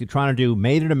business. You're trying to do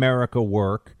Made in America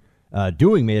work,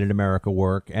 doing Made in America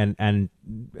work, and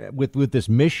with this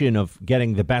mission of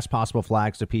getting the best possible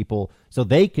flags to people so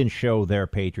they can show their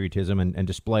patriotism and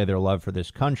display their love for this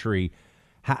country.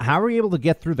 How are you able to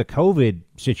get through the COVID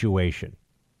situation?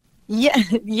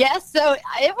 Yes. So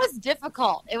it was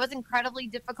difficult. It was incredibly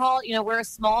difficult. We're a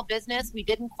small business. We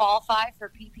didn't qualify for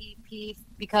PPP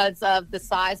because of the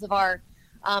size of our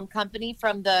company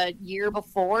from the year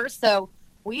before. So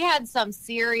we had some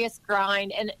serious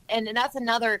grind, and that's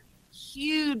another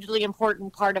hugely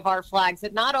important part of our flags,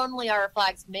 that not only are our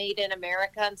flags made in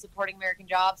America and supporting American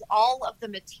jobs, all of the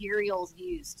materials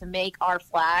used to make our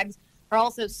flags are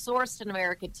also sourced in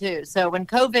America too. So when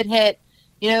COVID hit,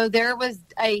 there was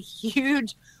a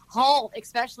huge halt,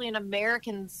 especially in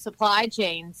American supply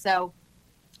chain. So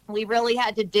we really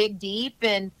had to dig deep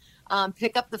and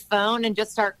pick up the phone and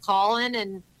just start calling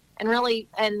and really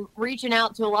reaching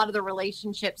out to a lot of the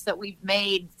relationships that we've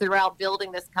made throughout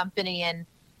building this company.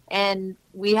 And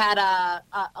we had a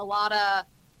lot of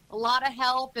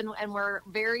help, and we're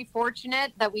very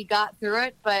fortunate that we got through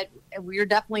it, but we're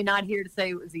definitely not here to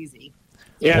say it was easy.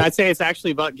 Yeah, I'd say it's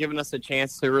actually about giving us a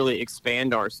chance to really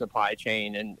expand our supply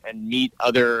chain and meet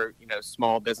other,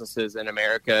 small businesses in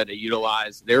America to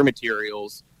utilize their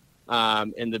materials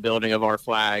in the building of our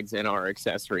flags and our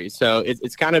accessories. So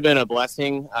it's kind of been a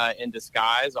blessing in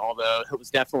disguise, although it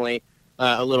was definitely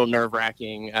a little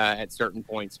nerve-wracking at certain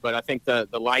points. But I think the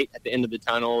light at the end of the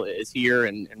tunnel is here,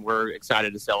 and we're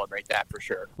excited to celebrate that for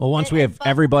sure. Well, once we have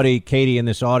everybody, Katie, in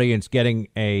this audience getting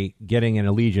an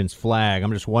Allegiance flag,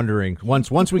 I'm just wondering,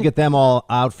 once we get them all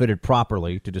outfitted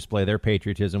properly to display their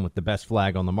patriotism with the best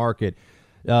flag on the market,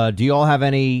 do you all have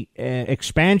any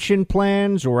expansion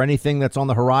plans or anything that's on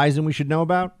the horizon we should know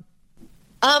about?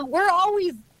 We're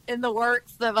always in the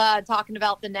works of talking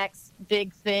about the next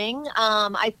big thing.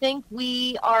 I think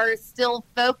we are still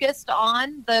focused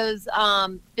on those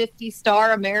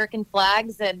 50-star American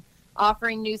flags and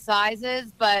offering new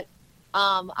sizes, but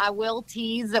I will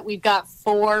tease that we've got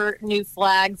 4 new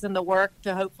flags in the work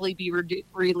to hopefully be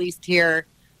released here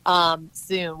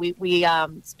soon. We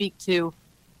speak to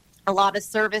a lot of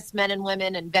servicemen and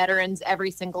women and veterans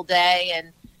every single day,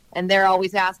 and they're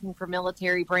always asking for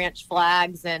military branch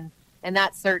flags, and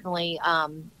that's certainly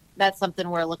that's something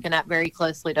we're looking at very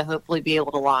closely to hopefully be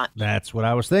able to launch. That's what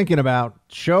I was thinking about.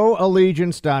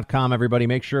 ShowAllegiance.com, everybody.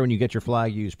 Make sure when you get your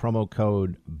flag, use promo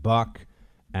code BUCK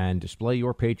and display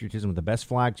your patriotism with the best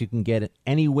flags you can get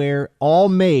anywhere, all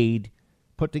made,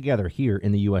 put together here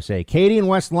in the USA. Katie and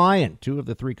Wes Lyon, 2 of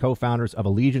the 3 co-founders of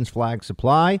Allegiance Flag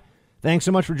Supply. Thanks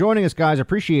so much for joining us, guys.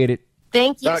 Appreciate it.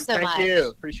 Thank you Doug, so much. Thank you.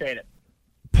 Appreciate it.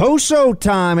 Poso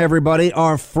time, everybody.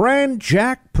 Our friend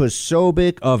Jack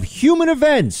Posobiec of Human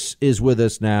Events is with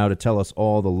us now to tell us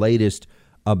all the latest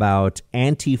about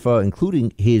Antifa,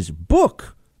 including his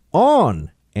book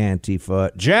on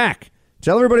Antifa. Jack,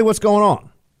 tell everybody what's going on.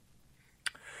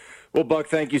 Well, Buck,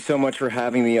 thank you so much for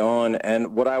having me on.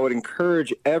 And what I would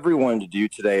encourage everyone to do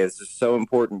today is just so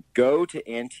important. Go to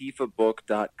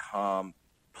antifabook.com.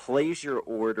 Place your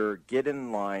order, get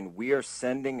in line. We are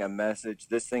sending a message.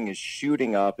 This thing is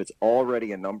shooting up. It's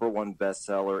already a #1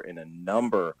 bestseller in a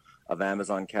number of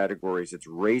Amazon categories. It's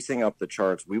racing up the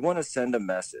charts. We want to send a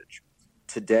message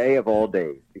today of all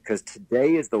days, because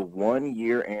today is the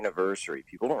 1-year anniversary.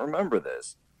 People don't remember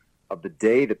this, of the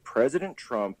day that President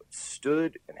Trump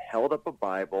stood and held up a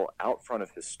Bible out front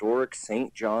of historic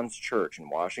St. John's Church in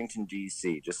Washington,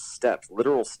 D.C., just steps,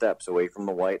 literal steps away from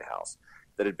the White House,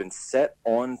 that had been set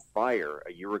on fire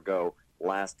a year ago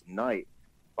last night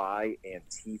by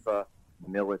Antifa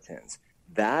militants.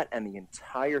 That and the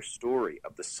entire story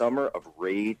of the summer of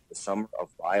rage, the summer of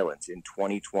violence in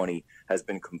 2020 has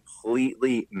been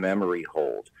completely memory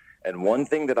holed. And one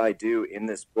thing that I do in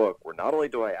this book, where not only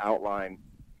do I outline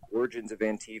origins of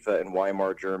Antifa in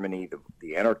Weimar Germany,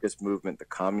 the anarchist movement, the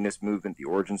communist movement, the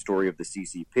origin story of the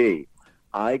CCP,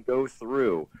 I go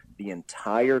through the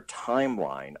entire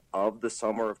timeline of the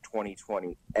summer of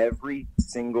 2020, every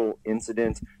single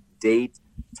incident, date,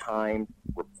 time,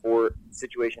 report,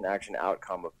 situation, action,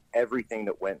 outcome of everything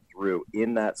that went through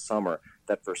in that summer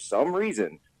that for some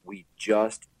reason we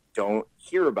just don't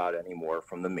hear about anymore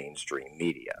from the mainstream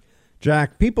media.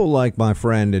 Jack, people like my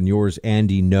friend and yours,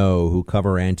 Andy No, who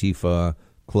cover Antifa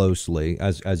closely,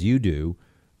 as you do,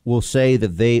 will say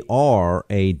that they are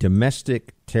a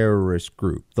domestic terrorist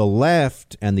group. The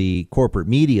left and the corporate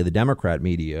media, the Democrat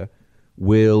media,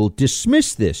 will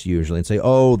dismiss this usually and say,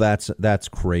 "Oh, that's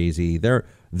crazy. They're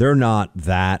not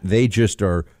that. They just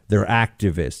are. They're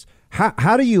activists."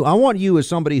 How do you? I want you, as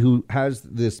somebody who has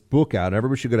this book out,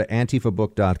 everybody should go to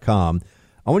antifabook.com.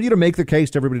 I want you to make the case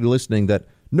to everybody listening that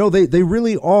no, they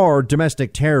really are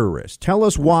domestic terrorists. Tell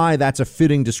us why that's a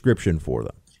fitting description for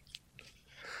them.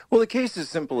 Well, the case is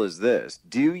simple as this.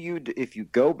 If you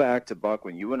go back to, Buck,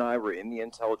 when you and I were in the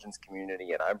intelligence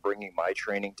community, and I'm bringing my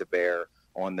training to bear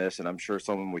on this, and I'm sure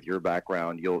someone with your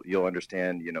background, you'll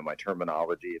understand, my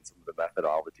terminology and some of the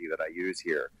methodology that I use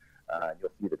here.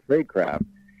 You'll see the tradecraft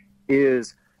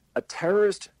is a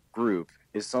terrorist group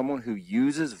is someone who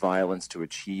uses violence to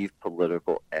achieve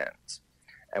political ends.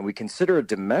 And we consider a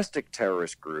domestic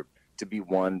terrorist group to be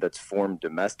one that's formed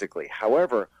domestically.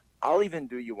 However, I'll even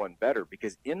do you one better,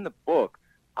 because in the book,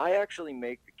 I actually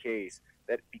make the case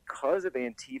that because of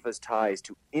Antifa's ties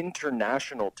to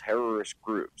international terrorist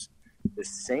groups, the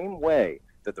same way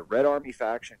that the Red Army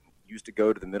faction used to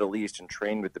go to the Middle East and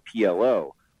train with the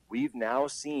PLO, we've now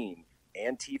seen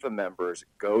Antifa members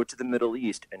go to the Middle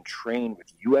East and train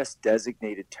with U.S.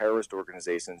 designated terrorist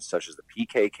organizations such as the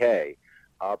PKK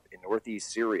up in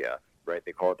northeast Syria, right?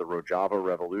 They call it the Rojava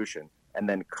Revolution, and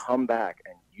then come back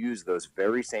and use those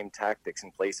very same tactics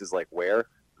in places like where?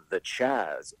 The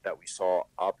Chaz that we saw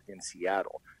up in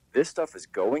Seattle. This stuff is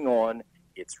going on.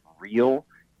 It's real.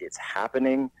 It's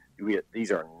happening.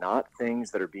 These are not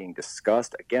things that are being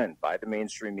discussed, again, by the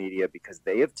mainstream media because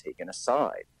they have taken a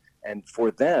side. And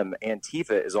for them,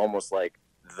 Antifa is almost like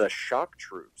the shock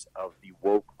troops of the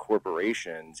woke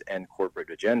corporations and corporate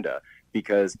agenda,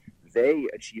 because they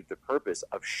achieve the purpose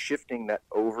of shifting that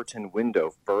Overton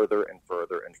window further and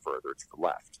further and further to the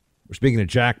left. We're speaking to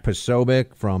Jack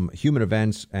Posobiec from Human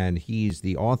Events, and he's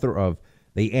the author of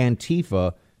The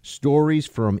Antifa, Stories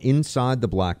from Inside the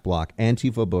Black Bloc,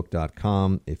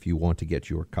 antifabook.com. If you want to get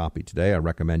your copy today, I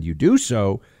recommend you do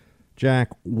so.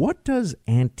 Jack, what does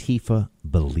Antifa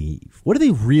believe? What do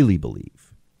they really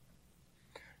believe?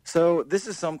 So this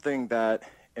is something that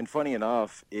And funny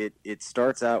enough, it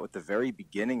starts out with the very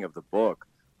beginning of the book.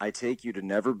 I take you to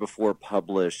never before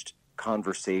published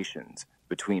conversations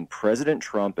between President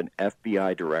Trump and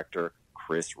FBI Director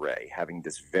Chris Wray, having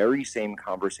this very same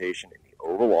conversation in the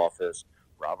Oval Office.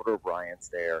 Robert O'Brien's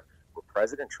there, where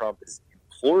President Trump is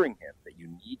imploring him that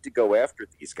you need to go after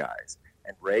these guys.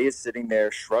 And Wray is sitting there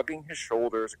shrugging his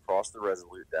shoulders across the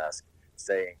Resolute desk,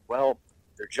 saying, well,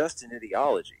 they're just an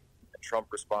ideology. And Trump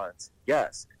responds,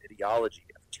 yes, an ideology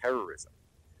of terrorism.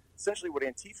 Essentially what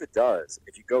Antifa does,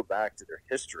 if you go back to their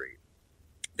history,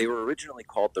 they were originally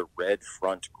called the Red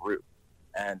Front Group.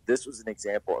 And this was an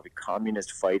example of a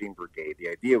communist fighting brigade. The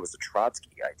idea was a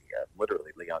Trotsky idea.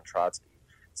 Literally, Leon Trotsky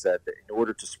said that in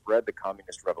order to spread the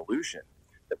communist revolution,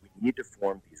 that we need to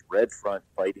form these Red Front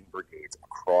fighting brigades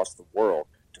across the world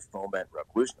to foment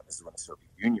revolution. This is when the Soviet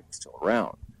Union was still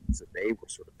around. So they were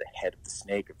sort of the head of the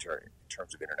snake in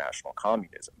terms of international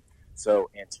communism. So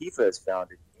Antifa is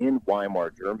founded in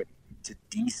Weimar, Germany, to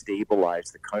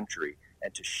destabilize the country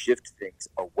and to shift things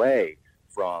away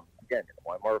from, again, in the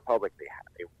Weimar Republic,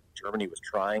 Germany was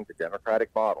trying the democratic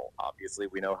model. Obviously,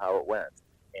 we know how it went.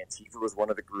 Antifa was one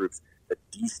of the groups that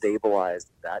destabilized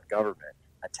that government,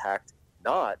 attacked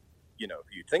not, who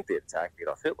you'd think they'd attack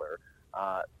Adolf Hitler.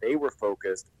 They were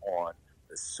focused on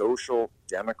the social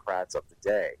democrats of the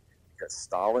day because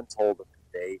Stalin told them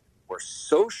that they were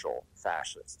social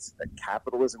fascists, that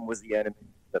capitalism was the enemy,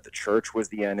 that the church was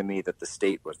the enemy, that the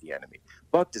state was the enemy.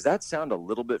 Buck, does that sound a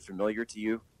little bit familiar to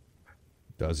you?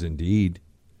 Does indeed.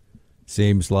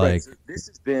 Seems like right, so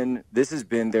this has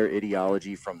been their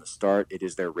ideology from the start. It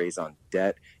is their raison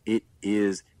d'etre. It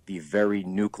is the very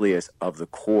nucleus of the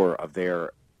core of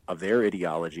their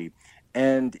ideology,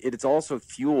 and it's also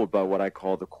fueled by what I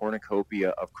call the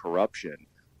cornucopia of corruption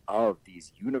of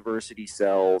these university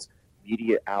cells,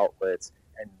 media outlets,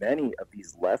 and many of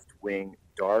these left-wing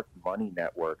dark money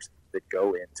networks that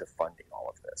go into funding all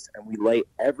of this. And we lay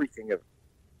everything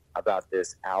about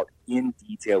this out in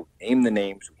detail. We name the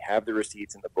names. We have the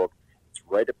receipts in the book. It's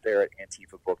right up there at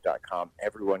antifabook.com.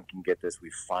 Everyone can get this.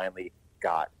 We finally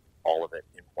got all of it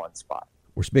in one spot.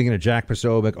 We're speaking to Jack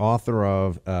Posobiec, author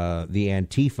of The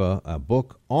Antifa, a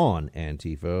book on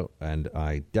Antifa, and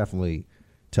I definitely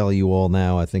tell you all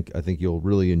now, I think you'll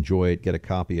really enjoy it, get a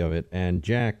copy of it. And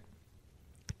Jack,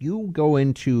 you go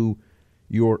into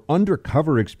your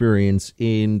undercover experience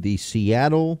in the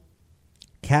Seattle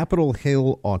Capitol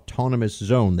Hill Autonomous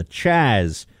Zone, the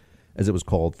CHAZ, as it was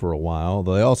called for a while.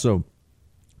 They also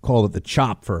called it the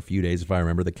CHOP for a few days, if I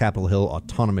remember, the Capitol Hill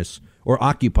Autonomous, or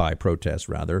Occupy protest,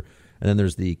 rather. And then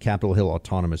there's the Capitol Hill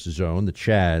Autonomous Zone, the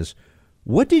CHAZ.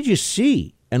 What did you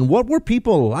see, and what were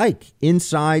people like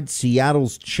inside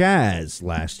Seattle's CHAZ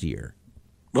last year?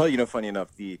 Well, funny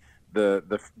enough, the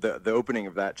opening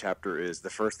of that chapter is the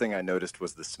first thing I noticed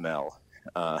was the smell.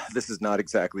 This is not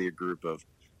exactly a group of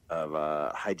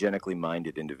hygienically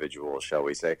minded individuals, shall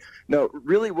we say. No,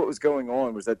 really what was going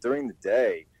on was that during the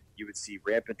day, you would see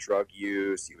rampant drug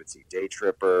use, you would see day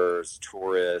trippers,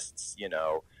 tourists,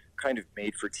 kind of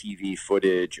made for TV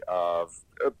footage of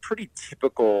a pretty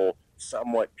typical,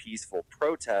 somewhat peaceful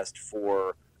protest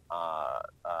for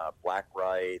black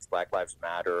rights, Black Lives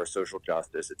Matter, social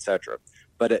justice, etc.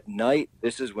 But at night,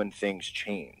 this is when things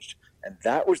changed. And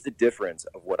that was the difference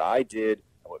of what I did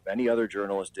and what many other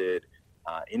journalists did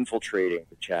infiltrating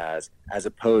the CHAZ, as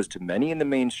opposed to many in the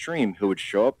mainstream who would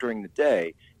show up during the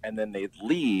day and then they'd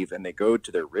leave and they go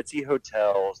to their ritzy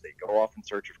hotels, they go off in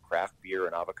search of craft beer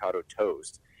and avocado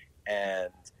toast,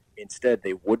 and instead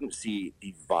they wouldn't see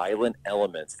the violent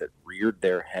elements that reared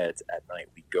their heads at night.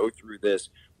 We go through this,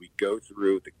 we go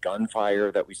through the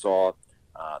gunfire that we saw,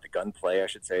 the gunplay, I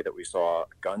should say, that we saw,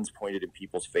 guns pointed in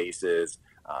people's faces,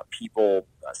 people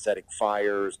setting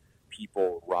fires,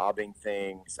 people robbing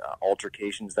things,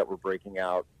 altercations that were breaking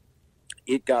out.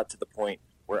 It got to the point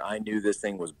where I knew this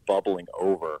thing was bubbling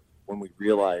over when we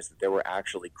realized that there were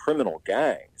actually criminal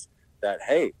gangs that,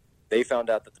 hey, they found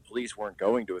out that the police weren't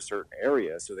going to a certain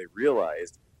area, so they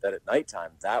realized that at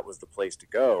nighttime that was the place to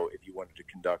go if you wanted to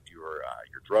conduct your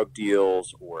drug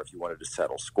deals or if you wanted to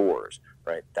settle scores,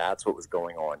 right? That's what was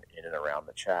going on in and around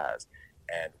the CHAZ.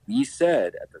 And we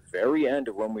said at the very end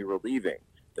of when we were leaving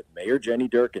that Mayor Jenny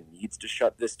Durkin needs to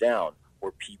shut this down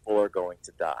or people are going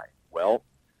to die. Well,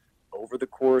 over the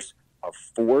course of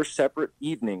 4 separate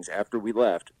evenings after we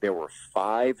left, there were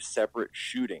 5 separate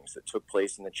shootings that took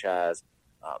place in the CHAZ.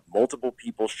 Multiple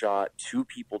people shot, 2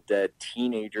 people dead,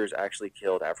 teenagers actually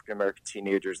killed, African-American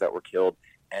teenagers that were killed.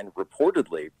 And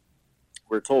reportedly,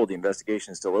 we're told, the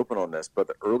investigation is still open on this, but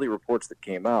the early reports that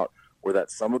came out were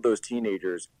that some of those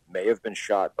teenagers may have been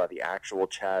shot by the actual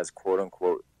CHAZ,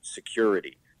 quote-unquote,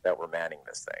 security that were manning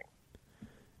this thing.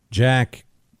 Jack,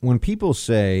 when people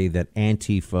say that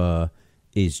Antifa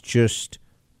is just,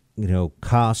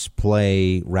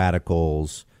 cosplay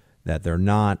radicals, that they're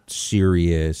not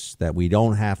serious, that we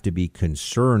don't have to be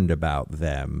concerned about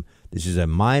them, this is a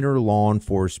minor law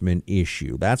enforcement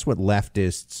issue. That's what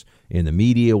leftists in the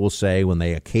media will say when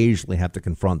they occasionally have to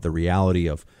confront the reality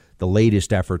of the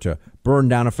latest effort to burn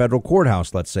down a federal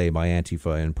courthouse, let's say, by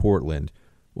Antifa in Portland.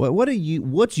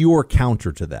 What's your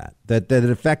counter to that? That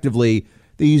effectively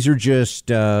these are just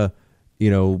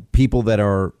people that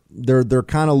are they're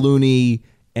kind of loony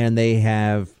and they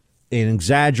have an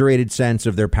exaggerated sense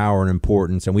of their power and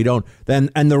importance, and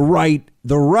the right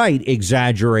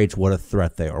exaggerates what a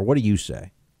threat they are. What do you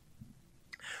say?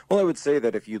 Well, I would say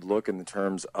that if you look in the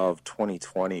terms of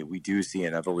 2020, we do see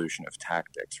an evolution of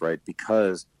tactics, right?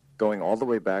 Because going all the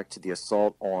way back to the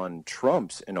assault on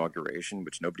Trump's inauguration,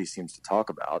 which nobody seems to talk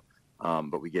about,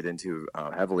 but we get into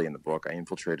heavily in the book. I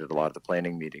infiltrated a lot of the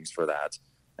planning meetings for that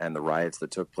and the riots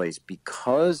that took place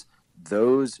because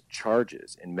those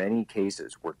charges in many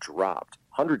cases were dropped,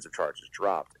 hundreds of charges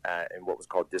dropped in what was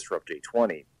called Disrupt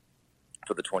J20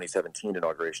 for the 2017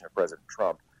 inauguration of President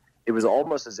Trump. It was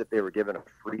almost as if they were given a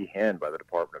free hand by the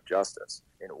Department of Justice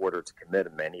in order to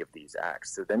commit many of these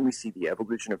acts. So then we see the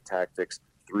evolution of tactics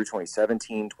through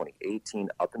 2017, 2018,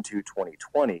 up into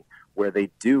 2020, where they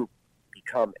do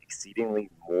become exceedingly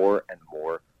more and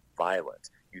more violent.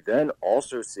 You then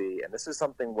also see, and this is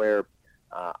something where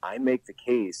I make the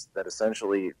case that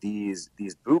essentially these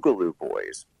Boogaloo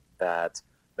boys that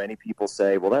many people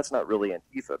say, well, that's not really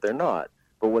Antifa. They're not.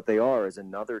 But what they are is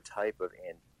another type of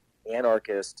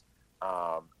anarchist,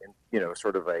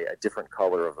 sort of a different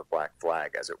color of the black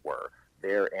flag, as it were.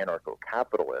 They're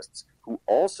anarcho-capitalists who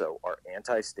also are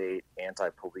anti-state,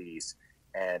 anti-police,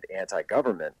 and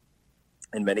anti-government.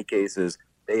 In many cases,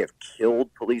 they have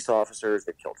killed police officers.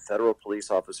 They've killed federal police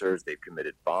officers. They've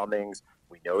committed bombings.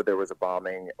 We know there was a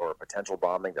bombing or a potential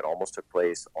bombing that almost took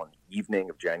place on the evening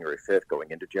of January 5th,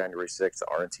 going into January 6th, the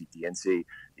RNC, DNC.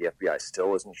 The FBI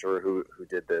still isn't sure who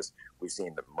did this. We've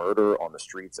seen the murder on the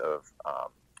streets of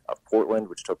Portland,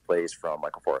 which took place from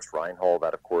Michael Forrest Reinhold.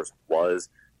 That, of course, was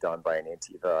done by an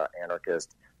Antifa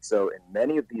anarchist. So in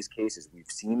many of these cases, we've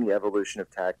seen the evolution of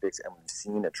tactics and we've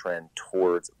seen a trend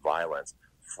towards violence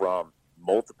from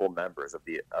multiple members of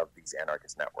these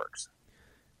anarchist networks.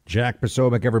 Jack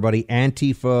Posobiec, everybody,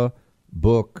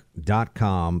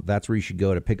 antifabook.com. That's where you should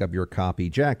go to pick up your copy.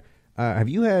 Jack, have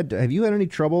you had any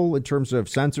trouble in terms of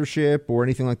censorship or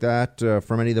anything like that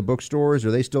from any of the bookstores? Or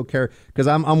they still care? Because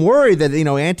I'm worried that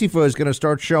Antifa is going to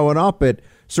start showing up at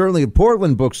certainly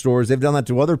Portland bookstores. They've done that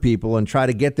to other people and try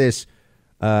to get this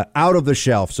out of the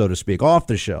shelf, so to speak, off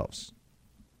the shelves.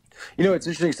 It's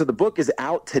interesting. So the book is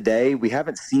out today. We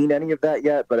haven't seen any of that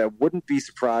yet, but I wouldn't be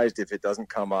surprised if it doesn't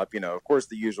come up. Of course,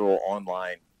 the usual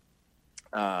online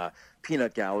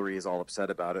peanut gallery is all upset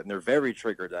about it, and they're very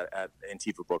triggered at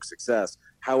Antifa book success.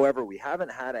 However, we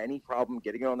haven't had any problem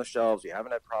getting it on the shelves. We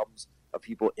haven't had problems of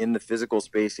people in the physical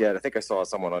space yet. I think I saw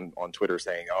someone on Twitter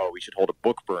saying, oh, we should hold a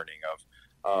book burning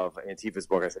of Antifa's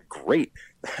book. I said, great.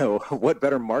 What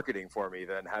better marketing for me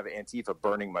than have Antifa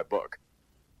burning my book?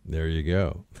 There you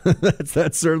go.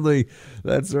 That's certainly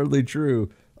true.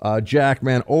 Jack,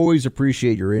 man, always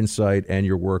appreciate your insight and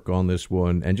your work on this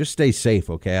one, and just stay safe.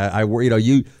 Okay. I worry,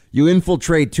 you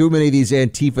infiltrate too many of these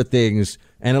Antifa things,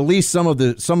 and at least some of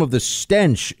the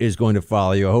stench is going to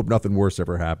follow you. I hope nothing worse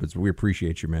ever happens. We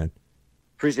appreciate you, man.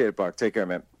 Appreciate it, Buck. Take care,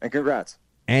 man. And congrats.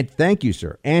 And thank you,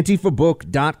 sir.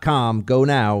 Antifabook.com. Go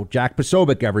now. Jack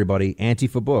Posobiec, everybody.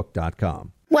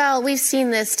 Antifabook.com. Well, we've seen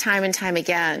this time and time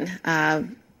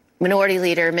again. Minority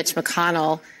Leader Mitch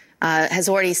McConnell has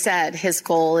already said his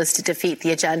goal is to defeat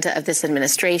the agenda of this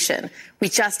administration. We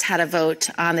just had a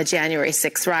vote on the January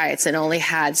 6th riots and only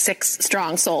had 6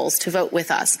 strong souls to vote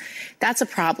with us. That's a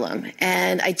problem.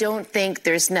 And I don't think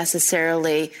there's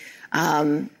necessarily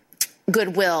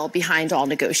goodwill behind all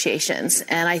negotiations.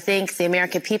 And I think the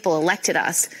American people elected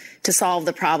us to solve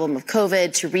the problem of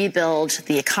COVID, to rebuild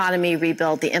the economy,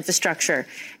 rebuild the infrastructure.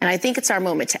 And I think it's our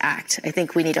moment to act. I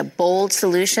think we need a bold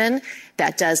solution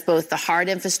that does both the hard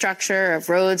infrastructure of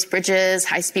roads, bridges,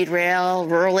 high-speed rail,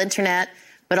 rural internet,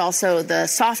 but also the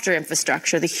softer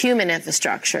infrastructure, the human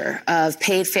infrastructure of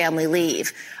paid family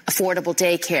leave, affordable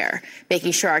daycare,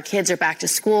 making sure our kids are back to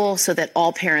school so that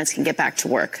all parents can get back to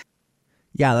work.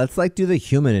 Yeah, let's do the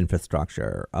human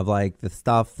infrastructure of the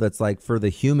stuff that's for the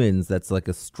humans, that's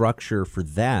a structure for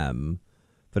them,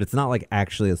 but it's not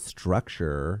actually a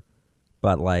structure,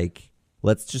 but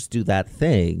let's just do that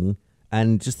thing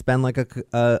and just spend a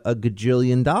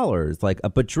gajillion dollars, a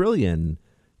bajillion,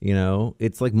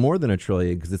 it's more than a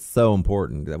trillion because it's so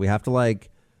important that we have to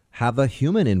have a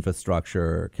human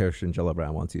infrastructure, Kirsten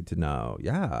Gillibrand wants you to know.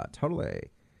 Yeah, totally.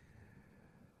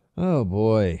 Oh,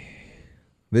 boy.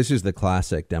 This is the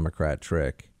classic Democrat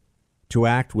trick. To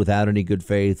act without any good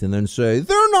faith and then say,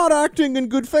 they're not acting in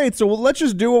good faith, so let's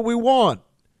just do what we want.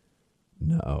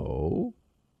 No.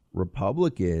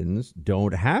 Republicans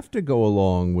don't have to go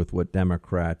along with what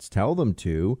Democrats tell them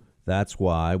to. That's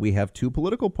why we have two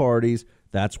political parties.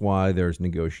 That's why there's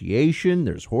negotiation,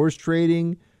 there's horse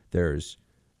trading, there's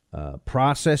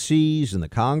processes in the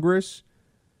Congress.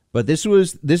 But this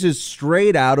is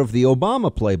straight out of the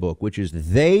Obama playbook, which is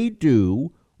they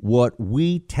do what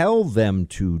we tell them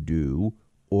to do,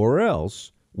 or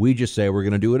else we just say we're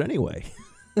going to do it anyway.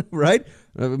 Right?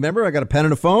 Remember, I got a pen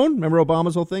and a phone. Remember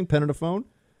Obama's whole thing, pen and a phone?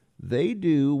 They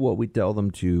do what we tell them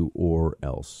to, or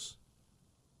else.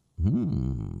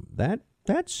 That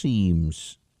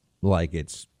seems like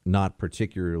it's not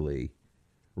particularly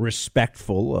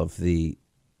respectful of the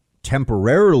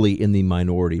temporarily in the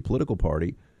minority political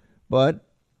party, but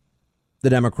the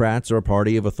Democrats are a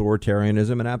party of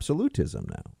authoritarianism and absolutism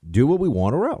now. Do what we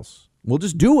want or else. We'll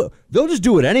just do it. They'll just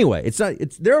do it anyway.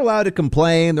 They're allowed to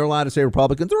complain. They're allowed to say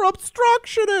Republicans are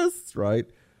obstructionists, right?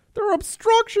 They're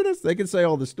obstructionists. They can say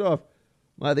all this stuff.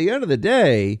 Well, at the end of the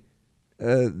day,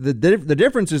 the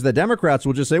difference is that Democrats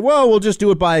will just say, well, we'll just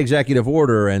do it by executive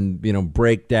order and,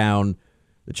 break down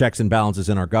the checks and balances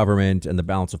in our government and the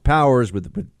balance of powers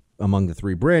among the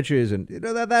three branches. And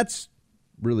that's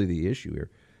really the issue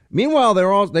here. Meanwhile,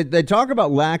 they talk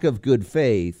about lack of good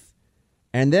faith,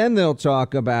 and then they'll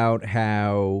talk about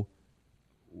how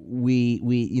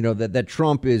that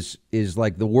Trump is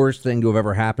like the worst thing to have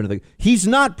ever happened. He's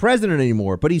not president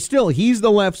anymore, but he's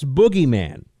the left's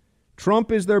boogeyman.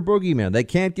 Trump is their boogeyman. They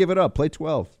can't give it up. Play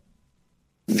 12.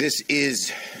 This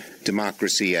is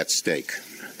democracy at stake.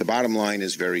 The bottom line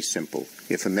is very simple.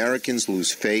 If Americans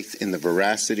lose faith in the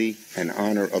veracity and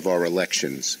honor of our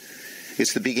elections,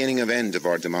 it's the beginning of end of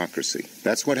our democracy.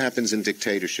 That's what happens in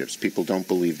dictatorships. People don't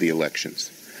believe the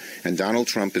elections. And Donald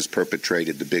Trump has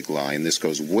perpetrated the big lie, and this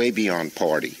goes way beyond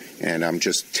party. And I'm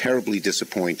just terribly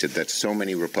disappointed that so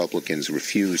many Republicans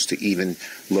refuse to even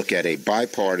look at a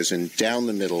bipartisan, down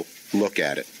the middle look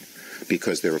at it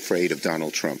because they're afraid of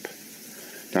Donald Trump.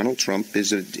 Donald Trump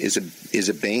is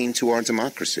a bane to our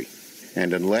democracy.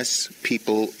 And unless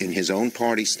people in his own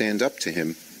party stand up to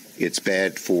him, it's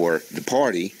bad for the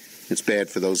party, it's bad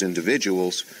for those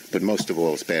individuals, but most of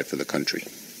all, it's bad for the country.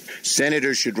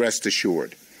 Senators should rest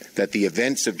assured that the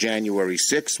events of January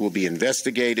 6th will be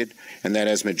investigated, and that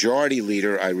as majority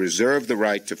leader, I reserve the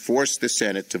right to force the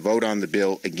Senate to vote on the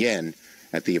bill again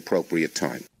at the appropriate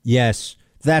time. Yes,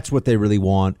 that's what they really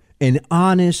want. An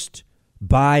honest,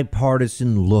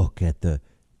 bipartisan look at the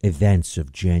events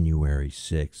of January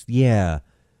 6th. Yeah,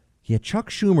 Chuck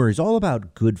Schumer is all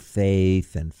about good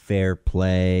faith and fair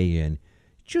play and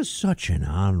just such an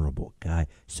honorable guy.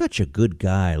 Such a good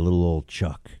guy, little old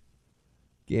Chuck.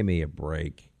 Give me a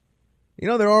break.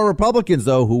 There are Republicans,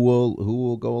 though, who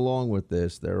will go along with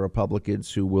this. There are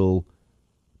Republicans who will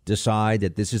decide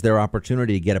that this is their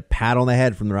opportunity to get a pat on the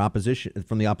head from the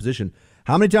opposition.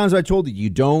 How many times have I told you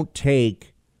don't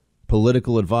take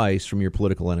political advice from your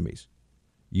political enemies?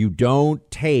 You don't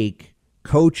take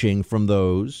coaching from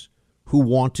those who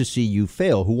want to see you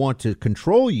fail, who want to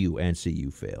control you and see you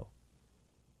fail.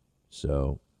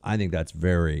 So I think that's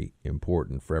very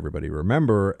important for everybody to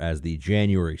remember as the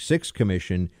January 6th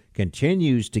Commission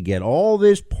continues to get all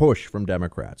this push from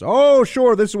Democrats. Oh,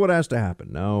 sure, this is what has to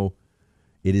happen. No,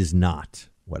 it is not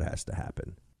what has to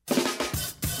happen.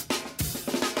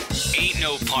 Ain't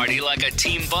no party like a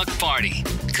Team Buck party,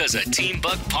 because a Team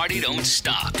Buck party don't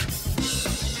stop.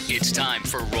 It's time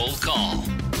for Roll Call.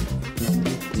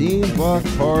 Team Buck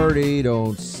party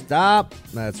don't stop.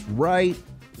 That's right.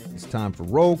 It's time for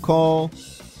Roll Call.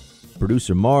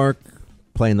 Producer Mark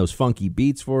playing those funky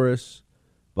beats for us.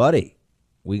 Buddy,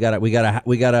 we got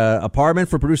a apartment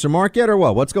for producer Mark yet, or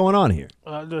what? What's going on here?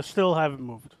 They still haven't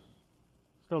moved.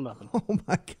 Still nothing. Oh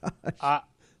my gosh.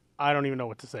 I don't even know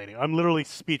what to say to you. I'm literally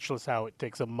speechless how it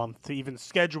takes a month to even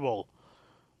schedule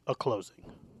a closing.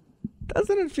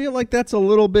 Doesn't it feel like that's a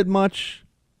little bit much?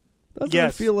 Doesn't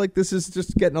it feel like this is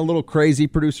just getting a little crazy,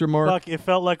 producer Mark? Look, it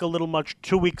felt like a little much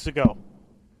 2 weeks ago.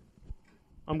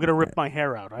 I'm going to rip my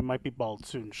hair out. I might be bald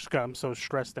soon. I'm so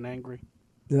stressed and angry.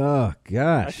 Oh,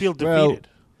 gosh. I feel defeated.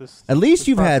 At least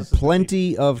you've had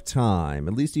plenty of time.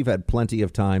 At least you've had plenty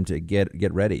of time to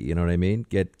get ready. You know what I mean?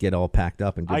 Get all packed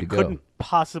up and good to go. I couldn't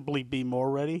possibly be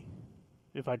more ready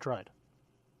if I tried.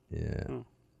 Yeah.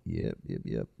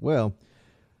 Yep. Well,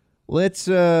 let's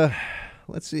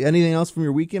see. Anything else from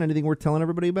your weekend? Anything worth telling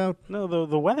everybody about? No,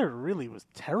 the weather really was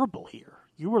terrible here.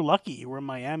 You were lucky. You were in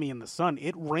Miami in the sun.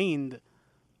 It rained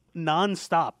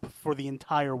nonstop for the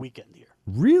entire weekend here.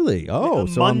 Really? Oh,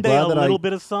 so Monday, I'm glad a little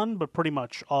bit of sun, but pretty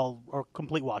much all or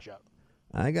complete washout.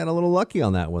 I got a little lucky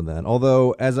on that one then.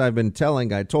 Although, as I've been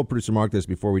telling, I told producer Mark this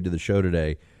before we did the show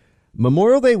today.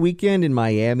 Memorial Day weekend in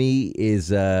Miami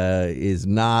is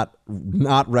not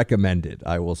recommended,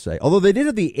 I will say. Although they did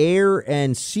have the Air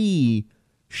and Sea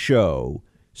show.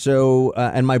 So,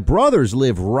 and my brothers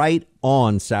live right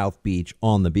on South Beach,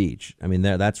 on the beach. I mean,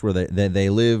 that's where they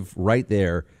live, right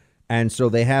there. And so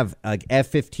they have like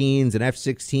F-15s and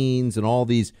F-16s and all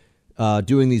these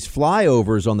doing these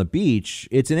flyovers on the beach.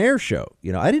 It's an air show.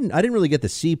 You know, I didn't really get the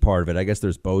sea part of it. I guess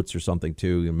there's boats or something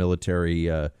too,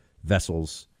 military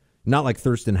vessels. Not like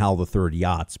Thurston Howell III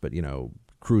yachts, but,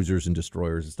 cruisers and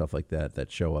destroyers and stuff like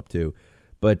that show up too.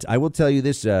 But I will tell you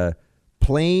this,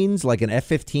 planes like an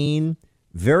F-15,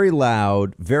 very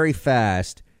loud, very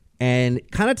fast, and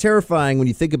kind of terrifying when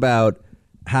you think about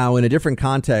how in a different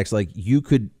context, like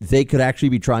they could actually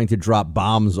be trying to drop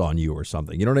bombs on you or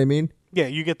something. You know what I mean? Yeah,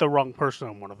 you get the wrong person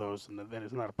on one of those, and then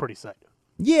it's not a pretty sight.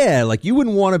 Yeah, like you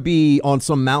wouldn't want to be on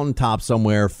some mountaintop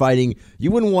somewhere fighting.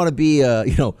 You wouldn't want to be a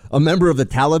member of the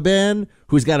Taliban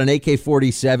who's got an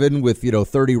AK-47 with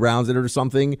 30 rounds in it or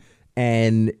something,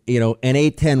 and an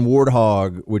A-10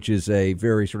 Warthog, which is a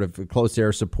very sort of close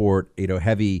air support,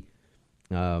 heavy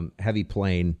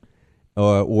plane,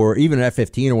 or even an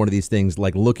F-15 or one of these things,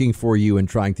 like looking for you and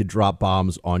trying to drop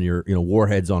bombs on your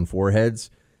warheads on foreheads.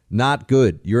 Not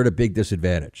good. You're at a big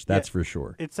disadvantage. That's for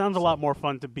sure. It sounds a lot more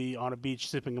fun to be on a beach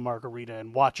sipping a margarita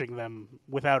and watching them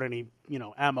without any,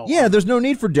 ammo. Yeah, there's no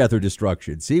need for death or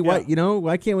destruction. See, why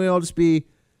can't we all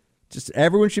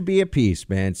everyone should be at peace,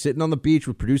 man. Sitting on the beach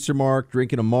with producer Mark,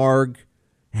 drinking a marg,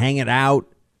 hanging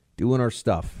out, doing our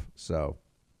stuff. So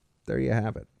there you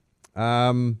have it.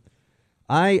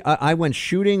 I went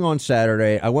shooting on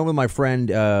Saturday. I went with my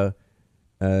friend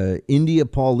India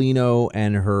Paulino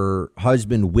and her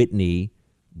husband Whitney.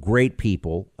 Great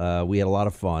people. We had a lot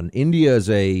of fun. India is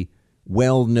a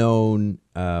well-known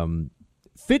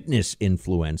fitness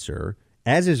influencer,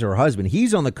 as is her husband.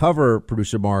 He's on the cover,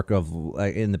 producer Mark, of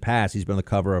in the past. He's been on the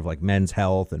cover of like Men's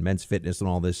Health and Men's Fitness and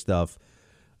all this stuff.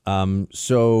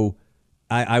 So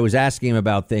I was asking him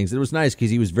about things. It was nice because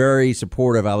he was very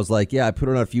supportive. I was like, yeah, I put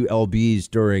on a few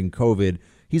LBs during COVID.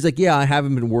 He's like, yeah, I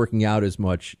haven't been working out as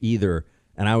much either.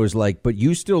 And I was like, but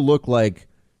you still look like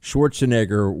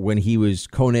Schwarzenegger when he was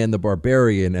Conan the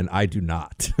Barbarian, and I do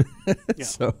not. Yeah.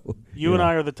 So you and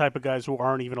I are the type of guys who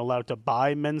aren't even allowed to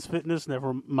buy Men's Fitness,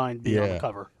 never mind being on the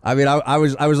cover. I mean, I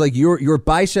was like, your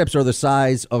biceps are the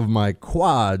size of my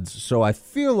quads, so I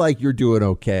feel like you're doing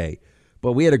okay.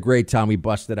 But we had a great time. We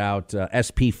busted out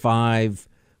SP5,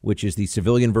 which is the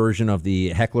civilian version of the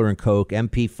Heckler and Koch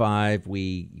MP5.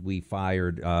 We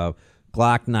fired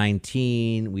Glock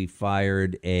 19. We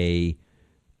fired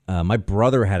my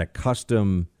brother had a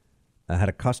custom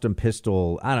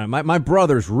pistol. I don't know. My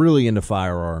brother's really into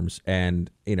firearms, and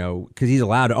because he's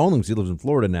allowed to own them because he lives in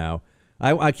Florida now.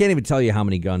 I can't even tell you how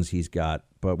many guns he's got,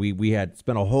 but we had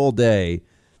spent a whole day.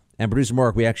 And producer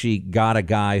Mark, we actually got a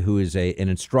guy who is an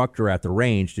instructor at the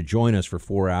range to join us for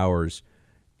 4 hours,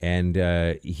 and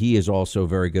he is also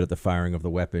very good at the firing of the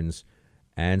weapons.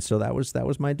 And so that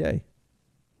was my day.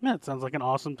 Yeah, it sounds like an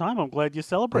awesome time. I'm glad you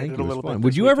celebrated a little bit.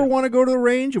 Would you ever want to go to the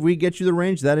range? If we get you the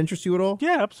range, does that interest you at all?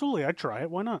 Yeah, absolutely. I'd try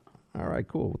it. Why not? All right,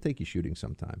 cool. We'll take you shooting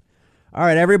sometime. All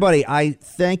right, everybody, I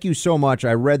thank you so much.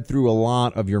 I read through a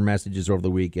lot of your messages over the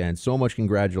weekend. So much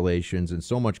congratulations and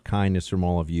so much kindness from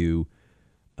all of you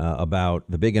about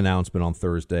the big announcement on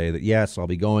Thursday that, yes, I'll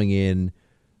be going in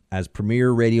as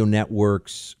Premier Radio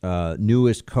Network's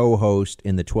newest co-host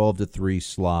in the 12 to 3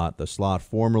 slot, the slot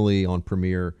formerly on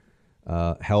Premier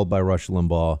held by Rush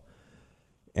Limbaugh.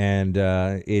 And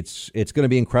it's going to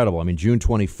be incredible. I mean, June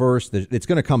 21st, it's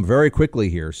going to come very quickly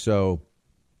here. So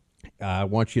I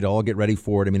want you to all get ready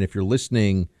for it. I mean, if you're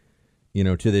listening,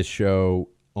 to this show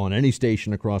on any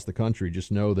station across the country,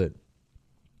 just know that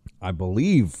I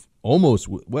believe almost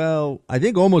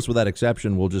without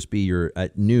exception will just be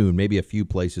at noon. Maybe a few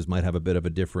places might have a bit of a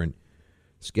different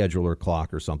schedule or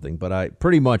clock or something. But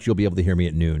pretty much you'll be able to hear me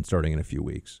at noon starting in a few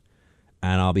weeks.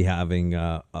 And I'll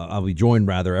be joined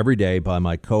every day by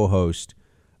my co-host,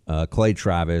 Clay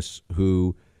Travis,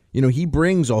 who, he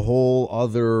brings a whole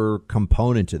other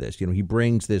component to this. He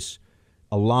brings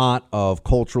a lot of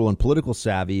cultural and political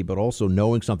savvy, but also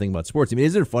knowing something about sports. I mean,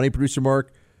 isn't it funny, producer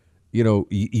Mark?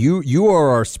 You are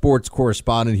our sports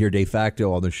correspondent here de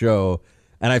facto on the show.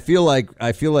 And I feel like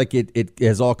it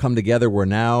has all come together where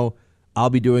now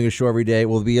I'll be doing a show every day.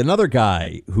 Will be another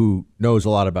guy who knows a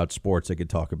lot about sports that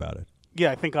could talk about it.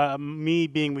 Yeah, I think me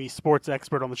being the sports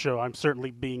expert on the show, I'm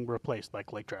certainly being replaced by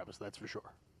Clay Travis. That's for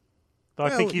sure. Though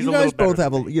I think he's you a guys little better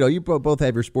both have you both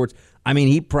have your sports. I mean,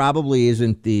 he probably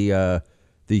isn't the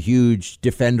huge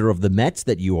defender of the Mets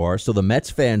that you are. So the Mets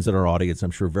fans in our audience,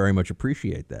 I'm sure, very much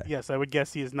appreciate that. Yes, I would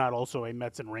guess he is not also a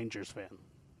Mets and Rangers fan.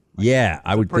 Yeah,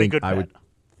 I would think. Good I would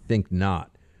think not.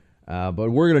 But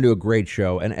we're going to do a great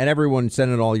show, and everyone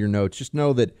send in all your notes. Just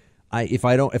know that if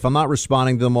I'm not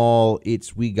responding to them all,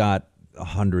 we got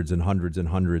hundreds and hundreds and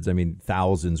hundreds. I mean,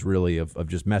 thousands really of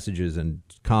just messages and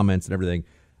comments and everything.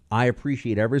 I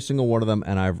appreciate every single one of them,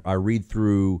 and I read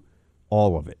through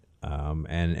all of it,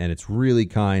 and it's really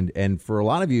kind. And for a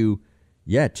lot of you,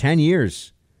 10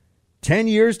 years. 10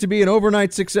 years to be an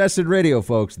overnight success in radio,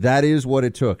 folks. That is what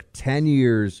it took. 10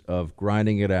 years of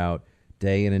grinding it out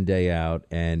day in and day out.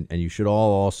 And you should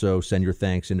all also send your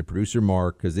thanks into producer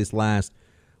Mark, because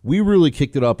we really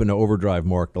kicked it up into overdrive,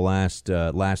 Mark, the last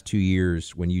 2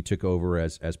 years when you took over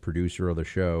as producer of the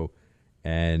show.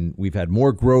 And we've had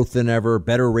more growth than ever,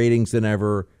 better ratings than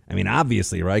ever. I mean,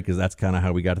 obviously, right? Because that's kind of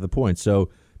how we got to the point. So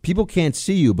people can't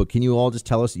see you, but can you all just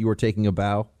tell us that you are taking a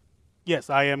bow? Yes,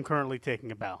 I am currently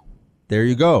taking a bow. There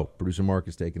you go. Producer Mark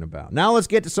is taking a bow. Now let's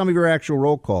get to some of your actual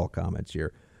roll call comments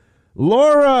here.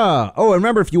 Laura! Oh, and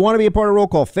remember, if you want to be a part of roll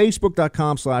call,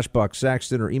 Facebook.com/Buck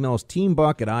Sexton or email us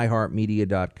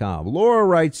teambuck@iheartmedia.com. Laura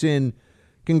writes in,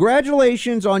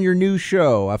 congratulations on your new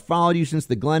show. I've followed you since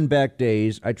the Glenn Beck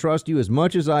days. I trust you as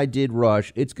much as I did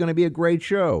Rush. It's going to be a great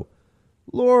show.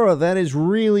 Laura, that is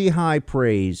really high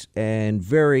praise and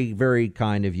very, very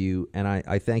kind of you, and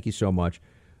I thank you so much.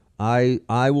 I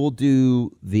will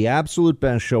do the absolute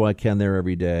best show I can there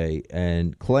every day,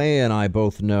 and Clay and I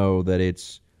both know that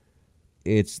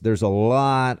there's a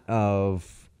lot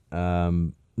of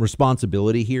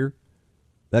responsibility here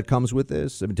that comes with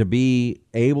this. I mean, to be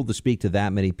able to speak to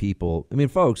that many people. I mean,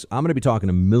 folks, I'm going to be talking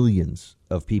to millions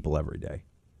of people every day.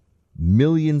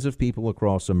 Millions of people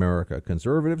across America.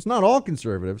 Conservatives, not all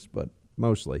conservatives, but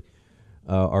mostly,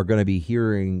 are going to be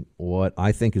hearing what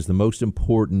I think is the most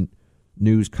important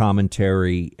news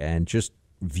commentary and just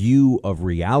view of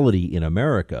reality in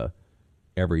America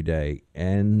every day.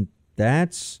 And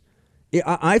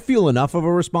I feel enough of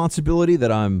a responsibility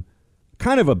that I'm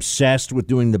kind of obsessed with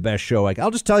doing the best show.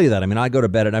 I'll just tell you that. I mean, I go to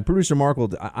bed and producer Mark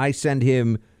I send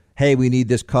him, hey, we need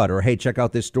this cut, or hey, check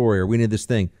out this story, or we need this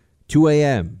thing. 2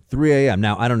 a.m., 3 a.m.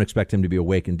 Now, I don't expect him to be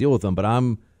awake and deal with them, but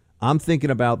I'm thinking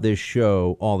about this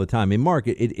show all the time. I mean, Mark,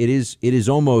 it is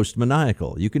almost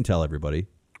maniacal. You can tell everybody.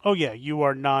 Oh, yeah, you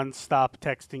are nonstop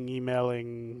texting,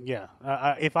 emailing. Yeah.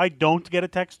 If I don't get a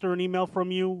text or an email from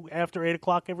you after 8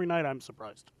 o'clock every night, I'm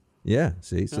surprised. Yeah,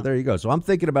 see? So there you go. So I'm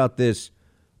thinking about this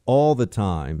all the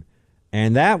time,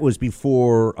 and that was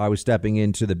before I was stepping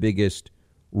into the biggest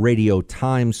radio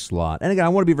time slot. And again, I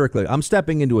want to be very clear. I'm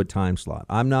stepping into a time slot.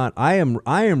 I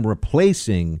am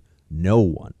replacing no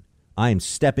one. I am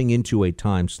stepping into a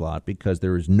time slot because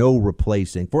there is no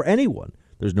replacing, for anyone,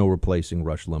 there's no replacing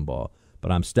Rush Limbaugh.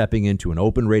 But I'm stepping into an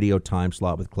open radio time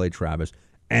slot with Clay Travis,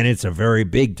 and it's a very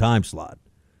big time slot.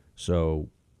 So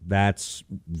that's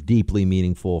deeply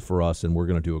meaningful for us, and we're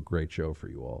going to do a great show for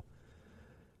you all.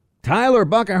 Tyler,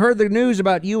 Buck, I heard the news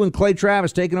about you and Clay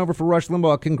Travis taking over for Rush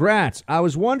Limbaugh. Congrats. I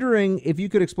was wondering if you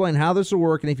could explain how this will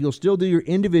work and if you'll still do your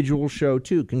individual show,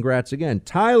 too. Congrats again.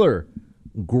 Tyler,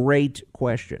 great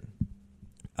question.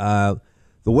 The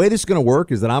way this is going to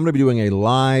work is that I'm going to be doing a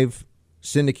live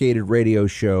syndicated radio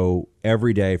show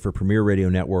every day for Premier Radio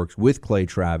Networks with Clay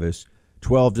Travis,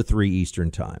 12 to 3 Eastern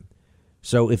Time.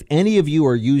 So if any of you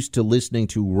are used to listening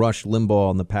to Rush Limbaugh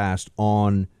in the past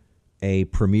on a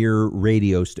Premier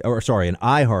Radio, an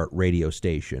iHeart radio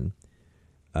station,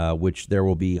 which there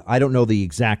will be, I don't know the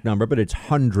exact number, but it's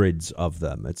hundreds of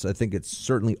them. I think it's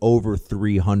certainly over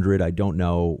 300. I don't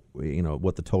know,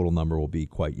 what the total number will be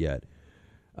quite yet.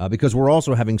 Because we're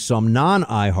also having some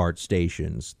non-iHeart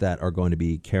stations that are going to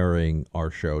be carrying our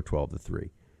show 12 to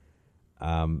 3.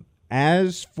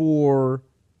 As for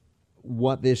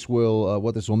what this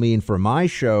will mean for my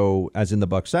show, as in the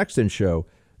Buck Sexton Show,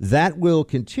 that will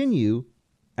continue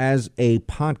as a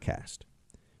podcast.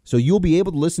 So you'll be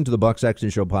able to listen to the Buck Sexton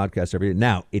Show podcast every day.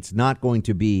 Now, it's not going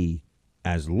to be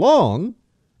as long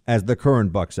as the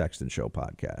current Buck Sexton Show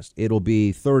podcast. It'll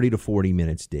be 30 to 40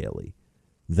 minutes daily.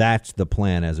 That's the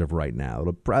plan as of right now.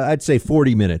 I'd say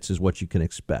 40 minutes is what you can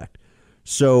expect.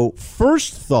 So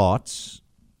First Thoughts,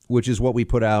 which is what we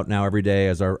put out now every day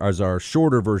as our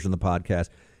shorter version of the podcast,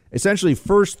 essentially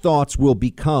First Thoughts will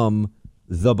become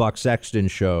the Buck Sexton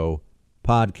Show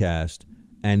podcast,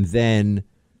 and then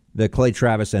the Clay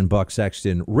Travis and Buck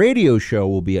Sexton radio show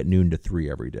will be at noon to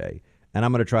 3 every day. And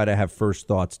I'm going to try to have First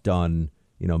Thoughts done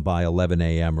by 11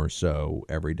 a.m. or so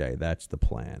every day. That's the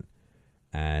plan.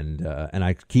 And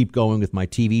I keep going with my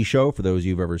TV show. For those of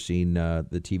you who've ever seen the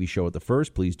TV show at The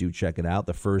First, please do check it out.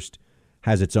 The First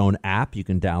has its own app. You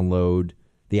can download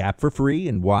the app for free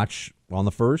and watch on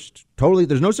The First. Totally,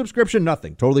 there's no subscription,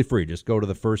 nothing. Totally free. Just go to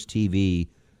The First TV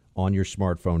on your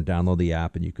smartphone, download the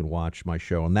app, and you can watch my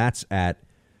show. And that's at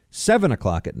 7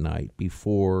 o'clock at night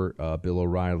before Bill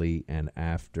O'Reilly and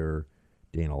after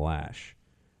Dana Lash.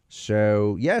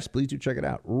 So, yes, please do check it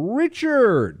out.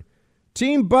 Richard!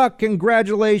 Team Buck,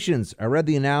 congratulations. I read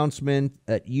the announcement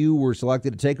that you were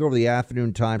selected to take over the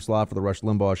afternoon time slot for the Rush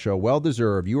Limbaugh Show. Well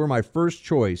deserved. You were my first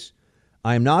choice.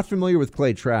 I am not familiar with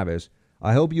Clay Travis.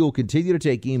 I hope you will continue to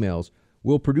take emails.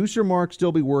 Will producer Mark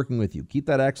still be working with you? Keep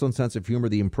that excellent sense of humor,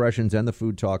 the impressions, and the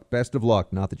food talk. Best of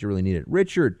luck. Not that you really need it.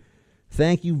 Richard,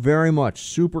 thank you very much.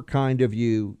 Super kind of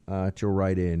you to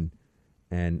write in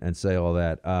and say all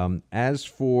that. As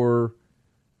for...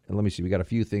 let me see. We got a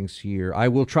few things here. I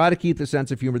will try to keep the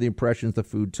sense of humor, the impressions, the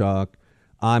food talk.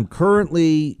 I'm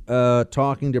currently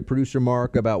talking to producer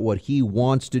Mark about what he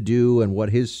wants to do and what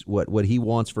he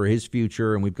wants for his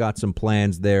future, and we've got some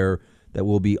plans there that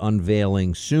we'll be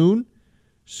unveiling soon.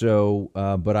 So,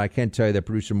 but I can tell you that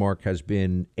producer Mark has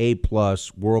been A+,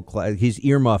 world class. His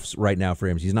earmuffs right now for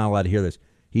him. He's not allowed to hear this.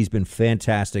 He's been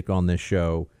fantastic on this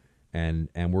show, and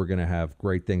we're going to have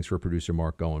great things for producer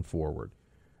Mark going forward.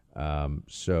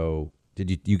 So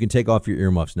you can take off your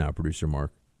earmuffs now, producer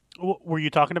Mark. Were you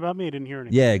talking about me? I didn't hear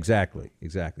anything. Yeah, exactly. He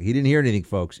didn't hear anything,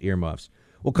 folks. Earmuffs.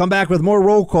 We'll come back with more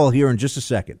roll call here in just a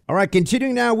second. All right,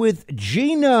 continuing now with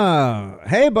Gina.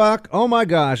 Hey, Buck. Oh, my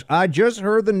gosh. I just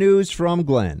heard the news from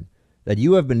Glenn that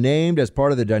you have been named as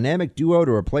part of the dynamic duo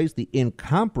to replace the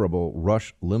incomparable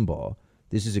Rush Limbaugh.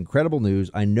 This is incredible news.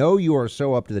 I know you are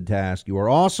so up to the task. You are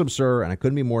awesome, sir, and I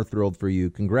couldn't be more thrilled for you.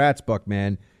 Congrats,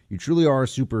 Buckman. You truly are a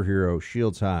superhero.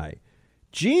 Shields high.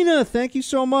 Gina, thank you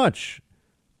so much.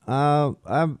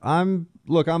 I'm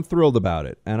thrilled about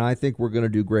it, and I think we're going to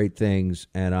do great things,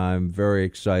 and I'm very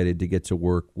excited to get to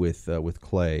work with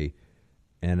Clay,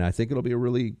 and I think it'll be a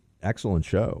really excellent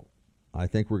show. I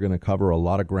think we're going to cover a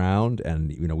lot of ground,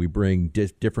 and we bring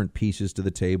different pieces to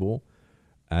the table,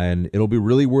 and it'll be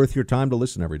really worth your time to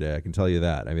listen every day. I can tell you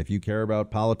that. I mean, if you care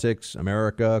about politics,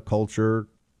 America, culture,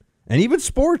 and even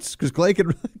sports, because Clay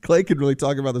could really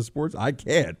talk about the sports. I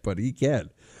can't, but he can.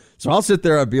 So I'll sit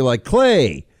there and be like,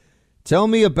 Clay, tell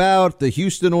me about the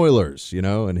Houston Oilers,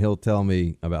 and he'll tell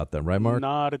me about them. Right, Mark?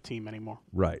 Not a team anymore.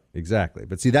 Right, exactly.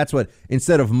 But see, that's what,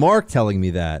 instead of Mark telling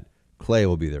me that, Clay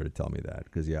will be there to tell me that.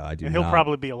 Because, I do. And he'll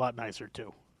probably be a lot nicer,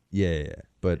 too. Yeah.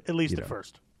 But at least at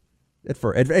first.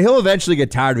 He'll eventually get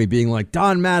tired of me being like,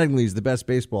 Don Mattingly's the best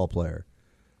baseball player.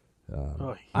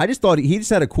 I just thought he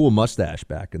just had a cool mustache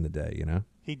back in the day,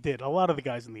 He did. A lot of the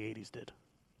guys in the 80s did.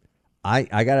 I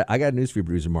got news for you,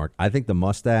 producer Mark. I think the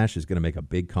mustache is going to make a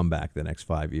big comeback the next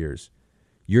 5 years.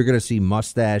 You're going to see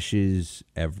mustaches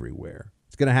everywhere.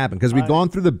 It's going to happen because we've gone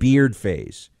through the beard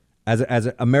phase. As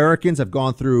Americans have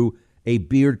gone through a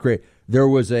beard craze. There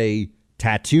was a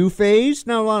tattoo phase.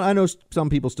 Now, I know some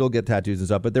people still get tattoos and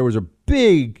stuff, but there was a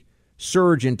big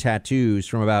surge in tattoos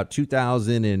from about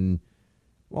 2000 and,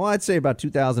 I'd say about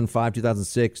 2005,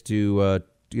 2006 to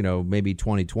maybe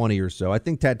 2020 or so. I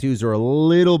think tattoos are a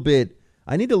little bit,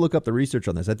 I need to look up the research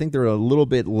on this. I think they're a little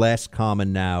bit less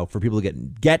common now for people to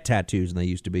get tattoos than they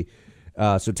used to be.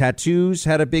 So tattoos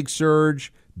had a big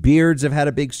surge. Beards have had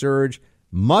a big surge.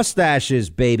 Mustaches,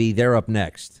 baby, they're up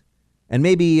next. And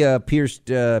maybe pierced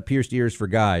ears for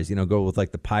guys, go with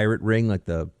like the pirate ring, like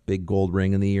the big gold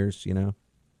ring in the ears,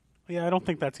 Yeah, I don't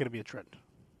think that's going to be a trend.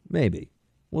 Maybe.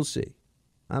 We'll see.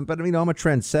 But, I'm a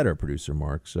trendsetter, producer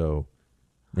Mark, so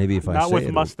maybe if I not say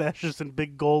with mustaches and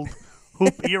big gold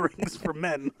hoop earrings for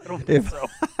men. I don't think so.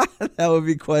 That would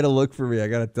be quite a look for me, I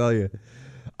got to tell you.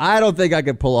 I don't think I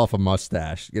could pull off a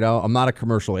mustache. I'm not a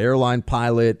commercial airline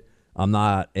pilot. I'm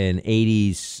not an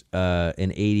 80s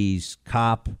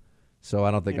cop, so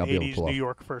I don't think I'll be able to pull off. 80s New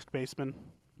York first baseman.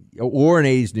 Or an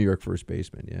 80s New York first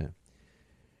baseman, yeah.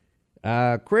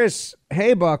 Chris,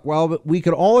 hey, Buck, while we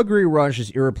could all agree Rush is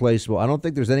irreplaceable, I don't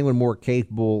think there's anyone more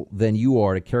capable than you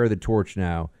are to carry the torch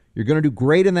now. You're going to do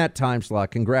great in that time slot.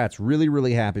 Congrats. Really,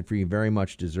 really happy for you. Very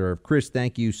much deserved. Chris,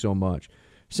 thank you so much.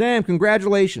 Sam,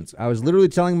 congratulations. I was literally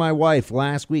telling my wife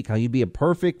last week how you'd be a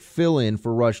perfect fill-in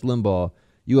for Rush Limbaugh.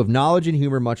 You have knowledge and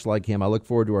humor much like him. I look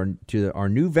forward to our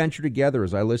new venture together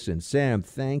as I listen. Sam,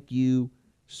 thank you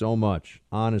so much.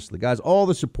 Honestly, guys, all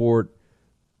the support.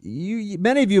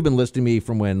 Many of you have been listening to me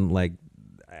from when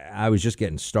I was just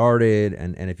getting started,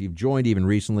 and if you've joined even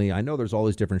recently, I know there's all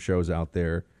these different shows out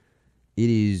there.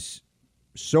 It is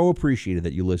so appreciated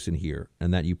that you listen here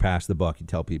and that you pass the buck and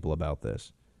tell people about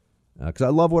this. Because I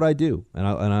love what I do. And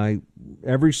I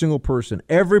every single person,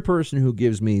 every person who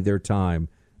gives me their time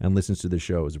and listens to the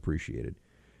show is appreciated.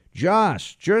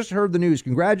 Josh, just heard the news.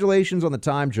 Congratulations on the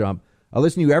time jump. I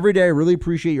listen to you every day. I really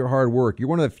appreciate your hard work. You're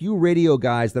one of the few radio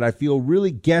guys that I feel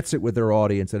really gets it with their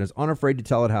audience and is unafraid to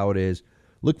tell it how it is.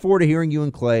 Look forward to hearing you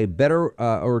and Clay.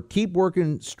 Or keep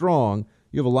working strong.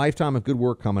 You have a lifetime of good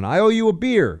work coming. I owe you a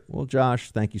beer. Well,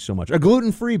 Josh, thank you so much. A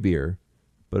gluten-free beer,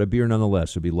 but a beer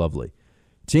nonetheless would be lovely.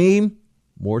 Team,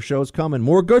 more shows coming.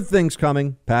 More good things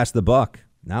coming. Pass the buck.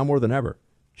 Now more than ever.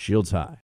 Shields high.